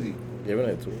crazy. Giving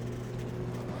it to it.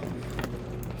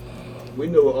 We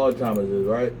know what Alzheimer's is,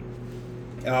 right?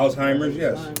 Alzheimer's,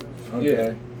 yes.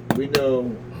 Okay. We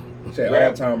know. Say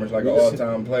Alzheimer's, like an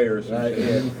all-time player or something. Right,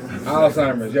 Yeah.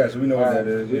 Alzheimer's, yes, we know what that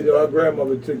is. We Yeah. know our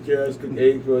grandmother took care of us,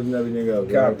 ate for us and everything else.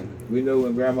 Right? Copy. We know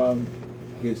when grandma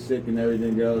gets sick and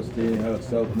everything else, seeing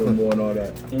herself no more and all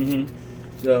that. Mm-hmm.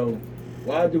 So,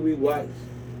 why do we watch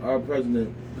our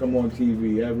president come on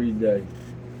TV every day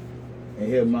and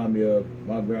he'll remind me of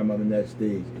my grandmother next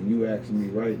stage? And you asking me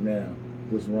right now,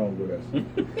 what's wrong with us?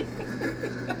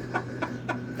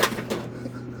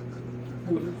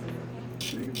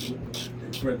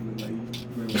 President,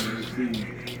 like,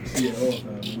 see it all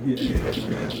time.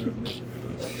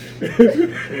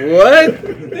 What?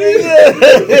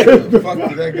 Fuck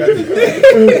did that guy do?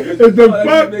 It's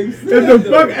the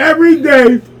fuck every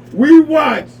day we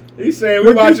watch. He's saying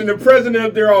we're watching the president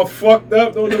up there all fucked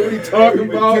up, don't know what he's talking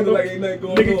about. Pretending like ain't nothing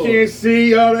going Nigga on. can't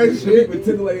see all that shit.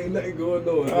 Pretending like ain't nothing going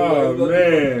on. Oh,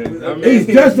 man. I mean, It's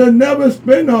just another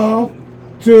spinoff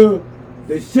to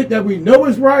the shit that we know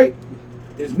is right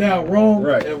is now wrong,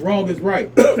 Right. and wrong is right.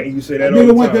 you say that That all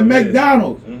the nigga went to time. yeah.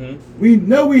 McDonald's. Mhm. We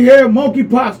know we hear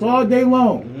monkeypox all day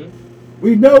long.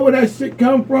 We know where that shit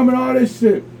come from and all this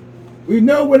shit. We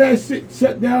know where that shit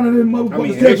shut down in the I mean, motherfucking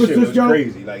his San shit was Francisco.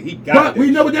 crazy. Like, he got But that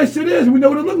we know what shit. that shit is. We know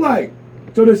what it look like.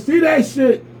 So to see that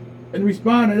shit and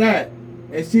respond to that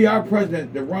and see our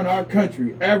president that run our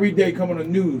country every day come on the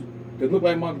news that look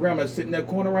like my grandma sitting in that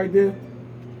corner right there,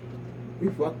 we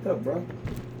fucked up, bro.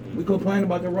 We complain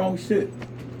about the wrong shit.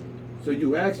 So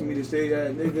you asking me to say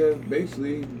that, nigga,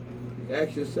 basically,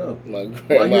 ask yourself. My Why you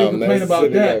grandma, ain't complain man, about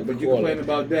sitting in that, but you corner. complain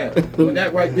about that. When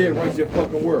that right there runs your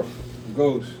fucking world.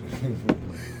 Ghost.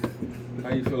 How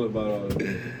you feel about all of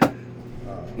this?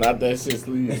 Not that shit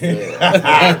Sleeves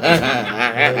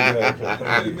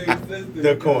It makes sense to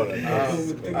The me. corner.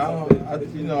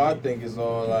 I think it's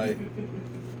all like,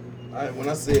 when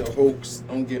I say a hoax,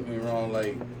 don't get me wrong,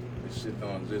 like, this shit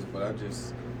don't exist, but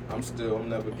I'm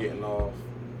never getting off.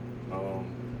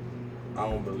 I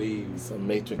don't believe, Some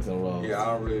Matrix involved. yeah,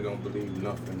 I really don't believe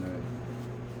nothing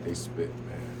that they spit,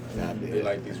 man. Nah, They yeah.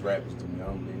 like these rappers to me, I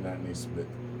don't believe nothing they spit.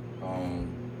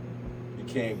 You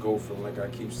can't go from, like I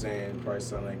keep saying, it probably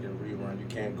sound like a rerun, you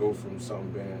can't go from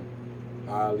something being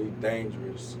highly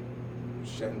dangerous,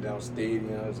 shutting down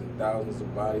stadiums and thousands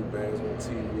of body bags on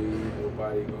TV,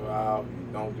 nobody go out,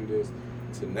 you don't do this,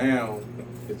 to now,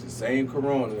 it's the same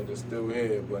corona that's still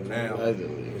here, but now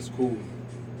it's cool.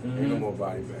 Ain't no more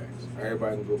body bags.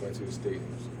 Everybody can go back to the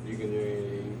stadiums.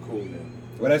 You cool now.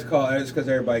 Well, that's because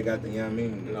everybody got the, you know what I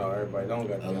mean? No, everybody don't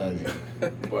got I love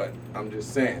that. But I'm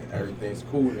just saying, everything's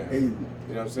cool now. You know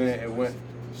what I'm saying? It went,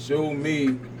 show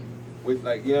me with,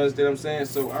 like, you understand what I'm saying?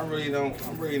 So I'm really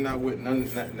not with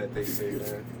nothing that they say,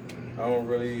 man. I don't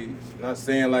really, not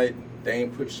saying like they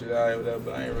ain't put shit out or whatever,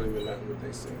 but I ain't really with nothing what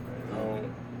they say,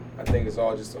 man. I think it's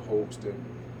all just a hoax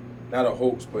not a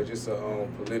hoax, but just a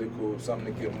political,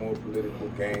 something to get more political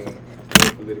gain,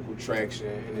 more political traction.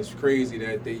 And it's crazy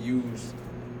that they use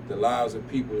the lives of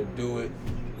people to do it.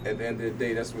 At the end of the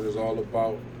day, that's what it's all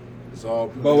about. It's all.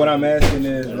 But what I'm asking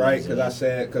is, right,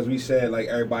 because we said, like,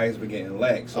 everybody's been getting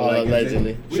lax. So, All like,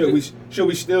 allegedly. should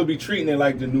we still be treating it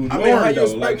like the new I norm, mean, how you though?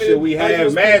 expect Like, me should to- we how you have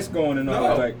expect- masks on and all that?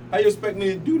 No, Like, how you expect me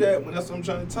to do that when that's what I'm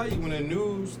trying to tell you? When the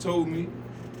news told me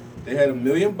they had 1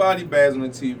 million body bags on the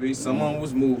TV, someone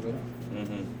was moving.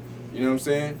 You know what I'm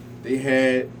saying? They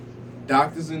had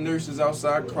doctors and nurses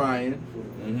outside crying.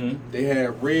 They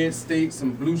had red states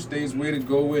and blue states where to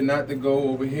go, where not to go.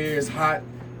 Over here it's hot.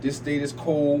 This state is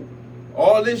cold.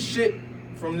 All this shit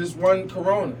from this one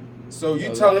corona. So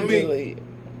you telling me?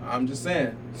 I'm just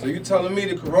saying. So you telling me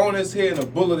the corona is here and a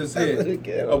bullet is here?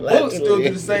 A bullet still do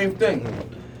the same thing.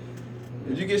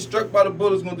 If you get struck by the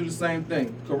bullet, it's gonna do the same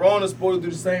thing. Corona's supposed to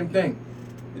do the same thing.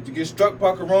 If you get struck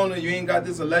by corona, you ain't got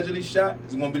this allegedly shot,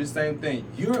 it's gonna be the same thing.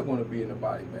 You're gonna be in the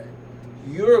body bag.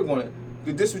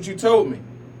 This what you told me.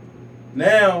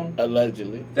 Now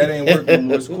Allegedly. that ain't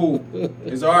working. It's cool.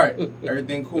 It's all right.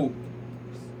 Everything cool.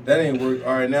 That ain't work.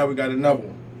 All right, now we got another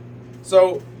one.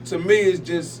 So to me, it's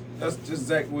just that's just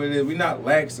exactly what it is. We not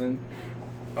laxing.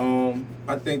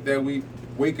 I think that we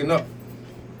waking up,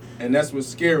 and that's what's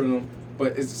scaring them.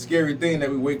 But it's a scary thing that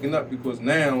we waking up because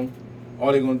now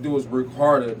all they're gonna do is work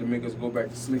harder to make us go back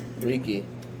to sleep. Ricky.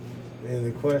 And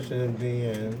the question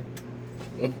being,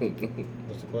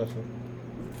 what's the question?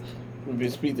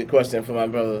 Repeat the question for my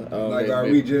brother. Like, are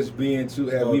we just being too?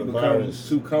 Have we the become virus.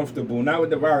 too comfortable? Not with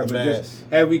the virus, but just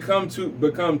have we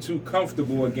become too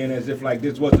comfortable again? As if like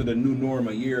this wasn't the new norm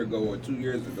a year ago or 2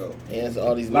 years ago. Yeah, it's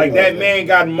all these Like that man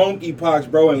got monkeypox,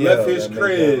 bro, and Yeah, left his that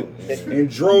crib McDonald's. and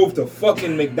drove to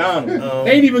fucking McDonald's.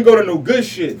 They ain't even go to no good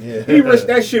shit. Yeah. He risked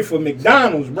that shit for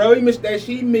McDonald's, bro. He missed that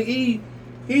shit.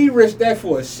 He risked that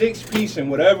for a 6-piece and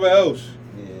whatever else.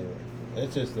 Yeah,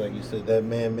 it's just like you said, that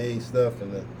man-made stuff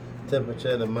and the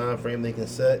temperature, the mind frame they can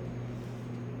set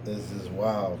is just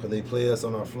wild. Because they play us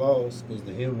on our flaws, because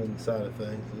the human side of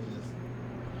things.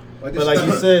 But like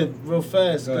you said, real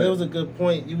fast, Go ahead. it was a good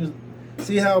point. You was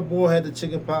see how boy had the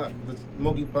chicken pox, the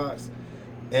monkey pox,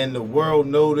 and the world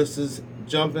notices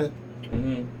jumping.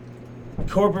 Mm-hmm.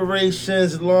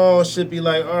 Corporations, laws should be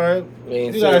like, all right, We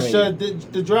ain't we gotta serving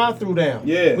shut the drive-through down.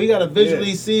 Yeah, we gotta visually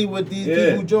yeah. see what these Yeah.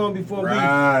 people doing before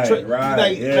Right, we. right.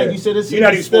 Like, yeah. like you said, it's you're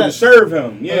not even supposed to serve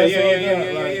him. Yeah, That's yeah, all yeah, I yeah, got,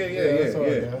 yeah, like, yeah, yeah, that's all I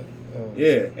yeah, got.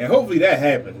 yeah. And hopefully that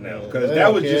happens now, because They that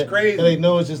don't was care. just crazy. And they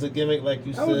know it's just a gimmick, like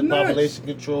you That was said, nuts. population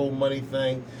control, money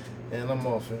thing, and I'm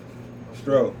off it.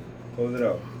 Stro, close it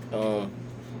up.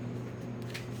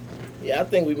 Yeah, I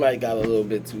think we might got a little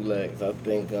bit too lax. I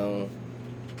think,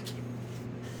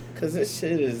 cause this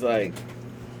shit is like,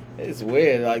 it's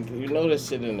weird. Like, you know, this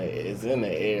shit is in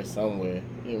the air somewhere.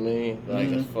 You know what I mean? Like,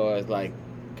 as far as like,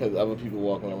 cause other people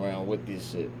walking around with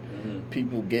this shit,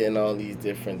 people getting all these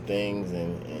different things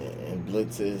and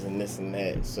blitzes and this and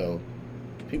that. So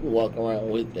people walk around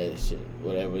with that shit,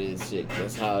 whatever it is, shit.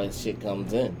 That's how that shit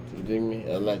comes in. You dig me?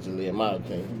 Allegedly, in my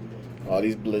opinion, all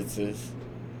these blitzes.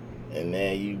 And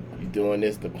then you doing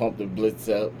this to pump the blitz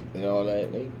up and all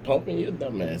that. They pumping your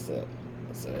dumb ass up.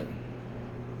 So,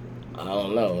 I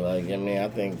don't know. Like, I mean, I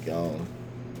think, yeah,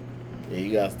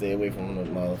 you gotta stay away from the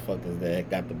motherfuckers that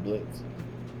got the blitz.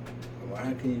 Well,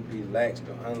 how can you be laxed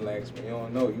or unlaxed when you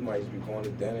don't know? You might just be going to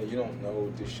dinner. You don't know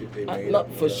what this shit they made No, up.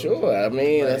 or for whatever. sure. I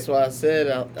mean, that's why I said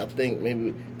I think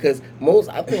maybe because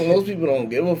I think most people don't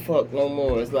give a fuck no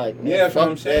more. It's like, man, Yeah, that's fuck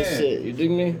what I'm saying. that shit. You dig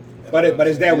me? But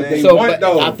is that what they So, want, but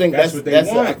though? I think that's what they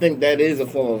want. I think that is a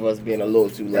form of us being a little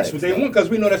too lax. That's what they want, because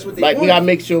we know that's what they Like, want. we gotta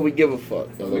make sure we give a fuck.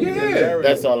 a little Yeah. bit.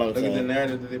 That's all I'm Look at the saying.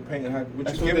 narrative that they paint. What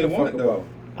That's you what giving they a fuck want, though. about?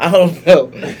 I don't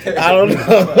know. I don't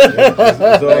know.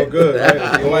 It's all good,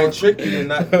 right? They might trick you to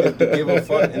not to give a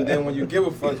fuck, and then when you give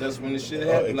a fuck, that's when the shit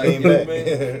Oh, happens. it Like, came you know back. what I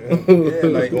mean?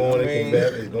 Yeah, like, It's going I and mean, came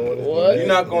back. It's going and What? You're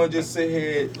not going to just sit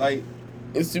here like.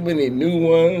 It's too many new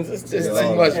ones. It's just Yeah, too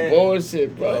like, much man.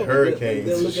 bullshit, bro. Hurricanes.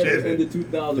 Then look at Shit. the end of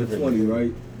 2020,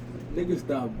 right? Niggas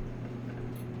stopped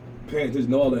paying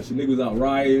attention to all that shit. Niggas out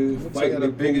rioting, What's fighting the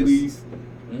the biggest- police,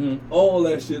 Mhm. all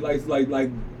that shit. Like,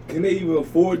 can they even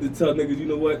afford to tell niggas, you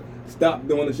know what, stop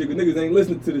doing the shit? Cause niggas ain't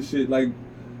listening to the shit. Like,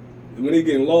 when they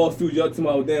getting lawsuits, y'all talking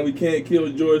about, damn, we can't kill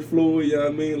George Floyd, you know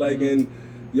what I mean? Like, and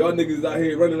y'all niggas out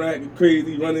here running around acting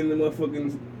crazy, running the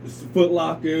motherfucking Foot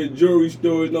Locker, jewelry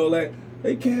stores and all that.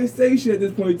 They can't say shit at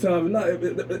this point in time. And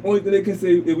the only thing they can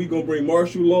say is we gonna bring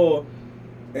martial law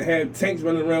and have tanks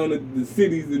running around the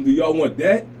cities, and do y'all want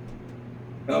that?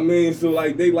 I mean, so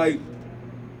like they like,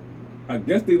 I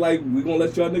guess they like, we gonna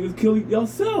let y'all niggas kill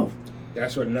yourself.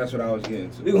 That's what I was getting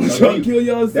to. They gonna try to kill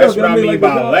yourself. That's what I mean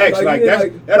by y'all- lax. Like, yeah,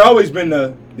 that always been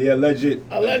the alleged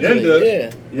Allegedly, agenda.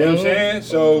 yeah. You know what I'm saying?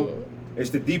 So it's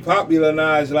to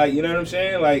depopularize, like, you know what I'm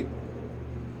saying? Like,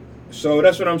 so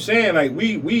that's what I'm saying. Like,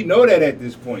 we know that at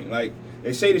this point. Like,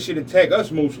 they say this shit attack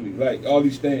us mostly, like all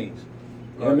these things.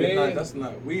 You know what I mean? That's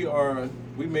not. We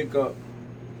make up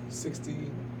 60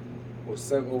 or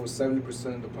over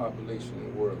 70% of the population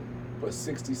in the world, but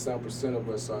 60-some% of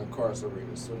us are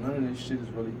incarcerated. So none of this shit is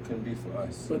really can be for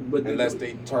us, But unless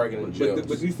they targeting jails.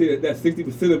 But you say that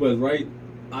 60% of us, right?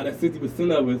 Out of that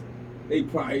 60% of us, they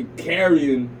probably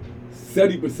carrying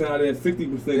 70% out of that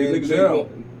 60%. In jail.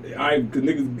 Cause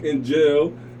niggas in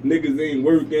jail, niggas ain't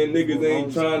working, niggas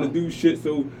ain't trying to do shit.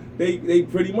 So they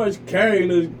pretty much carrying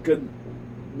us, cause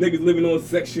niggas living on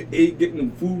Section 8, getting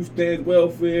them food stamps,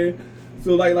 welfare.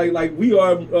 So like we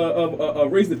are a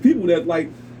race of people that like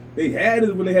they had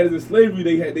us when they had us in slavery.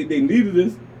 They needed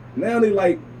us. Now they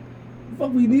like,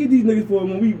 fuck, we need these niggas for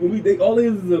when we they all it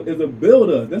is a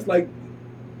build us. That's like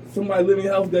somebody living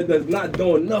in your house that's not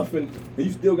doing nothing, and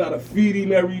you still gotta feed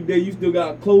him every day, you still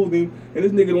gotta clothe him, and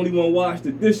this nigga don't even wanna wash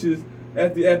the dishes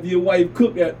after your wife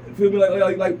cook at, feel me,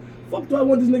 like fuck do I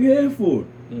want this nigga here for?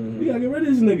 We gotta get rid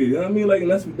of this nigga, you know what I mean? Like,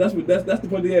 and that's the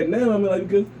point they at now. I mean, like,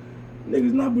 because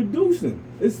niggas not producing.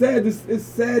 It's sad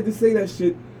to say that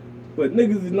shit, but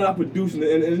niggas is not producing,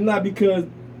 and it's not because,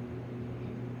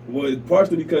 well, it's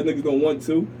partially because niggas don't want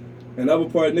to, and the other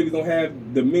part niggas don't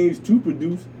have the means to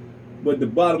produce. But the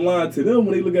bottom line to them,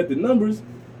 when they look at the numbers,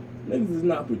 niggas is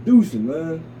not producing,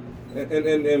 man.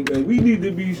 And we need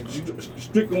to be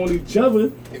strict on each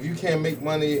other. If you can't make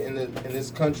money in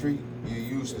this country, you're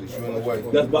useless. You're in the way.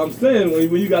 That's what I'm saying.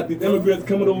 When you got these immigrants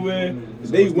coming over here,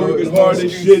 they working hard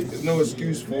and shit. There's no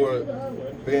excuse for it.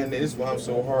 Man, this is why I'm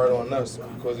so hard on us.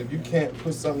 Because if you can't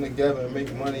put something together and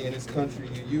make money in this country,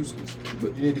 you're useless.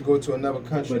 But you need to go to another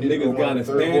country. But niggas got a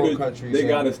standard. They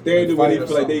got a standard where they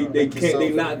feel like they can't. They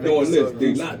not doing this.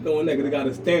 They not doing that. 'Cause they got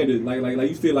a standard. Like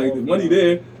you said, like the money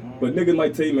there. But niggas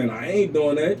might tell you, man, I ain't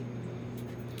doing that.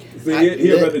 So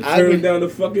he'd rather turn down the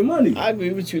fucking money. I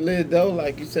agree with you, Liz, though.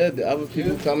 Like you said, the other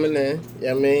people coming in, you know what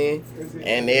I mean?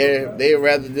 And they'd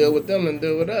rather deal with them than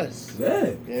deal with us. Yeah. You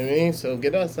know what I mean? So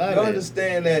get us out I of there.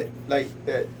 understand that, like,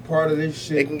 that part of this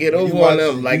shit. They can get over on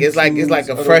them. Like it's like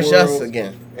a fresh us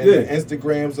again. And the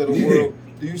Instagrams of the world.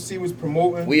 Do you see what's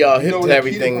promoting? We all hip to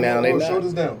everything now. They not. Show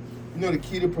this down. You know the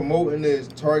key to promoting is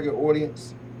target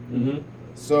audience. Mm-hmm.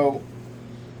 So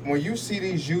when you see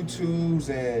these YouTubes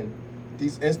and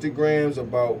these Instagrams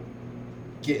about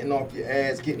getting off your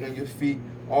ass, getting on your feet,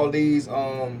 all these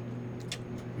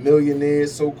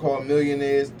millionaires, so-called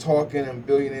millionaires talking and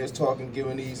billionaires talking,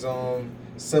 giving these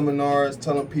seminars,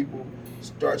 telling people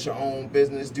start your own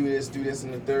business, do this,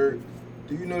 and the third.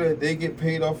 Do you know that they get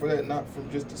paid off for that, not from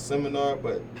just a seminar,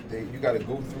 but you got to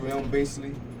go through them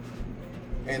basically,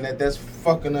 and that's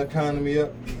fucking the economy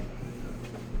up?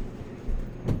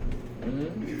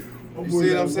 You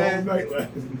see what I'm saying?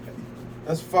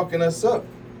 That's fucking us up.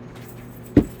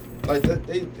 Like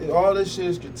they all this shit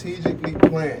is strategically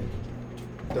planned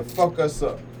to fuck us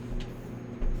up.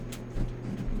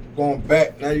 Going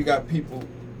back, now you got people.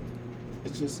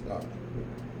 It's just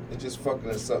fucking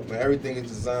us up, man. Everything is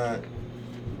designed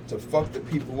to fuck the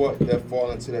people up that fall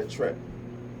into that trap.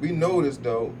 We know this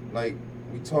though. Like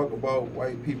we talk about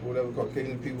white people, whatever,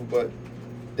 Caucasian people, but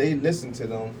they listen to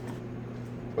them,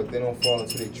 but they don't fall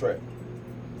into their trap.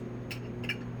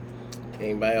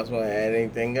 Anybody else want to add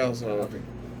anything else? Or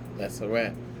that's a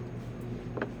wrap.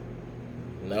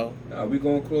 No. We're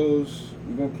gonna close.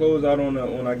 We're gonna close out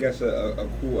on I guess a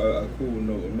cool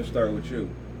note. Let me start with you.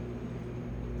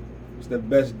 What's the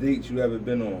best date you ever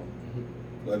been on?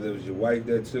 Whether it was your wife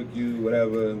that took you,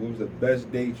 whatever. What was the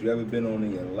best date you ever been on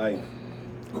in your life?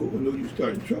 Cool, look, you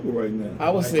starting trouble right now. I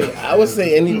would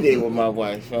say any day with my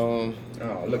wife. Oh,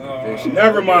 look at this.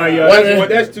 Never mind, y'all.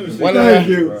 That's too soon. Thank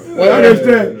you. I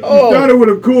understand. You started with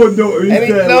a cool note. You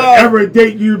said whatever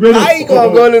date you been on. How you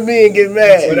gonna go to me and get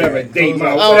mad? Whatever date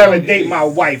my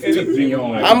wife took me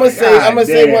on. I'm gonna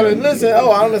say one of. Listen,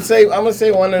 I'm gonna say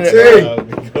one of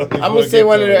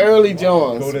the early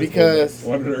Jones because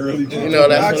one of the early Jones. You know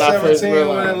that's when I first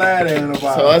realized.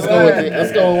 So let's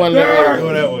go with one of the early.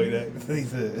 Go that way. He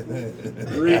said,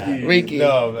 Ricky.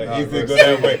 No, man, you could go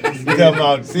that way. You talking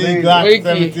about C Glock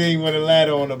 17 with a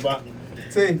ladder on the bottom.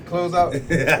 T, close out.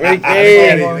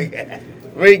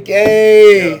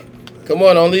 Ricky. Come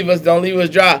on, don't leave us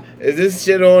dry. Is this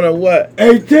shit on or what?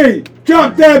 Hey T,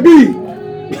 drop that beat.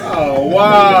 Oh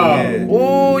wow!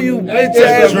 Ooh, you bitch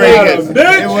ass nigga.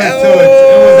 bitch. It was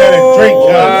at a drink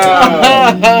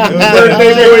concert. It was at a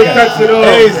drink concert.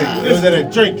 It was at a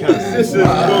drink concert. This is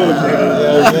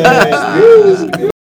bullshit.